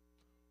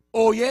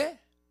 Oh yeah?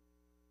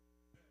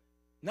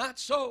 Not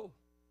so.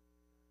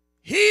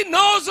 He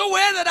knows the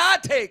way that I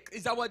take.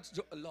 Is that what,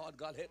 Lord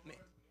God help me.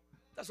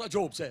 That's what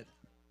Job said.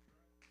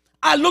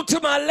 I look to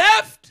my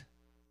left.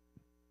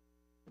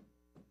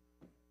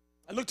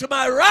 I look to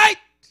my right.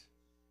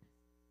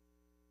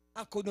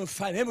 I couldn't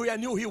find him. I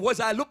knew he was.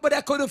 I looked, but I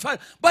couldn't find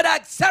him. But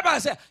I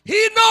said,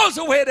 he knows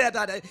the way that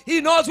I,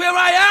 he knows where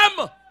I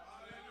am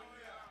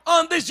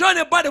on this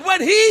journey. But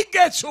when he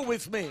gets through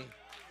with me,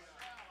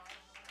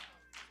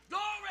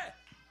 glory,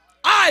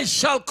 I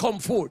shall come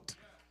forth.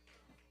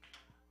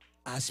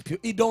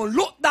 It don't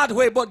look that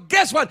way, but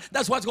guess what?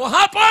 That's what's going to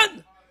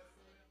happen.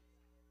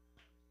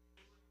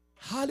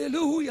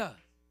 Hallelujah.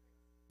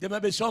 There may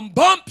be some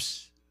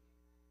bumps.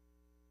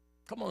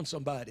 Come on,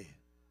 somebody.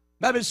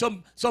 Maybe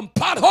some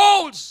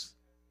potholes.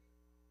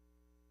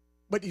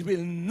 But it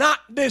will not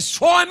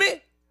destroy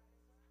me.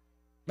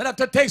 But I have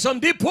to take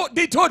some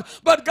detour.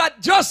 But God,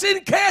 just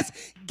in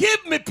case,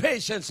 give me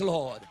patience,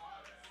 Lord.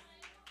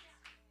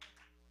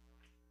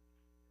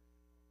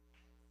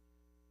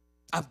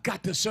 I've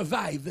got to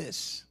survive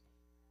this.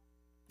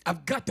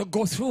 I've got to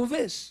go through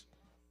this.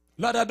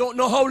 Lord, I don't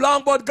know how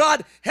long, but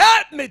God,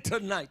 help me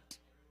tonight.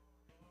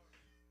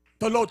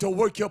 The Lord to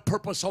work your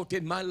purpose out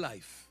in my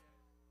life.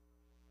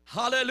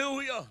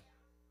 Hallelujah.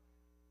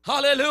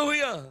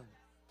 Hallelujah.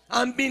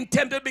 I'm being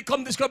tempted to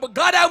become discouraged. But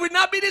God, I will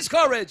not be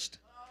discouraged.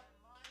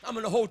 I'm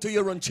going to hold to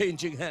your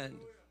unchanging hand.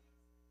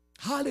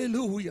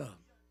 Hallelujah.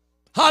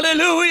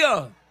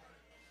 Hallelujah.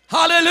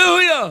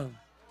 Hallelujah.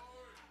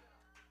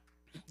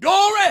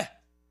 Glory.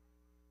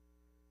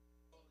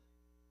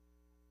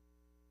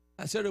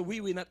 I said we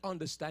will not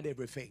understand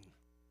everything.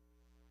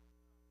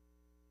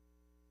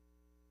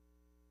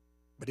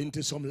 But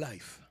into some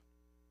life,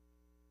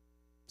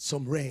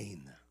 some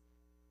rain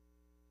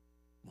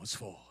must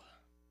fall.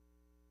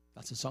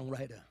 That's a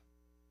songwriter.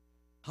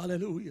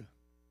 Hallelujah.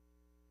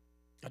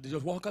 Got to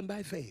just walk on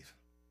by faith.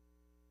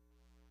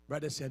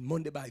 Brother said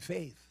Monday by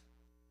faith.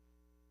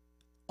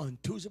 On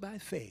Tuesday by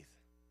faith.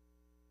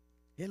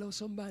 Hello,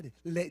 somebody.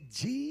 Let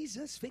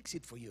Jesus fix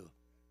it for you.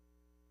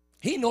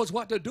 He knows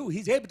what to do.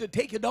 He's able to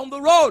take you down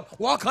the road.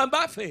 Walk on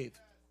by faith.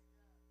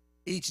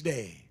 Each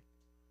day.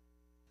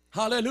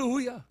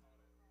 Hallelujah.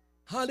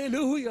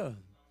 Hallelujah.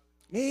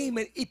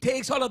 Amen. It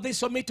takes all of this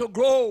for me to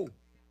grow.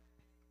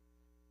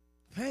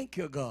 Thank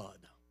you, God.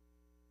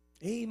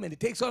 Amen. It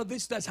takes all of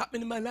this that's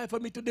happening in my life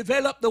for me to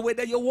develop the way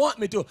that you want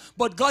me to.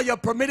 But God, you're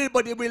permitted,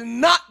 but it will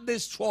not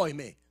destroy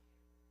me.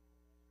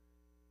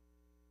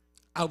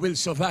 I will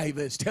survive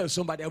this. Tell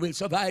somebody, I will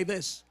survive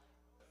this.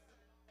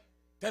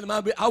 Tell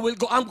them, I will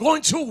go. I'm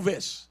going through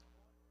this.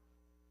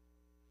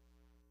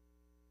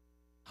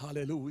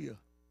 Hallelujah.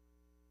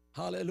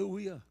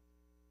 Hallelujah.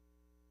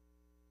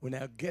 When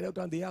I get out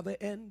on the other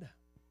end,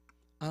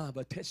 I have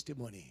a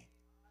testimony.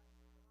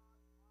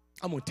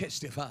 I'm going to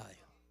testify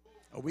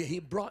of where he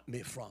brought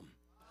me from.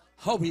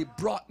 How he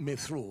brought me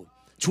through.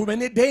 Too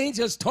many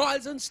dangers,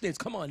 toils, and snares.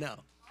 Come on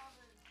now.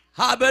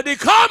 How did he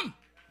come?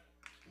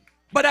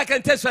 But I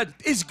can testify,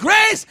 it's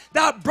grace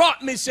that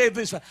brought me safe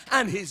this far.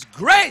 And his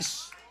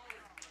grace,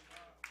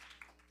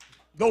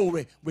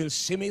 glory, will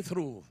see me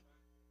through.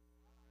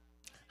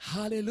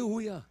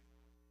 Hallelujah.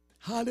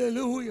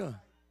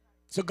 Hallelujah.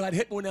 So God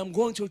help me when I'm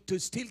going to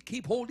still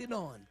keep holding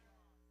on.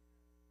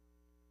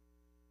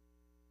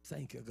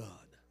 Thank you, God.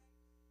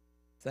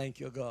 Thank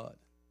you, God.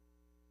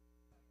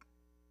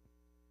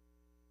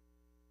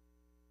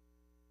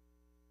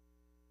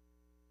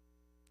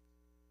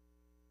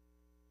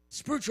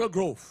 Spiritual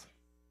growth,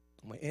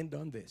 I'm going to end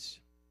on this,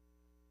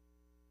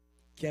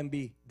 can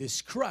be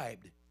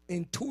described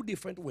in two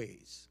different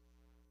ways.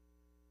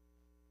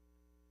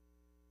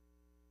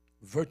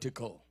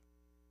 Vertical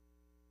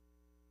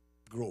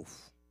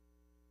growth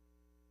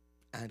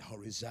and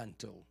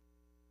horizontal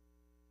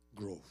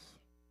growth.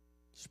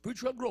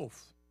 Spiritual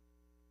growth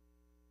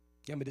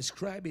can be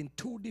described in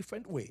two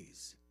different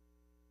ways.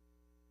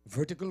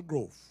 Vertical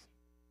growth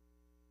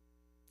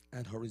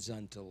and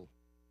horizontal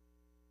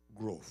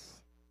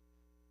growth.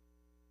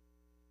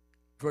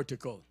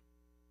 Vertical.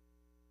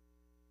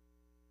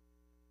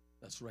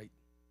 That's right.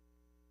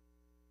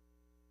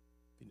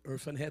 In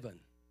earth and heaven,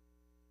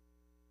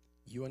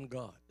 you and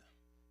God,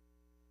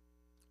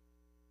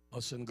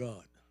 us and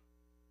God.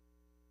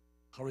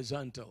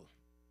 Horizontal,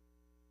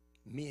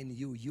 me and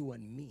you, you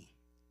and me.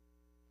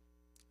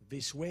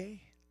 This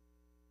way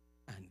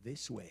and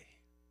this way.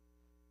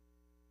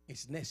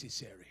 It's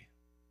necessary.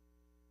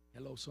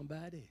 Hello,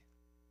 somebody.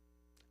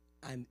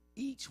 And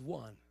each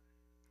one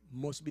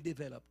must be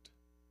developed.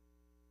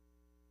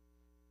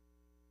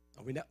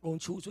 And we're not going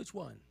to choose which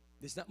one.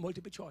 There's not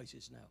multiple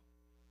choices now.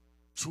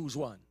 Choose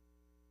one.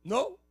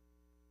 No.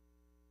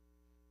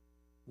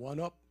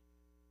 One up,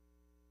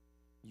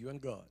 you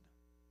and God.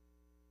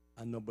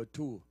 And number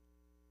two,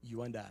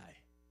 you and I.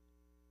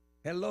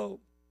 Hello.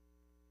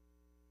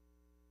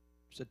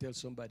 So tell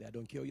somebody, I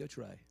don't care you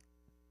try.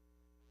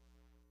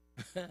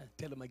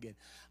 Tell them again,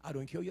 I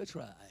don't care you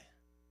try.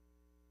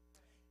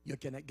 You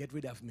cannot get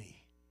rid of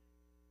me.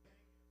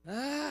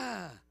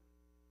 Ah.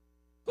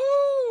 Woo.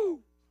 Oh,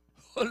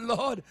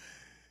 Lord.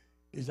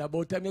 It's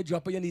about time you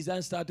drop on your knees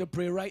and start to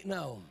pray right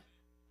now.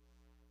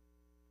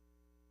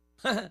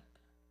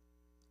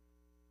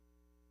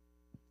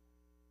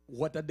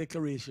 What a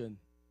declaration.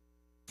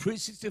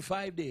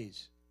 365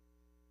 days.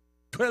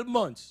 12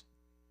 months.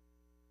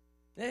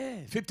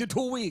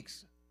 52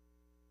 weeks.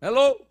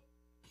 Hello?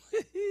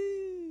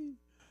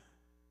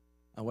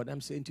 And what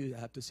I'm saying to you, I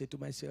have to say to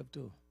myself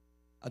too.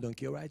 I don't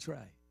care where I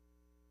try.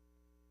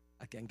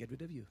 I can't get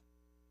rid of you.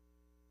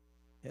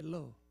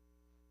 Hello?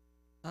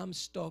 I'm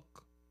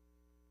stuck.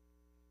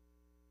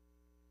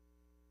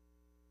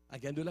 I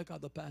can do like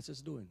other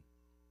pastors doing.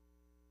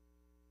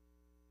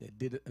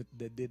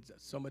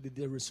 Somebody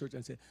did research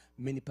and said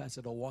many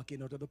pastors are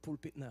walking out of the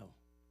pulpit now.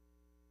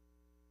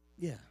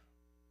 Yeah.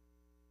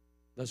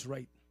 That's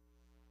right.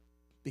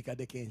 Because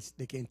they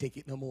can't take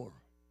it no more.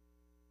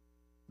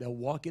 They're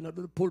walking out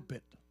of the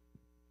pulpit.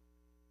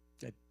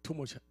 That too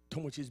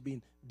much is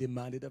being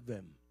demanded of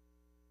them.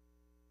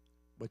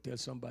 But tell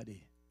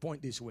somebody,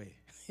 point this way.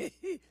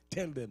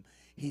 Tell them,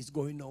 he's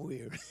going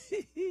nowhere.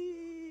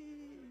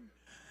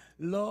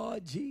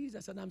 Lord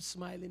Jesus, and I'm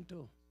smiling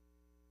too.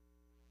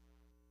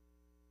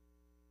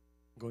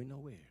 Going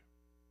nowhere.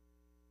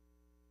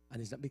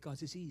 And it's not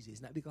because it's easy.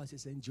 It's not because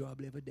it's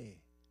enjoyable every day.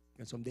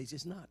 And some days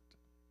it's not.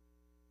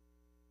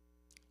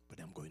 But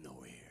I'm going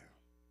nowhere.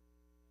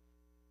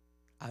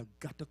 I've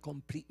got to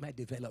complete my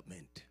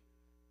development.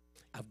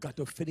 I've got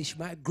to finish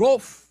my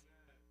growth.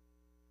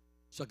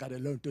 So I've got to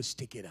learn to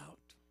stick it out.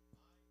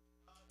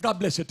 God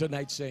bless you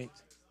tonight,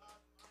 saints.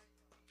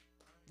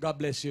 God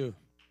bless you.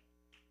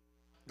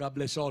 God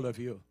bless all of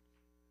you.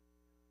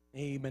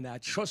 Amen. I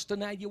trust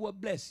tonight you were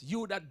blessed.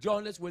 You that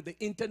joined us with the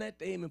internet,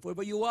 amen,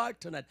 wherever you are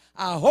tonight.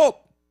 I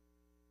hope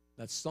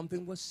that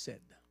something was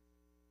said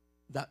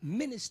that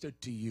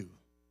ministered to you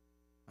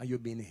and you're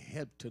being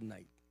helped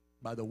tonight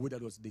by the word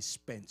that was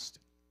dispensed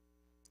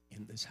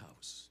in this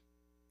house.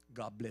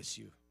 God bless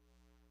you.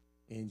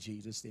 In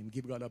Jesus' name.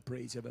 Give God a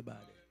praise, everybody.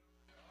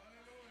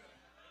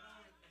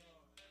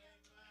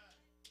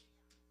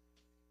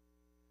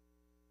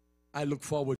 I look forward